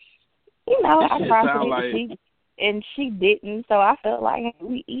 and I promised and she didn't. So I felt like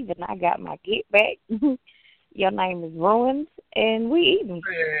we even. I got my get back. Your name is ruined, and we even.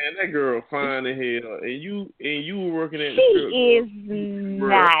 Man, that girl fine as hell, and you were working at. She is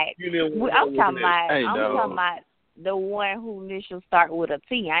not. I'm talking about the one who initials start with a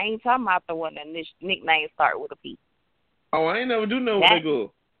T. I ain't talking about the one that nickname start with a P. Oh, I ain't never do no with that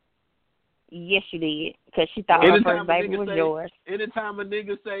girl. Yes, you did, because she thought her first baby was yours. Anytime a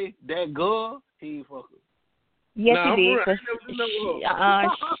nigga say that girl, he ain't fucking. Yes, she did, because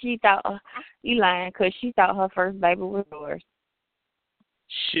she thought, you lying, because she thought her first baby was yours.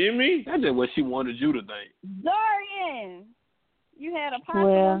 Shimmy? That's just what she wanted you to think. Dorian, you had a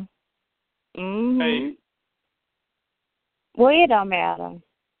partner? Well, hey. Well, it don't matter.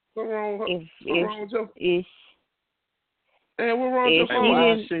 What's wrong with your Hey, what's wrong with your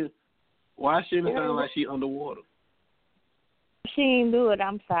phone? Why she sound like she underwater? She didn't do it.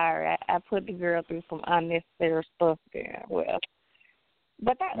 I'm sorry. I put the girl through some unnecessary stuff there. Well,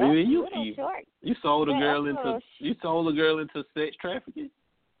 but that you short. You sold a girl into sex trafficking?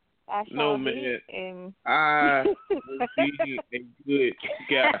 No, man. I would be a good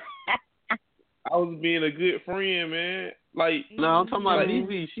guy. was being a good friend, man. Like, no, I'm talking about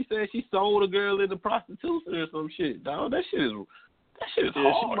BB. She said she sold a girl into prostitution or some shit. Dog, that shit is hard. She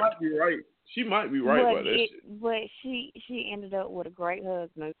might be right. She might be right about that shit. But she ended up with a great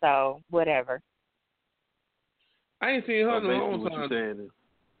husband, so whatever. I ain't seen her in a long time.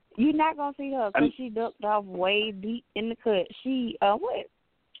 You're not gonna see her because she ducked off way deep in the cut. She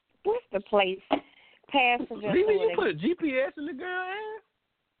what's the place? Passenger. You put a GPS in the girl ass?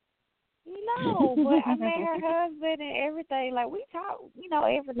 No, but I met her husband and everything. Like, we talk,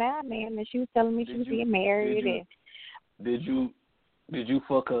 every now and then, and she was telling me she was getting married. Did you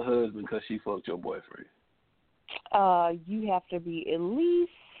fuck her husband because she fucked your boyfriend? You have to be at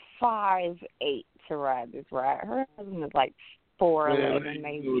least 5'8" to ride this ride. Her husband is like 4'11",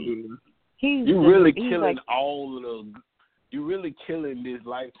 maybe. You really killing all of the. You really killing this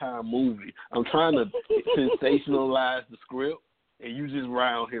Lifetime movie. I'm trying to sensationalize the script, and you just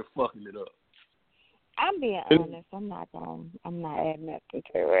around here fucking it up. I'm being honest. I'm not adding nothing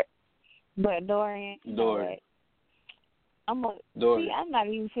to it. But Dorian, you know what? I'm not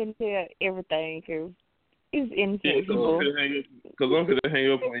even finna tell everything because it's innocent people. Because I'm gonna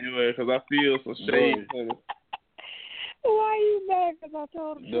hang up on your ass because I feel some shade. Why are you mad? Because I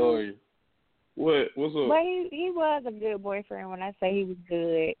told him. Dorian. What's up? But he was a good boyfriend. When I say he was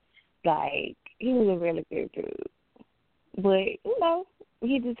good, like, he was a really good dude. But,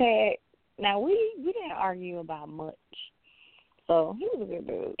 he just had, now we didn't argue about much. So he was a good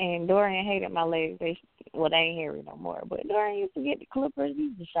dude. And Dorian hated my legs. They ain't hairy no more. But Dorian used to get the clippers. He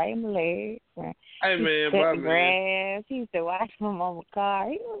used to shave my legs. Hey, man, cut the grass. He used to wash them on my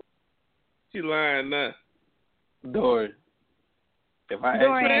car. She lying now. Dorian. If I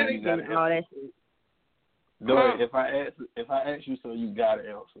ask you, you gotta answer. Dorian, if I ask you something, you gotta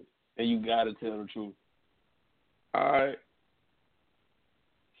answer, and you gotta tell the truth. All right.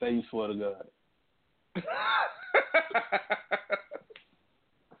 Say you swear to God.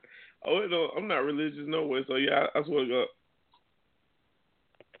 Oh no, I'm not religious no way. So yeah, I swear to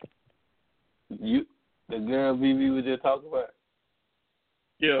God. The girl BB was just talking about.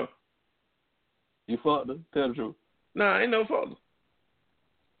 Yeah. You fucked her? Tell the truth. Nah, I ain't no fucked her.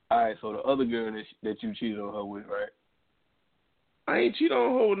 All right, so the other girl that you cheated on her with, right? I ain't cheated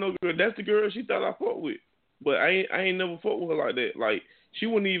on her with no girl. That's the girl she thought I fucked with. But I ain't never fucked with her like that. Like, she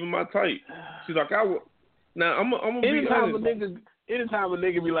wasn't even my type. She's like, I would. Now, I'm gonna be honest. Anytime a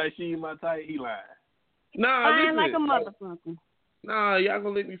nigga be like, she ain't my type, he lying. Nah, I listen, like a motherfucker. Nah, y'all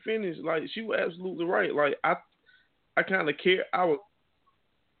gonna let me finish. Like, she was absolutely right. Like, I kind of care. I was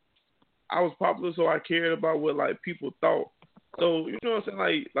popular, so I cared about what, like, people thought. So, you know what I'm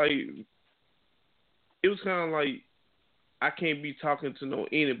saying? Like it was kind of like I can't be talking to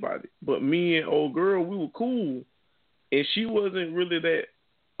anybody. But me and old girl, we were cool. And she wasn't really that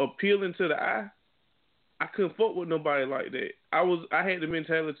appealing to the eye. I couldn't fuck with nobody like that. I had the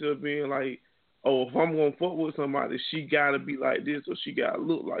mentality of being like, oh, if I'm going to fuck with somebody, she got to be like this or she got to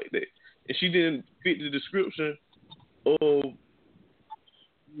look like that. And she didn't fit the description of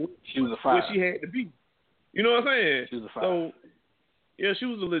what she had to be. You know what I'm saying? She was a 5. So, yeah, she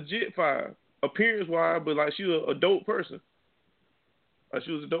was a legit 5, appearance-wise, but, like, she was a dope person. Like,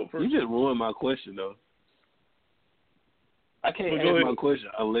 she was a dope person. You just ruined my question, though. I can't answer my question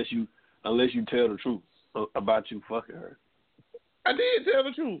unless you tell the truth about you fucking her. I did tell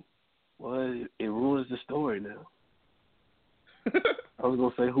the truth. Well, it ruins the story now. I was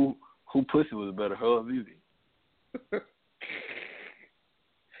going to say who pussy was better, her or Vivi?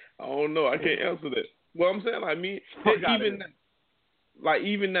 I don't know. I can't answer that. Well, I'm saying, like, me,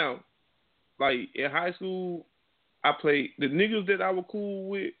 even now, like, in high school, I played, the niggas that I was cool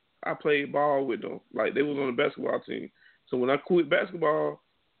with, I played ball with them. Like, they was on the basketball team. So when I quit basketball,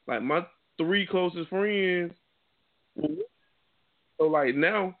 like, my 3 closest friends, so, like,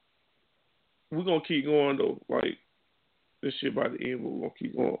 now, we're going to keep going, though. Like, this shit by the end, but we're going to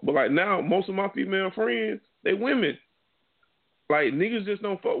keep going. But, like, now, most of my female friends, they women. Like, niggas just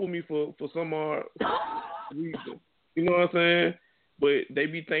don't fuck with me for some odd reason. You know what I'm saying? But they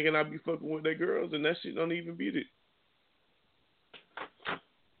be thinking I be fucking with their girls, and that shit don't even beat it.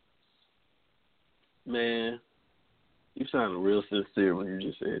 Man, you sounded real sincere when you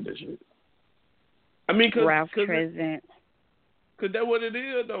just said that shit. I mean, Ralph Tresvant. Cause that's what it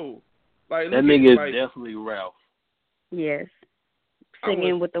is, though. Like, that nigga is definitely Ralph. Yes.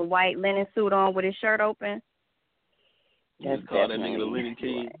 Singing with the white linen suit on with his shirt open. You just call that nigga the Linen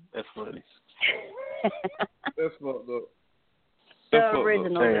King? That's funny. That's fucked up. The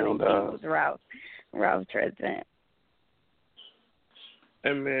original Linen King was Ralph Tresvant.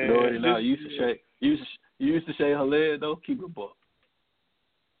 And man, no, you used to shake her leg though. Keep it buck.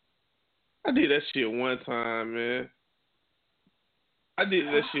 I did that shit one time, man. I did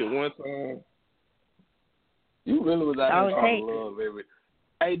that shit one time. You really was out there trying to love every.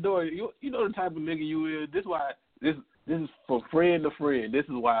 Hey, Dory, you know the type of nigga you is. This why this is from friend to friend. This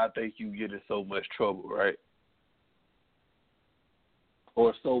is why I think you get in so much trouble, right?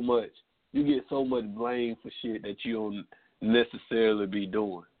 Or so much. You get so much blame for shit that you don't necessarily be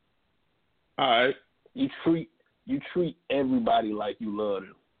doing. All right. You treat everybody like you love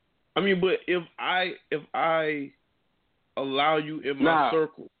them. I mean, but if I allow you in my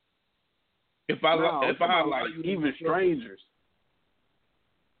circle, if I allow you, even strangers.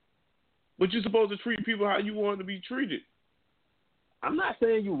 But you're supposed to treat people how you want to be treated. I'm not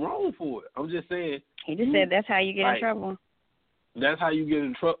saying you're wrong for it. I'm just saying. He just said that's how you get in trouble. That's how you get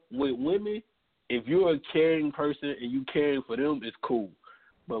in trouble with women. If you're a caring person and you caring for them, it's cool.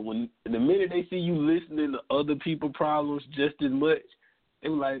 But when the minute they see you listening to other people's problems just as much, they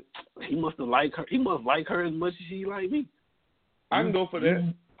were like, he must like her as much as she like me. I can go for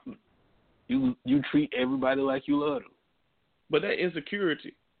that. You treat everybody like you love them. But that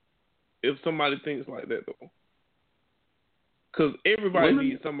insecurity, if somebody thinks like that though, because everybody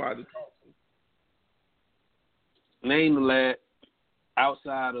needs somebody to talk to. Name the lad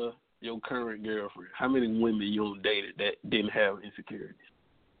outside of your current girlfriend. How many women you dated that didn't have insecurities?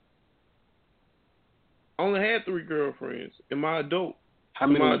 I only had 3 girlfriends in my adult. How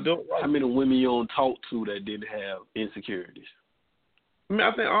many women you don't talk to that didn't have insecurities? I mean,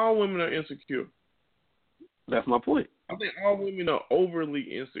 I think all women are insecure. That's my point. I think all women are overly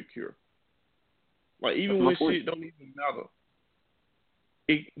insecure. Like, even when shit don't even matter,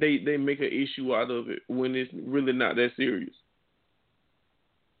 they make an issue out of it when it's really not that serious.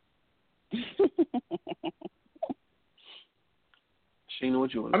 Sheena,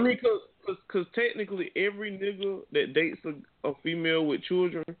 what you want? I mean, because technically every nigga that dates a female with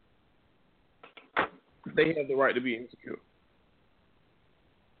children, they have the right to be insecure.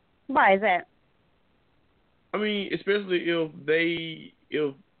 Why is that? I mean, especially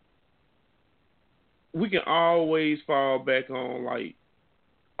if we can always fall back on, like,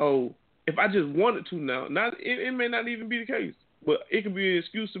 oh, if I just wanted to now, it may not even be the case, but it could be an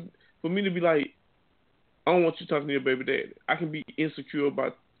excuse for me to be like, I don't want you talking to your baby daddy. I can be insecure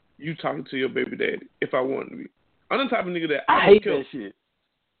about you talking to your baby daddy if I want to be. I'm the type of nigga that I hate that shit.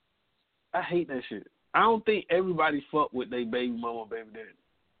 I hate that shit. I don't think everybody fuck with their baby mama, baby daddy.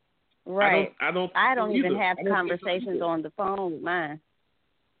 Right. I don't even have conversations on the phone with mine.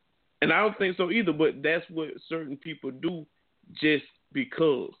 And I don't think so either, but that's what certain people do just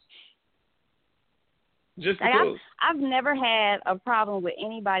because. Just because. I've never had a problem with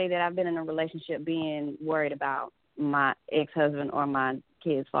anybody that I've been in a relationship being worried about my ex-husband or my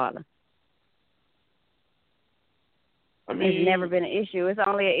kid's father. I mean, it's never been an issue. It's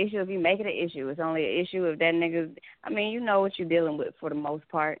only an issue if you make it an issue. It's only an issue if that nigga, I mean, you know what you're dealing with for the most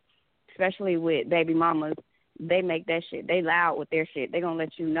part, especially with baby mamas. They make that shit. They loud with their shit. They gonna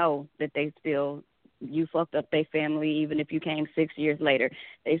let you know that you fucked up their family, even if you came 6 years later.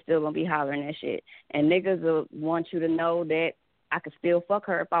 They still gonna be hollering that shit. And niggas will want you to know that I could still fuck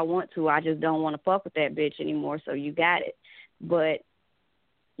her if I want to. I just don't want to fuck with that bitch anymore, so you got it. But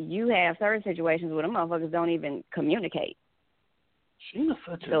you have certain situations where the motherfuckers don't even communicate.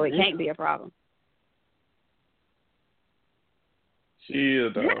 So it can't be a problem. She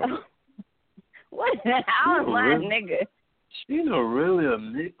is, though. What? How am I a nigga? She's really a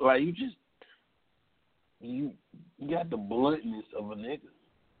nigga. Like, you got the bluntness of a nigga.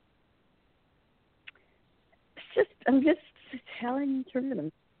 I'm just telling the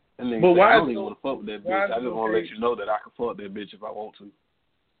truth. But why I don't even want to fuck with that bitch. I just want to let you know that I can fuck that bitch if I want to.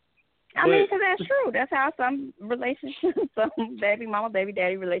 I mean, because that's true. That's how some relationships, some baby mama, baby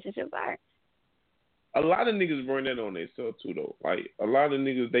daddy relationships are. A lot of niggas bring that on themselves too, though. Like, a lot of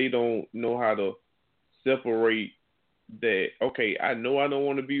niggas, they don't know how to separate that. Okay, I know I don't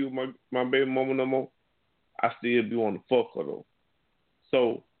want to be with my baby mama no more. I still be wanting to fuck her though.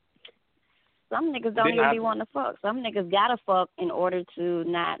 So some niggas don't even be wanting to fuck. Some niggas gotta fuck in order to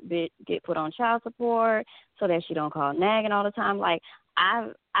not get put on child support, so that she don't call nagging all the time. Like,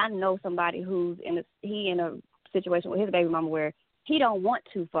 I know somebody who's in a situation with his baby mama where he don't want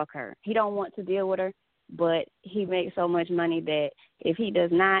to fuck her. He don't want to deal with her, but he makes so much money that if he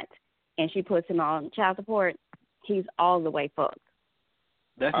does not and she puts him on child support, he's all the way fucked.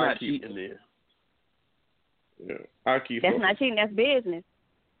 That's not cheating there. Yeah, that's not cheating. That's business.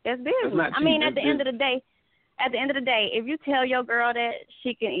 That's business. I mean, at the end of the day, if you tell your girl that,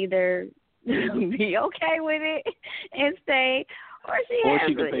 she can either be okay with it and stay, or she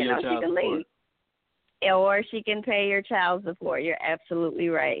can leave. Or she can pay your child support. You're absolutely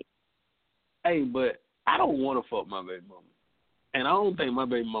right. Hey, but I don't want to fuck my baby mama, and I don't think my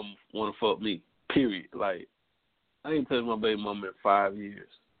baby mama want to fuck me. Period. Like, I ain't touched my baby mama in 5 years,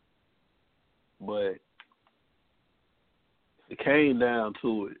 but it came down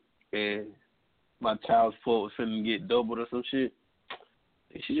to it, and my child support was finna get doubled or some shit.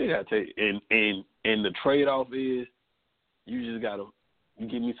 She just gotta take and the trade off is you just gotta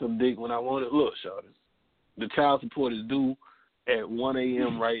give me some dick when I want it. Look, shawty, the child support is due at 1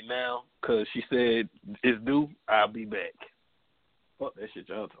 a.m. right now because she said it's due. I'll be back. Fuck that shit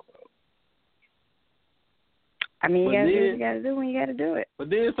y'all talking about. I mean, you gotta do what you gotta do when you gotta do it. But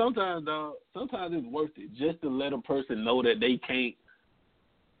then sometimes, dog, sometimes it's worth it just to let a person know that they can't,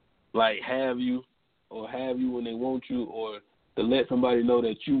 like, have you when they want you, or to let somebody know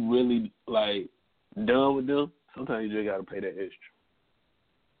that you really, like, done with them. Sometimes you just gotta pay that extra.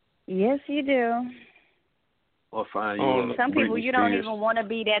 Yes, you do. Or find you. Some people you don't even want to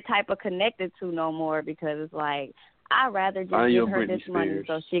be that type of connected to no more because it's like, I'd rather just give her this money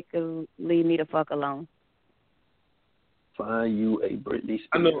so she could leave me the fuck alone. Find you a Britney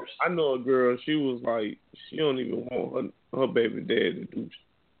Spears. I know a girl. She was like, she don't even want her baby dad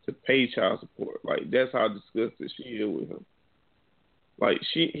to pay child support. Like, that's how disgusted she is with him. Like,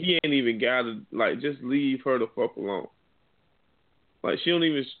 he ain't even got to, like, just leave her the fuck alone. Like, she don't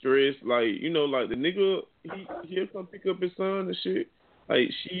even stress. Like, you know, like, the nigga, he'll come pick up his son and shit.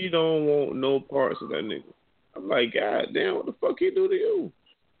 Like, she don't want no parts of that nigga. I'm like, God damn, what the fuck he do to you?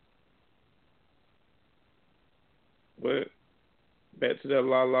 But back to that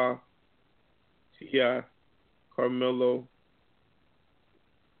Lala, T.I., Carmelo,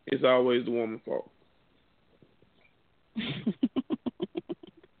 it's always the woman's fault.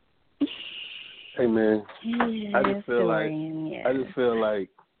 Hey man, yeah, I just feel like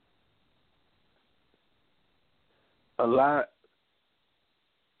a lot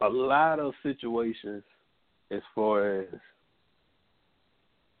of situations as far as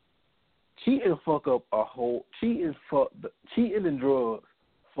cheating and drugs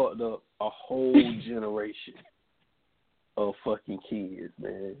fucked up a whole generation of fucking kids,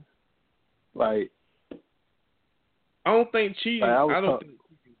 man. Like, I don't think cheating.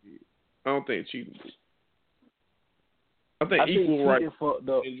 I don't think cheating. I think equal rights and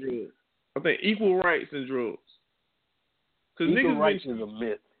drugs. I think equal rights and drugs. Because equal rights is a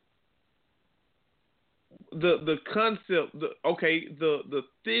myth. The concept, the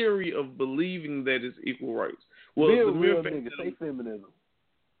theory of believing that it's equal rights. Well, the mere fact that say feminism.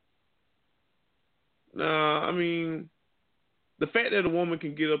 Nah, I mean, the fact that a woman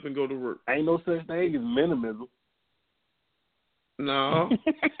can get up and go to work. Ain't no such thing as minimism. No.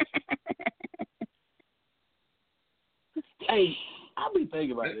 Hey, I'll be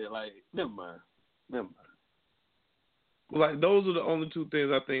thinking about it. Like, never mind. Like, those are the only two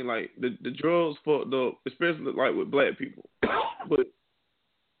things I think. Like, the drugs fucked up, especially like with black people. But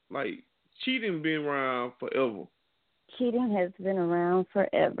like, cheating been around forever. Cheating has been around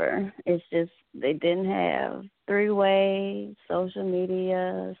forever. It's just they didn't have three-way, social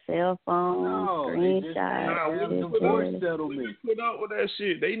media, cell phones, screenshots. Divorce settlement. Put out with that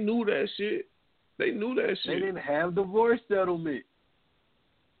shit. They knew that shit. They didn't have divorce settlement.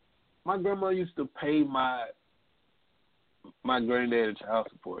 My grandma used to pay my granddad child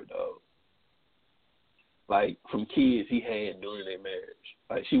support, dog. Like, from kids he had during their marriage.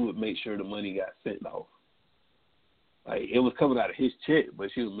 Like, she would make sure the money got sent off. Like, it was coming out of his check,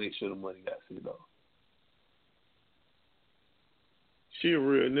 but she would make sure the money got sent off. She a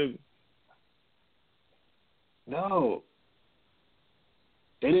real nigga. No.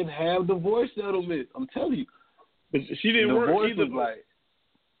 They didn't have divorce settlements. I'm telling you. But she didn't work either. Was like,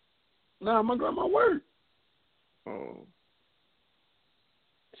 nah, my grandma worked. Oh.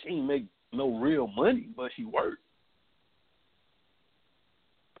 She didn't make no real money, but she worked.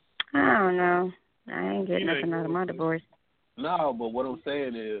 I don't know. I ain't getting nothing out of my divorce. No, but what I'm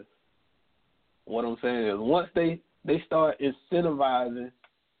saying is once they start incentivizing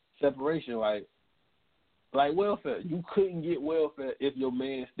separation, like welfare, you couldn't get welfare if your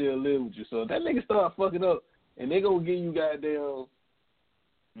man still lived with you. So if that nigga start fucking up and they gonna give you goddamn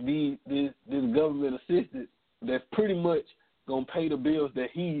this government assistance that's pretty much gonna pay the bills that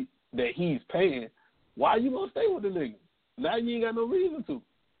he's paying, why you gonna stay with the nigga? Now you ain't got no reason to.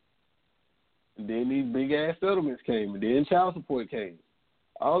 And then these big ass settlements came, and then child support came.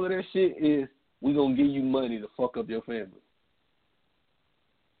 All of that shit is we gonna give you money to fuck up your family.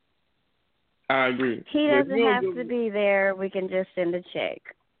 I agree. He doesn't have to be there. We can just send a check,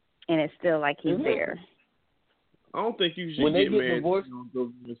 and it's still like he's there. I don't think you should get married to your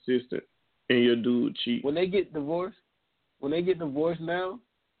government assistant and your dude cheat. When they get divorced now,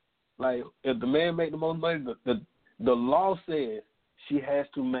 Like, if the man make the most money, the law says she has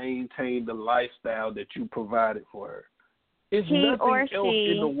to maintain the lifestyle that you provided for her. It's nothing else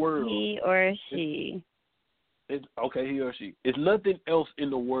in the world. He or she. It's okay, he or she. It's nothing else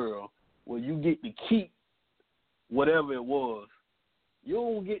in the world where you get to keep whatever it was. You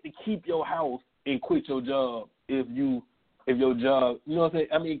don't get to keep your house and quit your job if your job, you know what I'm saying?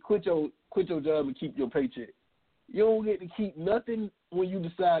 I mean, quit your job and keep your paycheck. You don't get to keep nothing when you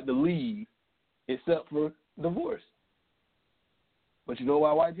decide to leave except for divorce. But you know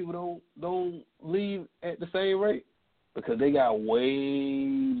why white people don't leave at the same rate? Because they got way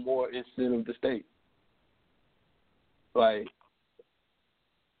more incentive to stay. Like,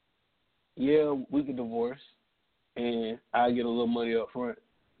 yeah, we could divorce and I get a little money up front,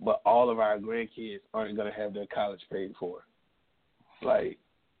 but all of our grandkids aren't going to have their college paid for. Like,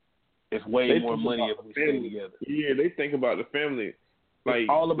 it's way more money if we stay together. Yeah, they think about the family. Like, it's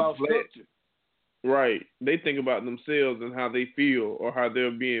all about structure. Right. They think about themselves and how they feel or how they're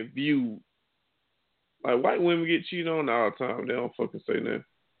being viewed. Like, white women get cheated on all the time. They don't fucking say nothing.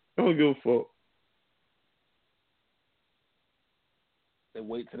 They don't give a fuck. They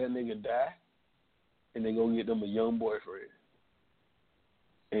wait till that nigga die, and they go get them a young boyfriend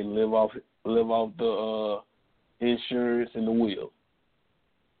and live off the insurance and the will.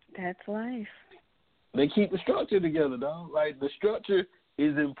 That's life. They keep the structure together, dog. Like, the structure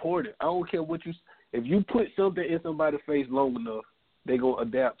is important. I don't care what if you put something in somebody's face long enough, they gonna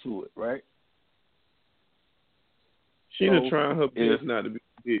adapt to it, right? She done trying her best not to be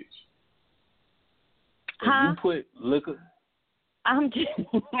a bitch. If you put liquor. I'm just.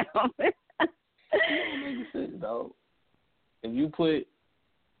 It don't make sense, dog. If you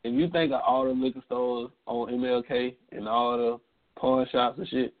think of all the liquor stores on MLK and all the pawn shops and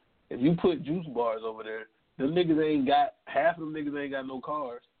shit, if you put juice bars over there, half of them niggas ain't got no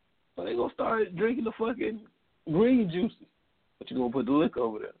cars. So they gonna start drinking the fucking green juices. But you gonna put the liquor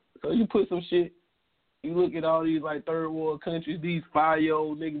over there. So you put some shit. You look at all these like third world countries, these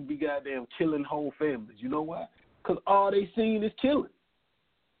 5-year-old niggas be goddamn killing whole families. You know why? Because all they seen is killing.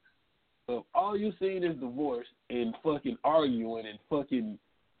 So if all you seen is divorce and fucking arguing and fucking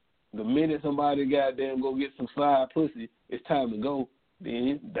the minute somebody goddamn go get some side pussy, it's time to go,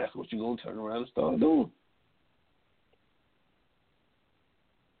 then that's what you're going to turn around and start doing.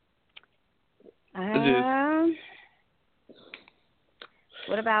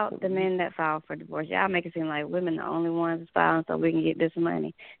 What about the men that file for divorce? Y'all make it seem like women are the only ones filing so we can get this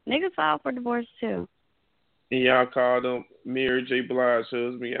money. Niggas file for divorce too. And y'all call them Mary J. Blige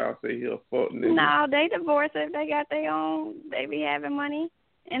husband. Y'all say he a fuck nigga. No, they divorce if they got their own. They be having money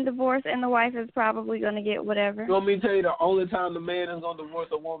in divorce, and the wife is probably going to get whatever. You want me to tell you the only time the man is going to divorce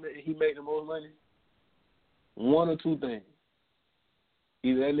a woman and he make the most money? One or two things.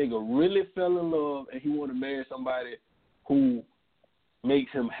 Either that nigga really fell in love and he want to marry somebody who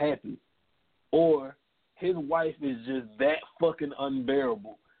makes him happy, or his wife is just that fucking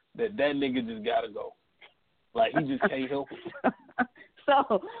unbearable that nigga just got to go. Like, he just can't help it.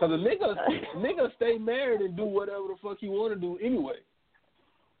 So, because a nigga stay married and do whatever the fuck he want to do anyway.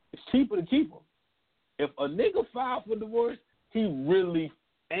 It's cheaper to keep him. If a nigga filed for divorce, he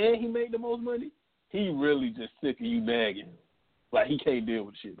make the most money, he really just sick of you nagging him. Like, he can't deal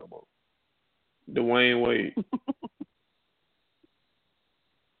with shit no more. Dwayne Wade.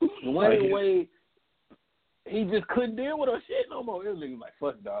 Dwayne Wade, he just couldn't deal with her shit no more. This nigga like,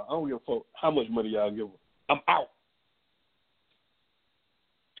 fuck, dog. I don't give a fuck how much money y'all give him. I'm out.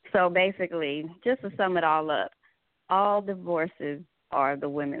 So basically, just to sum it all up, all divorces are the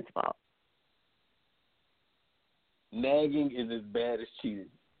women's fault. Nagging is as bad as cheating.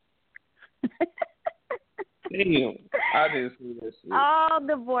 Damn, I didn't see that shit. All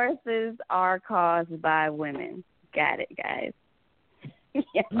divorces are caused by women. Got it, guys.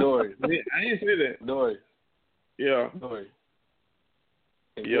 Dory. I didn't say that. Dory. Yeah. Dory.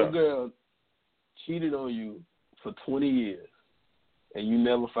 If your girl cheated on you for 20 years and you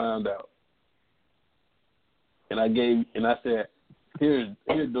never found out, and I said, here,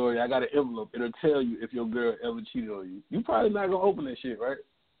 Dory, I got an envelope. It'll tell you if your girl ever cheated on you. You probably not gonna open that shit, right?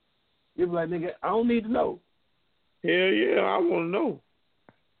 You'll be like, nigga, I don't need to know. Hell yeah, I want to know.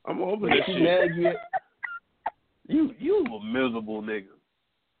 I'm gonna open that shit. You a miserable nigga.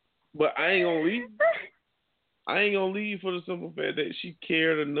 But I ain't gonna leave. I ain't gonna leave for the simple fact that she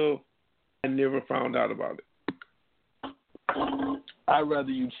cared enough and never found out about it. I'd rather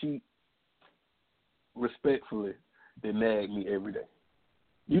you cheat respectfully than nag me every day.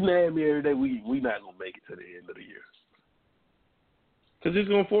 You nag me every day, we not gonna make it to the end of the year. Cause it's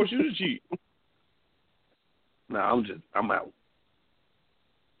gonna force you to cheat. Nah, I'm out.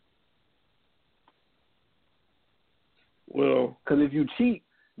 Well, because if you cheat,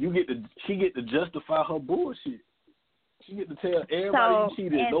 she get to justify her bullshit. She get to tell everybody you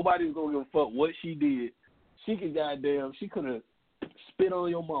cheated. Nobody's gonna give a fuck what she did. She could she could have spit on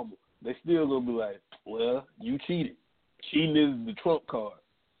your mama. They still gonna be like, well, you cheated. Cheating is the trump card.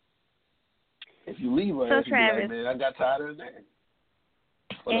 If you leave her, so Travis, be like, man, I got tired of that.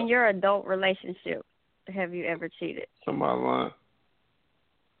 In your adult relationship, have you ever cheated? Somebody lying.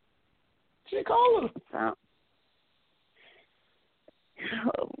 She call her.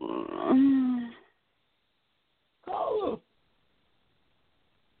 Call her.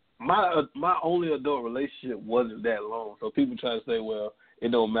 My only adult relationship wasn't that long, so people try to say, well,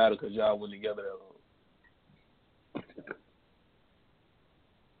 it don't matter because y'all went together that long.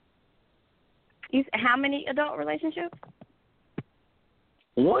 How many adult relationships?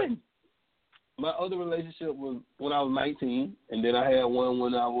 One. My other relationship was when I was 19, and then I had one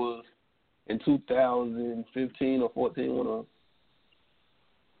when I was in 2015 or 14. One of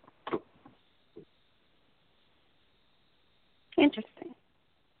them. Interesting.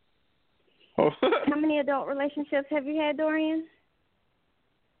 How many adult relationships have you had, Dorian?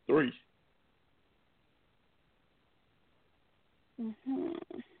 3. Mm-hmm.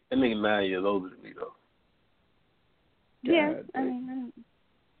 That nigga 9 years older than me, though. Yeah, I mean.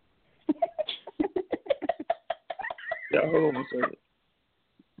 Yeah, hold on a second.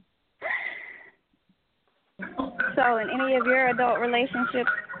 So, in any of your adult relationships?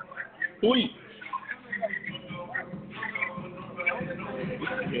 Sweet.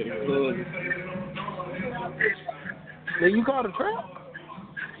 Then you called a trap?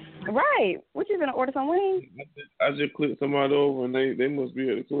 Right. What, you gonna order some wings? I just clicked somebody over and they must be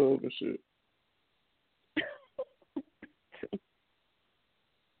at the club and shit.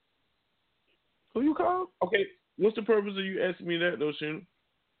 Who you call? Okay, what's the purpose of you asking me that though, Sheena?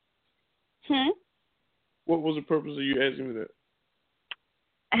 What was the purpose of you asking me that?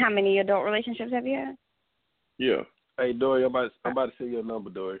 How many adult relationships have you had? Yeah. Hey, Dory, I'm about to send your number,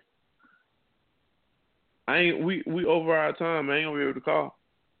 Dory. We over our time. I ain't gonna be able to call.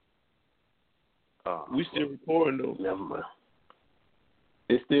 We still recording though. Never mind.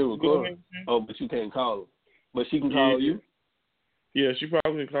 It's still recording. Oh, but you can't call her. But she can call you? Yeah, she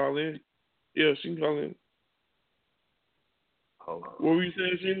probably can call in. Yeah, she can call in. Hold on. What were you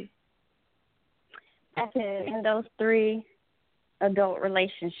saying, Sheena? I said in those 3 adult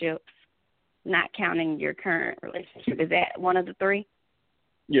relationships, not counting your current relationship, is that one of the 3?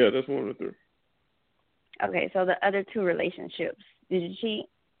 Yeah, that's one of the 3. Okay, so the other 2 relationships, did you cheat?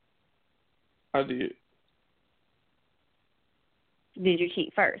 I did. Did you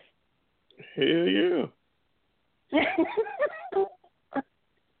cheat first? Hell yeah.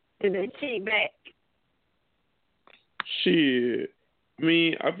 Did they cheat back? Shit. I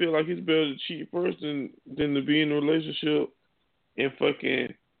mean, I feel like it's better to cheat first than to be in a relationship and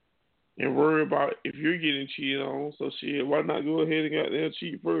worry about if you're getting cheated on. So shit, why not go ahead and goddamn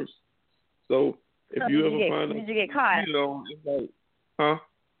cheat first? So if you ever find out, did you get caught? You know, it's like, huh?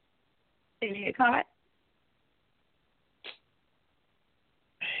 Did you get caught?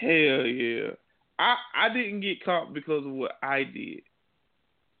 Hell yeah. I didn't get caught because of what I did.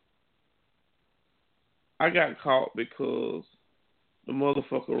 I got caught because the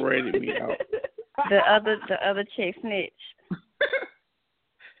motherfucker ratted me out. The other chick snitch.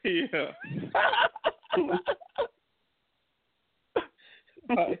 Yeah.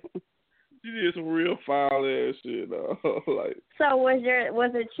 She did some real foul ass shit, though. Like. So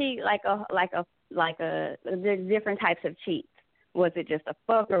was a cheat like different types of cheats? Was it just a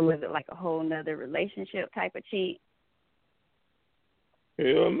fuck, or was it like a whole nother relationship type of cheat?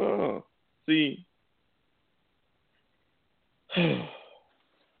 Hell no. See. I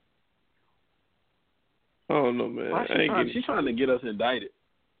don't know, man. She's trying to get us indicted.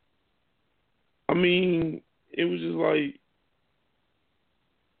 I mean, it was just like,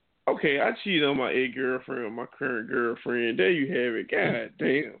 okay, I cheated on my ex-girlfriend, my current girlfriend. There you have it. God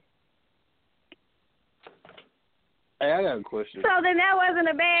damn. Hey, I got a question. So then that wasn't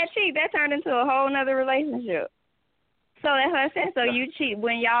a bad cheat. That turned into a whole nother relationship. So that's what I said. So you cheat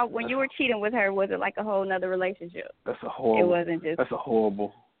when you were cheating with her, was it like a whole nother relationship? That's a horrible. It wasn't just. That's a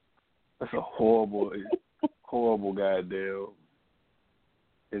horrible goddamn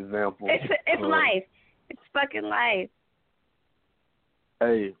example. It's life. It's fucking life.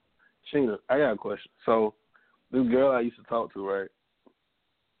 Hey, Sheena, I got a question. So this girl I used to talk to, right?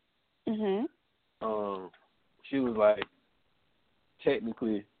 She was like,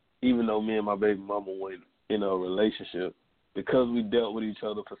 technically, even though me and my baby mama went in a relationship, because we dealt with each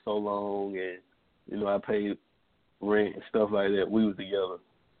other for so long, and you know I paid rent and stuff like that, we was together,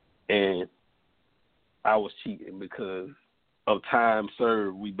 and I was cheating because of time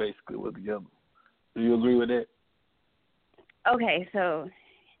served. We basically were together. Do you agree with that? Okay, so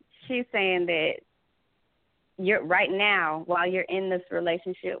she's saying that you're right now, while you're in this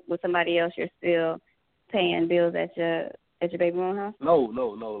relationship with somebody else, you're still paying bills at your baby mama house? No.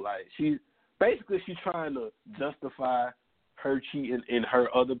 Like she's trying to justify her cheating in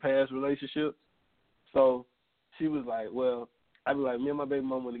her other past relationships. So she was like, well, I'd be like, me and my baby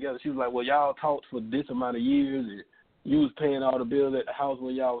mama were together. She was like, well, y'all talked for this amount of years, and you was paying all the bills at the house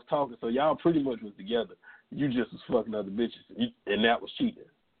when y'all was talking, so y'all pretty much was together. You just was fucking other bitches, and that was cheating.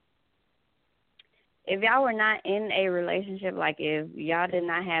 If y'all were not in a relationship, like if y'all did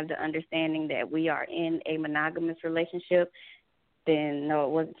not have the understanding that we are in a monogamous relationship, then no, it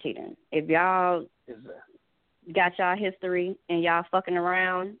wasn't cheating. If y'all got y'all history and y'all fucking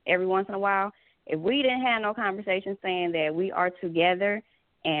around every once in a while, if we didn't have no conversation saying that we are together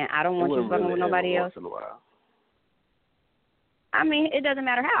and I don't want you fucking with nobody else, I mean, it doesn't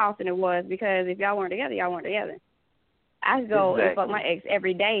matter how often it was, because if y'all weren't together, y'all weren't together. I could go and fuck my ex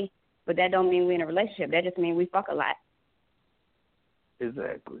every day, but that don't mean we're in a relationship. That just means we fuck a lot.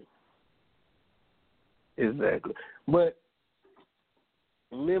 Exactly. But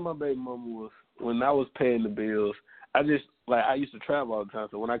me and my baby mama was, when I was paying the bills, I used to travel all the time.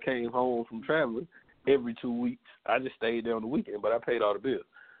 So when I came home from traveling, every 2 weeks, I just stayed there on the weekend, but I paid all the bills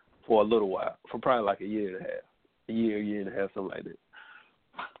for a little while, for probably like a year and a half, something like that.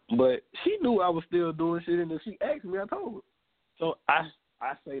 But she knew I was still doing shit, and if she asked me, I told her. So I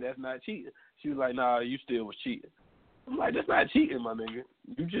say that's not cheating. She was like, nah, you still was cheating. I'm like, that's not cheating, my nigga.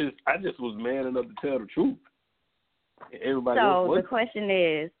 I just was man enough to tell the truth. And everybody else wasn't. The question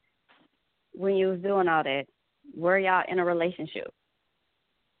is, when you was doing all that, were y'all in a relationship?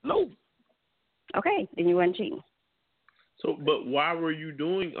 No. Okay, then you weren't cheating. So, but why were you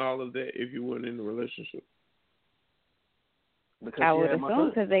doing all of that if you weren't in a relationship? Because I would assume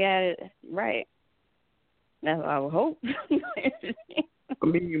because they got it right. That's what I would hope. I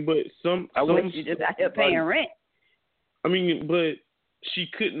mean, but you just out there paying rent. I mean, but she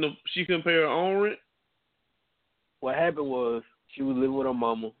couldn't pay her own rent. What happened was she was living with her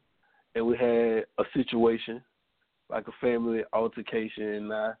mama, and we had a situation, like a family altercation,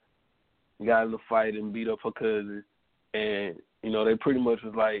 and I got in a fight and beat up her cousin, and they pretty much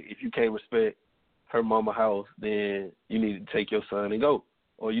was like, if you can't respect her mama house, then you need to take your son and go,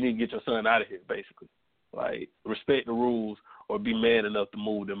 or you need to get your son out of here, basically. Like, respect the rules or be man enough to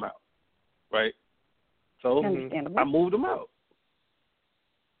move them out, right? So I moved them out.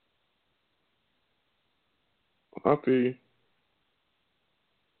 I feel you.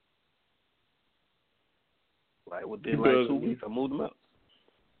 Like, within 2 weeks, I moved them out.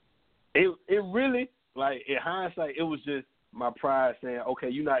 It really, like, in hindsight, it was just my pride saying, okay,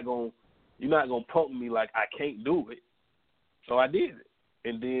 you're not gonna punk me like I can't do it. So I did it.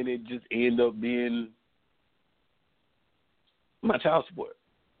 And then it just ended up being my child support.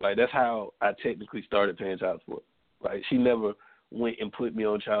 Like, that's how I technically started paying child support. Like, she never went and put me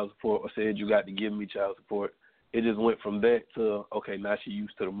on child support or said you got to give me child support. It just went from that to, okay, now she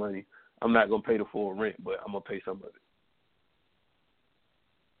used to the money. I'm not going to pay the full rent, but I'm going to pay some of it.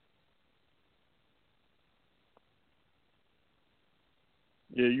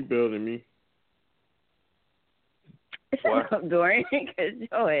 Yeah, you better than me. Shut up, Dorian, because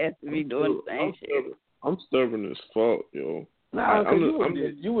your ass be doing the same shit. I'm stubborn as fuck, yo. Nah,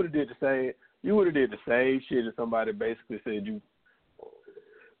 you would have did the same. You would have did the same shit if somebody basically said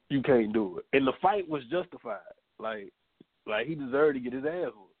you can't do it, and the fight was justified. Like he deserved to get his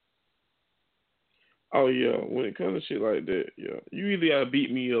ass whooped. Oh yeah, when it comes to shit like that, yeah, you either gotta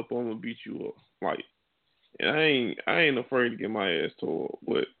beat me up or I'm gonna beat you up. Like, and I ain't afraid to get my ass tore up,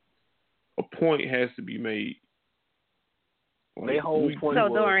 but a point has to be made. Like, their whole point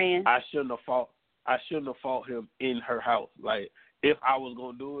was, Dorian, I shouldn't have fought him in her house. Like, if I was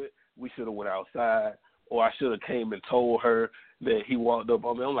gonna do it, we should have went outside, or I should have came and told her that he walked up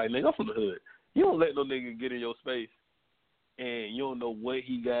on me. I'm like, nigga, I'm from the hood. You don't let no nigga get in your space, and you don't know what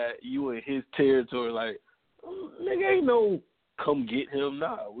he got. You in his territory, like, nigga, ain't no come get him.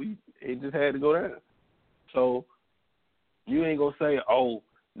 Nah, it just had to go down. So you ain't gonna say, oh,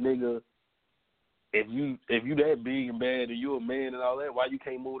 nigga, if you that big and bad and you a man and all that, why you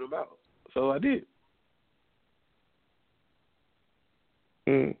can't move them out? So I did.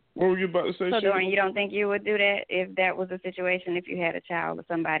 What were you about to say? So, Dorian, you don't think you would do that if that was a situation, if you had a child with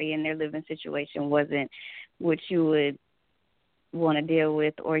somebody and their living situation wasn't what you would want to deal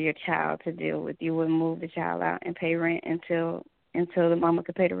with or your child to deal with? You wouldn't move the child out and pay rent until the mama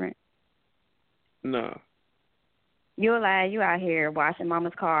could pay the rent? Nah. You lie. You out here washing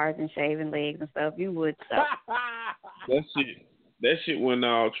mama's cars and shaving legs and stuff. You would stuff. That shit wasn't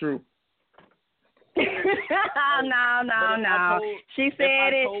all true. No. She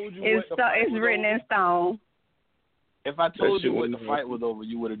said it's written in stone. If I told you when the fight was over,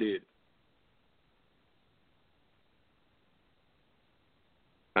 you would have did.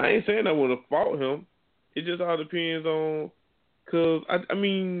 I ain't saying I would have fought him. It just all depends on, cause I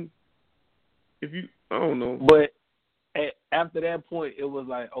mean, if you, I don't know. But after that point, it was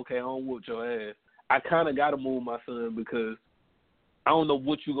like, okay, I don't whoop your ass. I kind of got to move my son because I don't know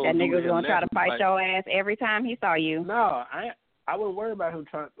what you gonna do. That nigga was gonna try to fight like, your ass every time he saw you. No, I wouldn't worry about him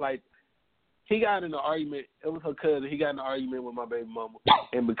trying. Like, he got in an argument. It was her cousin. He got in an argument with my baby mama,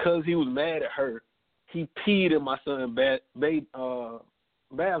 and because he was mad at her, he peed in my son's bathtub.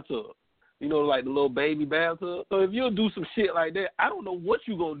 You know, like the little baby bathtub. So if you'll do some shit like that, I don't know what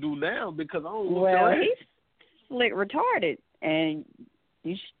you gonna do now because I don't. Well, he's slick retarded, and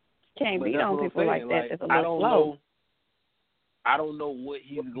you can't beat on people like that. That's a little slow. I don't know what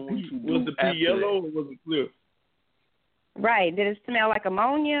he's going to do. Was the pee yellow or was it clear? Right. Did it smell like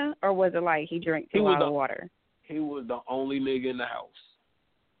ammonia or was it like he drank a lot of water? He was the only nigga in the house.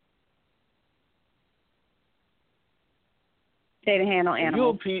 They didn't handle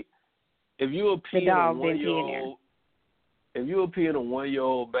animals. If you will pee in a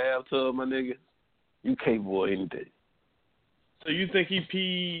 1-year-old bathtub, my nigga, you can't avoid anything. So you think he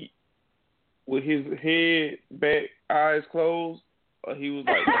peed with his head back, eyes closed, or he was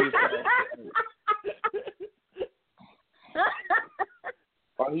like pissed off?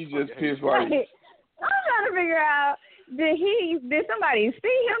 Or he just pissed like? I'm trying to figure out, did somebody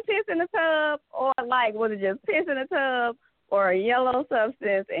see him piss in the tub, or like was it just piss in the tub or a yellow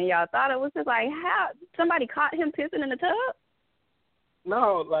substance, and y'all thought it was just like how somebody caught him pissing in the tub?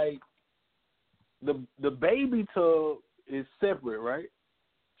 No, like the baby tub is separate, right?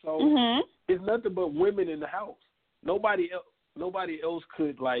 So it's nothing but women in the house. Nobody else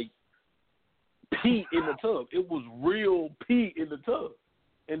could like pee in the tub. It was real pee in the tub.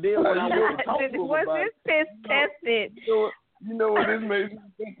 And then when I went to talk to him about was this piss tested? You know what this makes me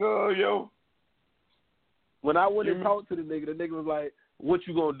think of, yo? When I went and talked to the nigga was like, "What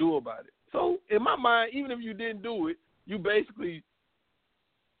you gonna do about it?" So in my mind, even if you didn't do it, you basically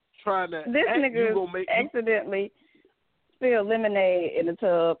trying to. This nigga accidentally spilled lemonade in the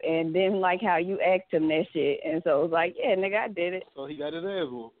tub and didn't like how you asked him that shit, and so it was like, "Yeah, nigga, I did it." So he got his ass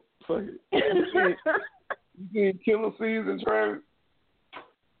whooped. Fuck it. You seen Killer Season, Travis?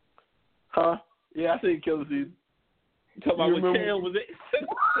 Huh? Yeah, I seen Killer Season. You talking about when Cam was it?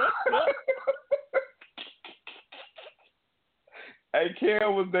 Hey,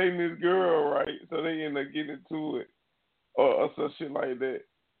 Cam was dating this girl, right? So they ended up getting into it, or some shit like that.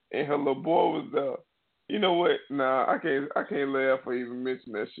 And her little boy was there. You know what? Nah, I can't laugh or even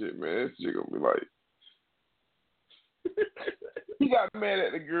mention that shit, man. That shit gonna be like. He got mad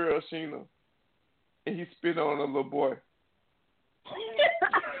at the girl, Sheena, and he spit on the little boy.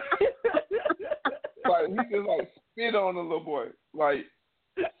 Like he just like spit on the little boy, like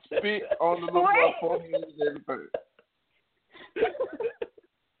spit on the little boy for him and everything.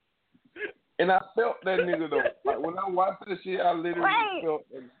 And I felt that nigga though. Like when I watched that shit, I literally felt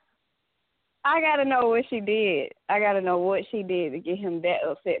that. I gotta know what she did. I gotta know what she did to get him that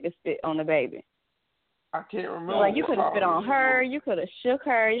upset to spit on the baby. I can't remember. Like you could have spit on her, you could have shook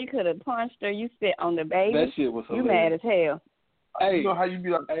her, you could have punched her. You spit on the baby. That shit was hilarious. You mad as hell. Hey, you know how you be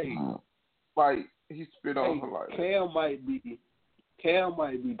like, hey, like he spit on her like. Cam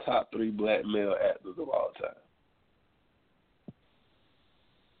might be top 3 black male actors of all time.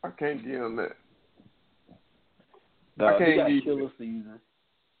 I can't get on that. I can't get Killer Season,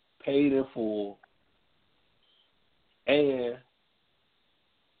 Paid in Full, and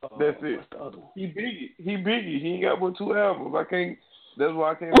that's it. What's the other one? He biggie. He ain't got but 2 albums. That's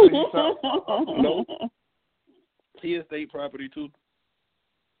why I can't say he's top. No. He is State Property too.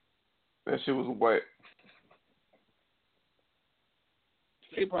 That shit was whack.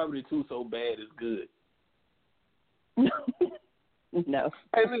 State Property 2 so bad it's good. No.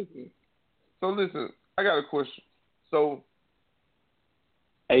 Hey, listen. I got a question. So,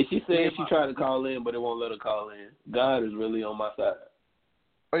 hey, she said she tried to call in, but it won't let her call in. God is really on my side.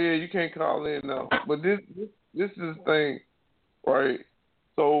 Oh yeah, you can't call in now. But this is the thing, right?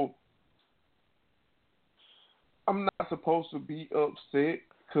 So, I'm not supposed to be upset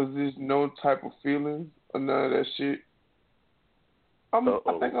because there's no type of feelings or none of that shit. I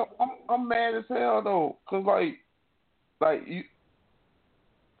think I'm mad as hell though, cause like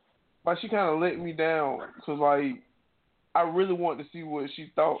she kind of let me down, cause like I really wanted to see what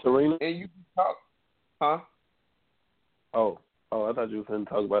she thought. Serena, and you talk, huh? Oh, I thought you were going to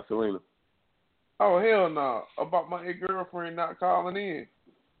talk about Serena. Oh, hell no. About my ex-girlfriend not calling in.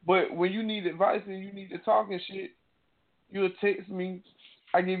 But when you need advice and you need to talk and shit, you'll text me.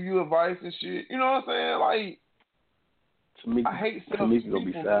 I give you advice and shit. You know what I'm saying? Like, I hate selfish people. Tamika gonna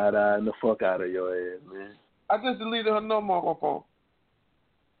be side-eyeing the fuck out of your ass, man. I just deleted her number on my phone.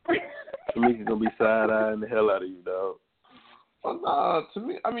 Tamika gonna be side-eyeing the hell out of you, dog. Well, nah, to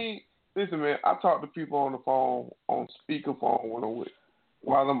me, I mean, listen, man, I talk to people on the phone, on speakerphone when I'm with,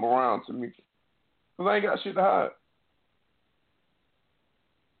 while I'm around Tamika. Because I ain't got shit to hide.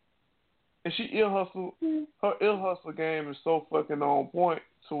 And she her ill hustle game is so fucking on point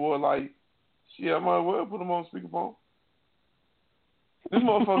to where, like, shit, I might as well put them on speakerphone. This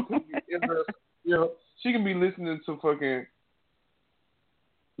motherfucker can be interested. You know, she can be listening to fucking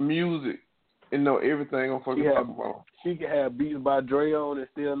music and know everything on fucking speakerphone. She can have Beats by Dre on and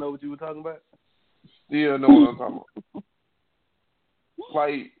still know what you were talking about? Still know what I'm talking about.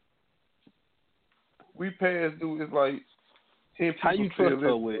 Like, we passed through, it's like 10 people. How you trust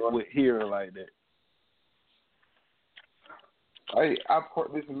her with hearing like that?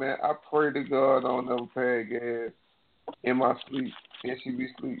 Listen, man, I pray to God I don't never pass gas in my sleep and she be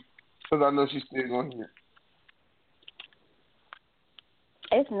asleep. Because I know she's still going to hear.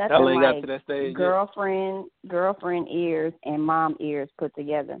 It's nothing like girlfriend ears and mom ears put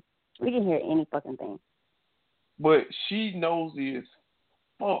together. We can hear any fucking thing. But she knows this.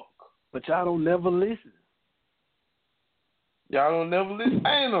 Fuck. But y'all don't never listen. Y'all don't never listen?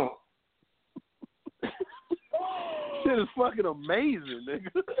 I ain't know. Shit is fucking amazing,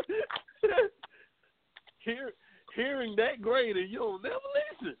 nigga. Hearing that great and you don't never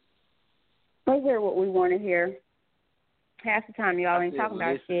listen. We hear what we want to hear. Half the time y'all ain't talking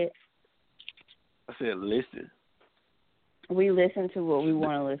about shit. I said listen. We listen to what we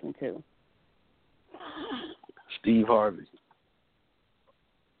want to listen to. Steve Harvey.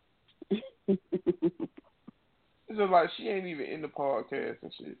 It's just like she ain't even in the podcast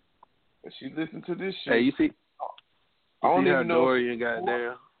and shit. And she listened to this shit. Hey, you see? I don't even know. Dorian got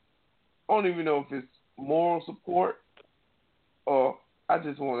down. I don't even know if it's moral support or I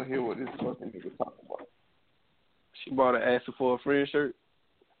just want to hear what this fucking nigga talking about. She bought an Asking for a Friend shirt.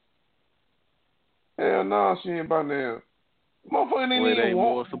 Hell no, she ain't by now. Motherfucker ain't even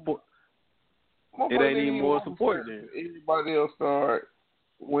more support. It ain't even more support then. Everybody else start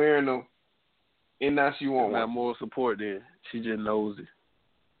wearing them, and now she want not more support then. She just knows it.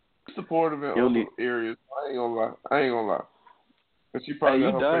 Supportive in other areas. I ain't gonna lie. But she probably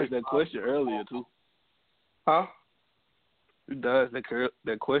you dodged that question earlier too. Huh? You dodged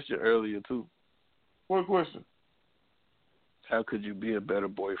that question earlier too. What question? How could you be a better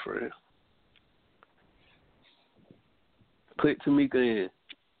boyfriend? Put Tamika in.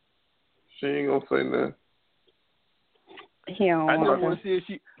 She ain't gonna say nothing. I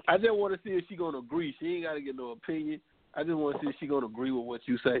just want to see if she gonna agree. She ain't gotta get no opinion. I just want to see if she gonna agree with what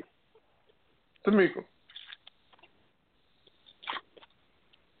you say. Tamika.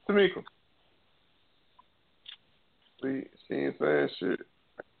 See, she ain't saying shit.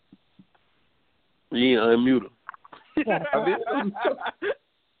 You ain't unmute her. I did.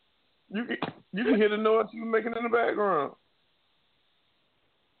 You can hear the noise you making in the background.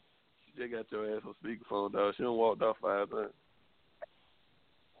 She just got your ass on speakerphone, dog. She done walked off 5 times.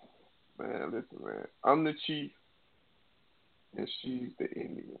 Man, listen, man. I'm the chief, and she's the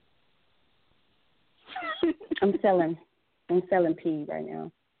Indian. I'm selling peas right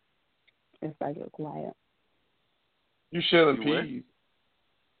now. If I get quiet. You selling peas?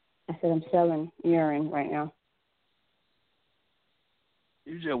 I said I'm selling urine right now.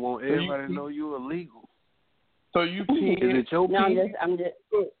 You just want everybody to know you're illegal. So you pee? Is it your pee?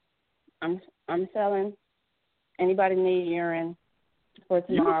 No, I'm selling. Anybody need urine for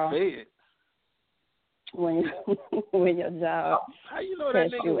tomorrow? You fed. When your job. How you know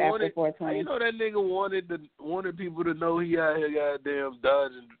that nigga wanted? How you know that nigga wanted people to know he out here goddamn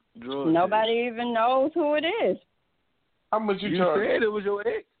dodging drugs? Nobody even knows who it is. How much you charge? You said it was your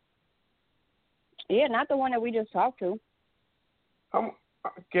ex. Yeah, not the one that we just talked to.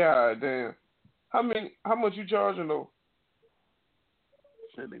 God damn. How much you charging though?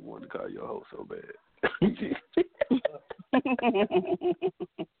 That nigga wanted to call you a hoe so bad.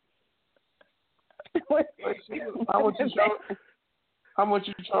 How much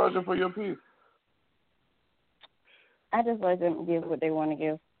you charging for your piece? I just let them give what they want to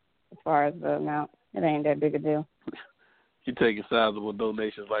give as far as the amount. It ain't that big a deal. You taking sizable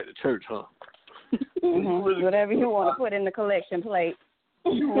donations like the church, huh? Mm-hmm. Whatever you want to put in the collection plate.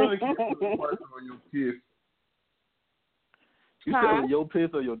 You really can't put the price on your piss. You selling your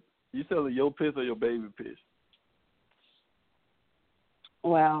piss or your baby piss?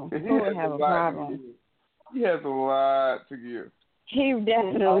 Well, He who would has have a lot to problem? give. He has a lot to give. He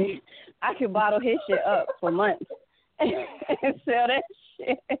definitely. I could bottle his shit up for months and sell that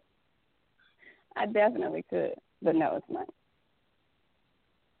shit. I definitely could, but no, it's not.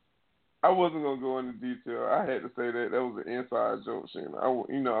 I wasn't gonna go into detail. I had to say that was an inside joke, Sheena. I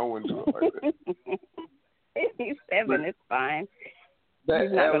wouldn't do it like that. He's 7. It's fine. That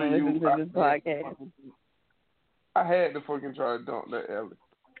He's not gonna alley, listen to this podcast. I had to fucking try to dunk that alley.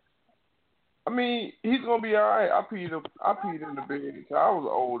 I mean, he's gonna be all right. I peed in the bed. I was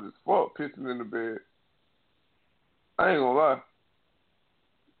old as fuck, pissing in the bed. I ain't gonna lie.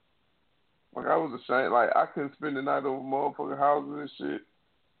 Like, I was ashamed. Like, I couldn't spend the night over motherfucking houses and shit.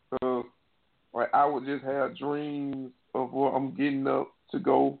 So, like, I would just have dreams of where I'm getting up to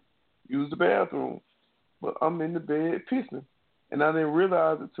go use the bathroom. But I'm in the bed pissing. And I didn't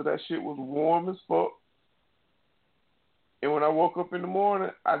realize it till that shit was warm as fuck. And when I woke up in the morning,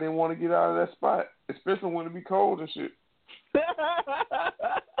 I didn't want to get out of that spot, especially when it be cold and shit.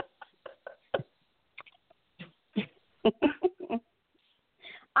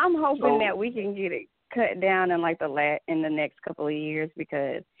 I'm hoping that we can get it cut down in like in the next couple of years,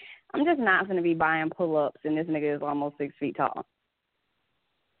 because I'm just not going to be buying pull-ups and this nigga is almost 6 feet tall.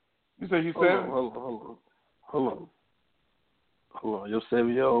 You say he's 7? Hold on. Your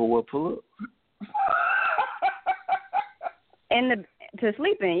 7-year-old what pull up? To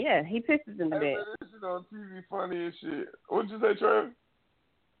sleep in, yeah. He pisses in the bed. This shit on TV funny as shit. What'd you say, Travis?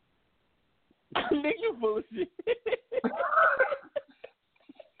 Nigga, you full of shit.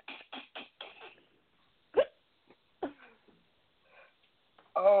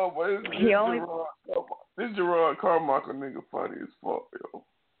 Oh, but this Gerard Carmichael nigga funny as fuck, yo.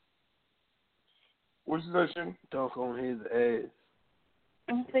 What's that shit? Dunk on his ass.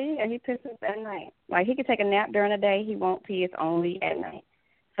 So yeah, he pisses at night. Like, he could take a nap during the day. He won't piss only at night.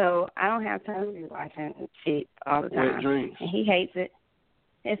 So I don't have time to be watching shit all the time. Wet dreams. And he hates it.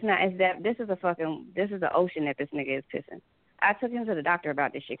 It's not. It's that. This is the ocean that this nigga is pissing. I took him to the doctor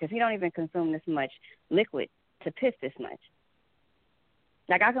about this shit because he don't even consume this much liquid to piss this much.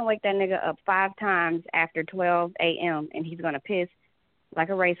 Like, I can wake that nigga up 5 times after 12 a.m. and he's gonna piss like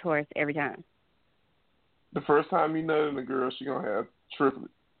a racehorse every time. The first time you nut in a girl, she gonna have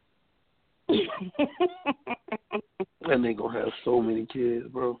triplets. That nigga gonna have so many kids,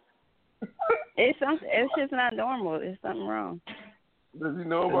 bro. It's just not normal. There's something wrong. Does he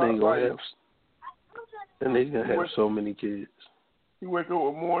know about that? That nigga gonna have so many kids. He wake up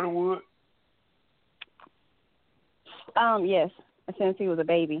with morning wood? Yes. Since he was a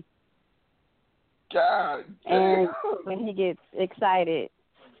baby. God damn. And when he gets excited,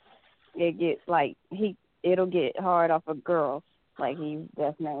 it gets like it'll get hard off of girls. Like, he's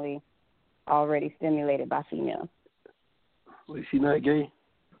definitely already stimulated by females. Is he not gay?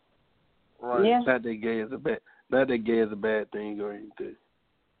 Right. Yeah. Not that gay is a bad thing or anything.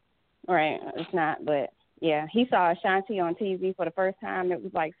 Right. It's not, but yeah, he saw Ashanti on TV for the first time. It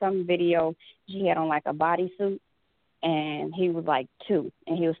was like some video she had on like a bodysuit, and he was like 2,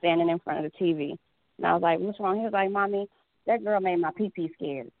 and he was standing in front of the TV. And I was like, what's wrong? He was like, Mommy, that girl made my pee-pee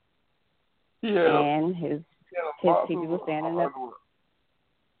scared. Yeah. And his TV was standing there.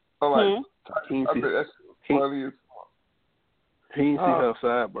 I bet that's funny as fuck. He didn't see her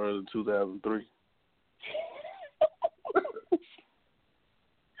sideburns in 2003.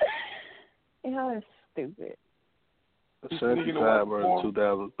 Yeah, that's stupid. Ashanti sideburns in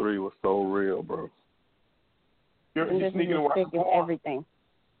 2003 was so real, bro. You're sneaking and watching porn? Everything.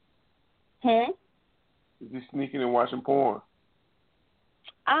 Is he sneaking and watching porn?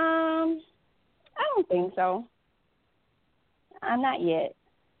 I don't think so. Not yet.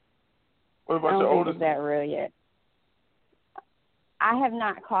 What about your oldest? I don't think it's that real yet. I have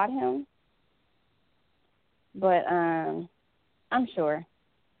not caught him, but I'm sure.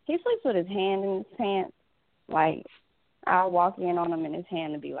 He sleeps with his hand in his pants. Like, I'll walk in on him and his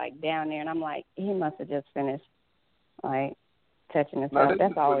hand will be like down there, and I'm like, he must have just finished like touching himself.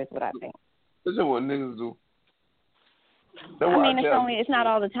 That's always what I think. This is what niggas do. It's not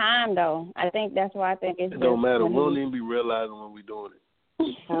all the time though. I think that's why I think it's. It don't matter. We don't even be realizing when we doing it.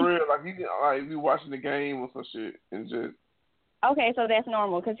 For real, like he be watching the game or some shit and just. Okay, so that's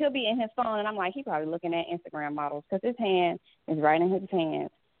normal because he'll be in his phone and I'm like, he probably looking at Instagram models because his hand is right in his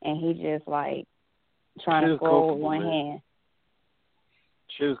hands and he just like trying to scroll with one hand.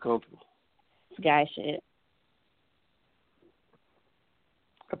 Shit is comfortable. It's guy shit.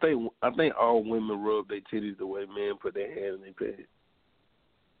 I think all women rub their titties the way men put their hand in their pants.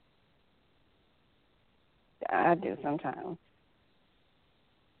 I do sometimes.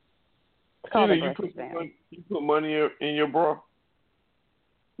 You put money in your bra?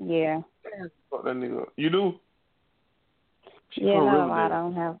 Yeah. Fuck that nigga. You do? Yeah, no, I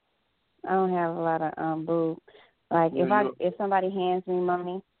don't have a lot of boo. Like if somebody hands me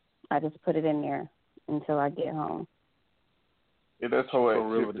money, I just put it in there until I get home. Yeah, that's whole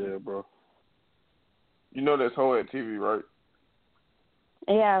activity. Riverdale, bro. You know that's whole activity, right?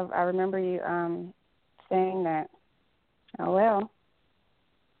 Yeah, I remember you saying that. Oh well.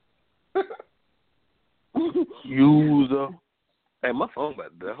 User. Hey, my phone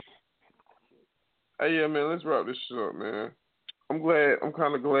about to die. Hey, yeah, man, let's wrap this shit up, man. I'm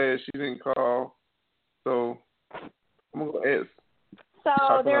kind of glad she didn't call. So I'm gonna ask.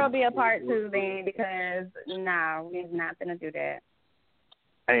 So there will be a part 2 then, because no, we're not gonna do that.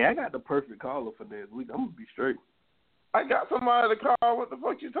 Hey, I got the perfect caller for next week. I'm gonna be straight. I got somebody to call. What the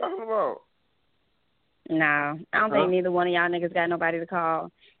fuck you talking about? No, I don't think neither one of y'all niggas got nobody to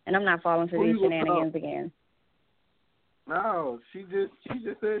call, and I'm not falling for these shenanigans again. No, she just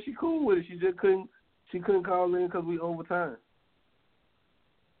said she cool with it. She couldn't call in because we overtime.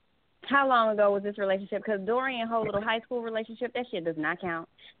 How long ago was this relationship? Because Dorian, whole little high school relationship, that shit does not count.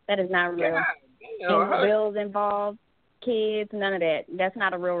 That is not real. And bills involved, kids, none of that. That's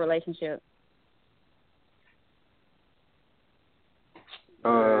not a real relationship.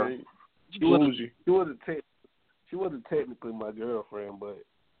 She wasn't technically my girlfriend, but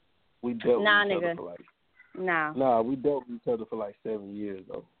we dealt with each other for like. Nah, we dealt with each other for like 7 years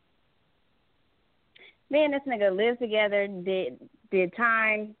though. Me and this nigga lived together, did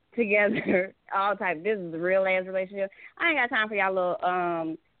time together, all type. This is a real ass relationship. I ain't got time for y'all little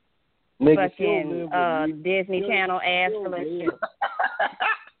fucking Disney Channel ass relationship.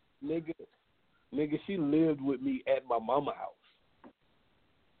 Nigga, she lived with me at my mama's house.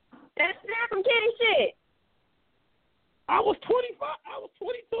 That's not some kitty shit. I was 25. I was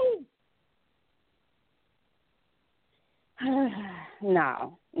 22.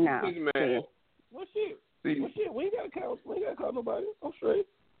 No. Man. What shit? We ain't gotta call nobody. I'm straight.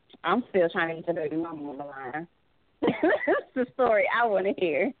 I'm still trying to get the baby mama on the line. That's the story I want to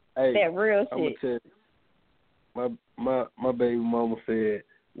hear. Hey, that real I'm shit. gonna tell you, my baby mama said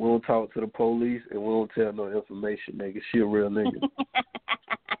we don't talk to the police and we don't tell no information, nigga. She a real nigga.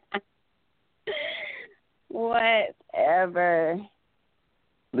 Whatever.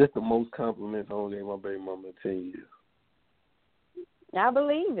 That's the most compliments I gave my baby mama in 10 years. I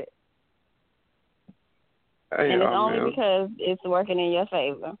believe it. Hey, and it's only because it's working in your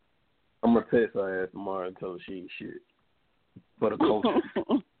favor. I'm going to text her ass tomorrow and tell her she ain't shit. For the culture.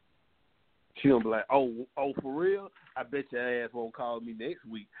 She going to be like, oh, for real? I bet your ass won't call me next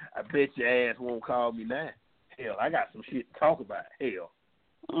week. I bet your ass won't call me now. Hell, I got some shit to talk about. Hell.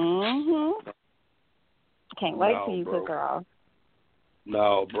 Mm-hmm. Can't wait till you cook her off.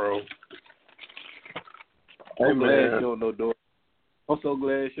 No, bro. I'm glad she don't know Dorian. I'm so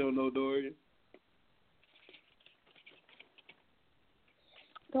glad she don't know Dorian.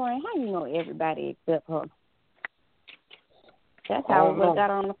 Dorian, how you know everybody except her? That's how we got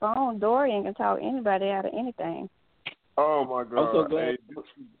on the phone. Dorian can talk anybody out of anything. Oh my God! I'm so glad. Hey,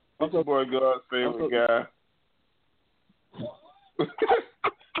 this your boy God's favorite guy.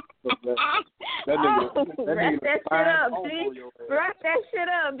 Wrap that shit up, B. Wrap that shit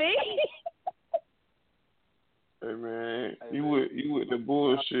up, B. Hey man, you with the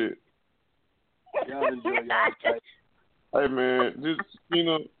bullshit. Y'all enjoy y'all. Hey man, just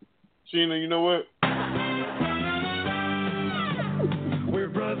Sheena, you know what? We're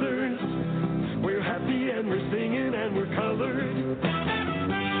brothers. We're happy and we're singing and we're colored.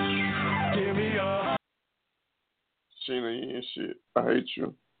 Give me a Sheena, you ain't shit. I hate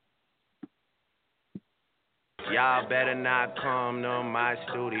you. Y'all better not come to my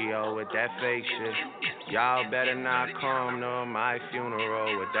studio with that fake shit. Y'all better not come to my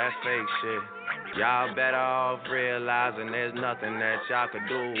funeral with that fake shit. Y'all better off realizing there's nothing that y'all could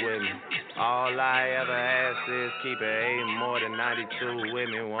do with me. All I ever ask is keep it 8 more than 92 with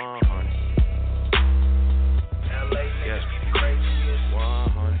me 100. Yeah.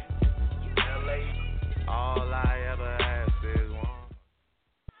 100. All I ever ask is 100.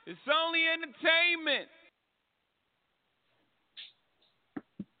 It's only entertainment.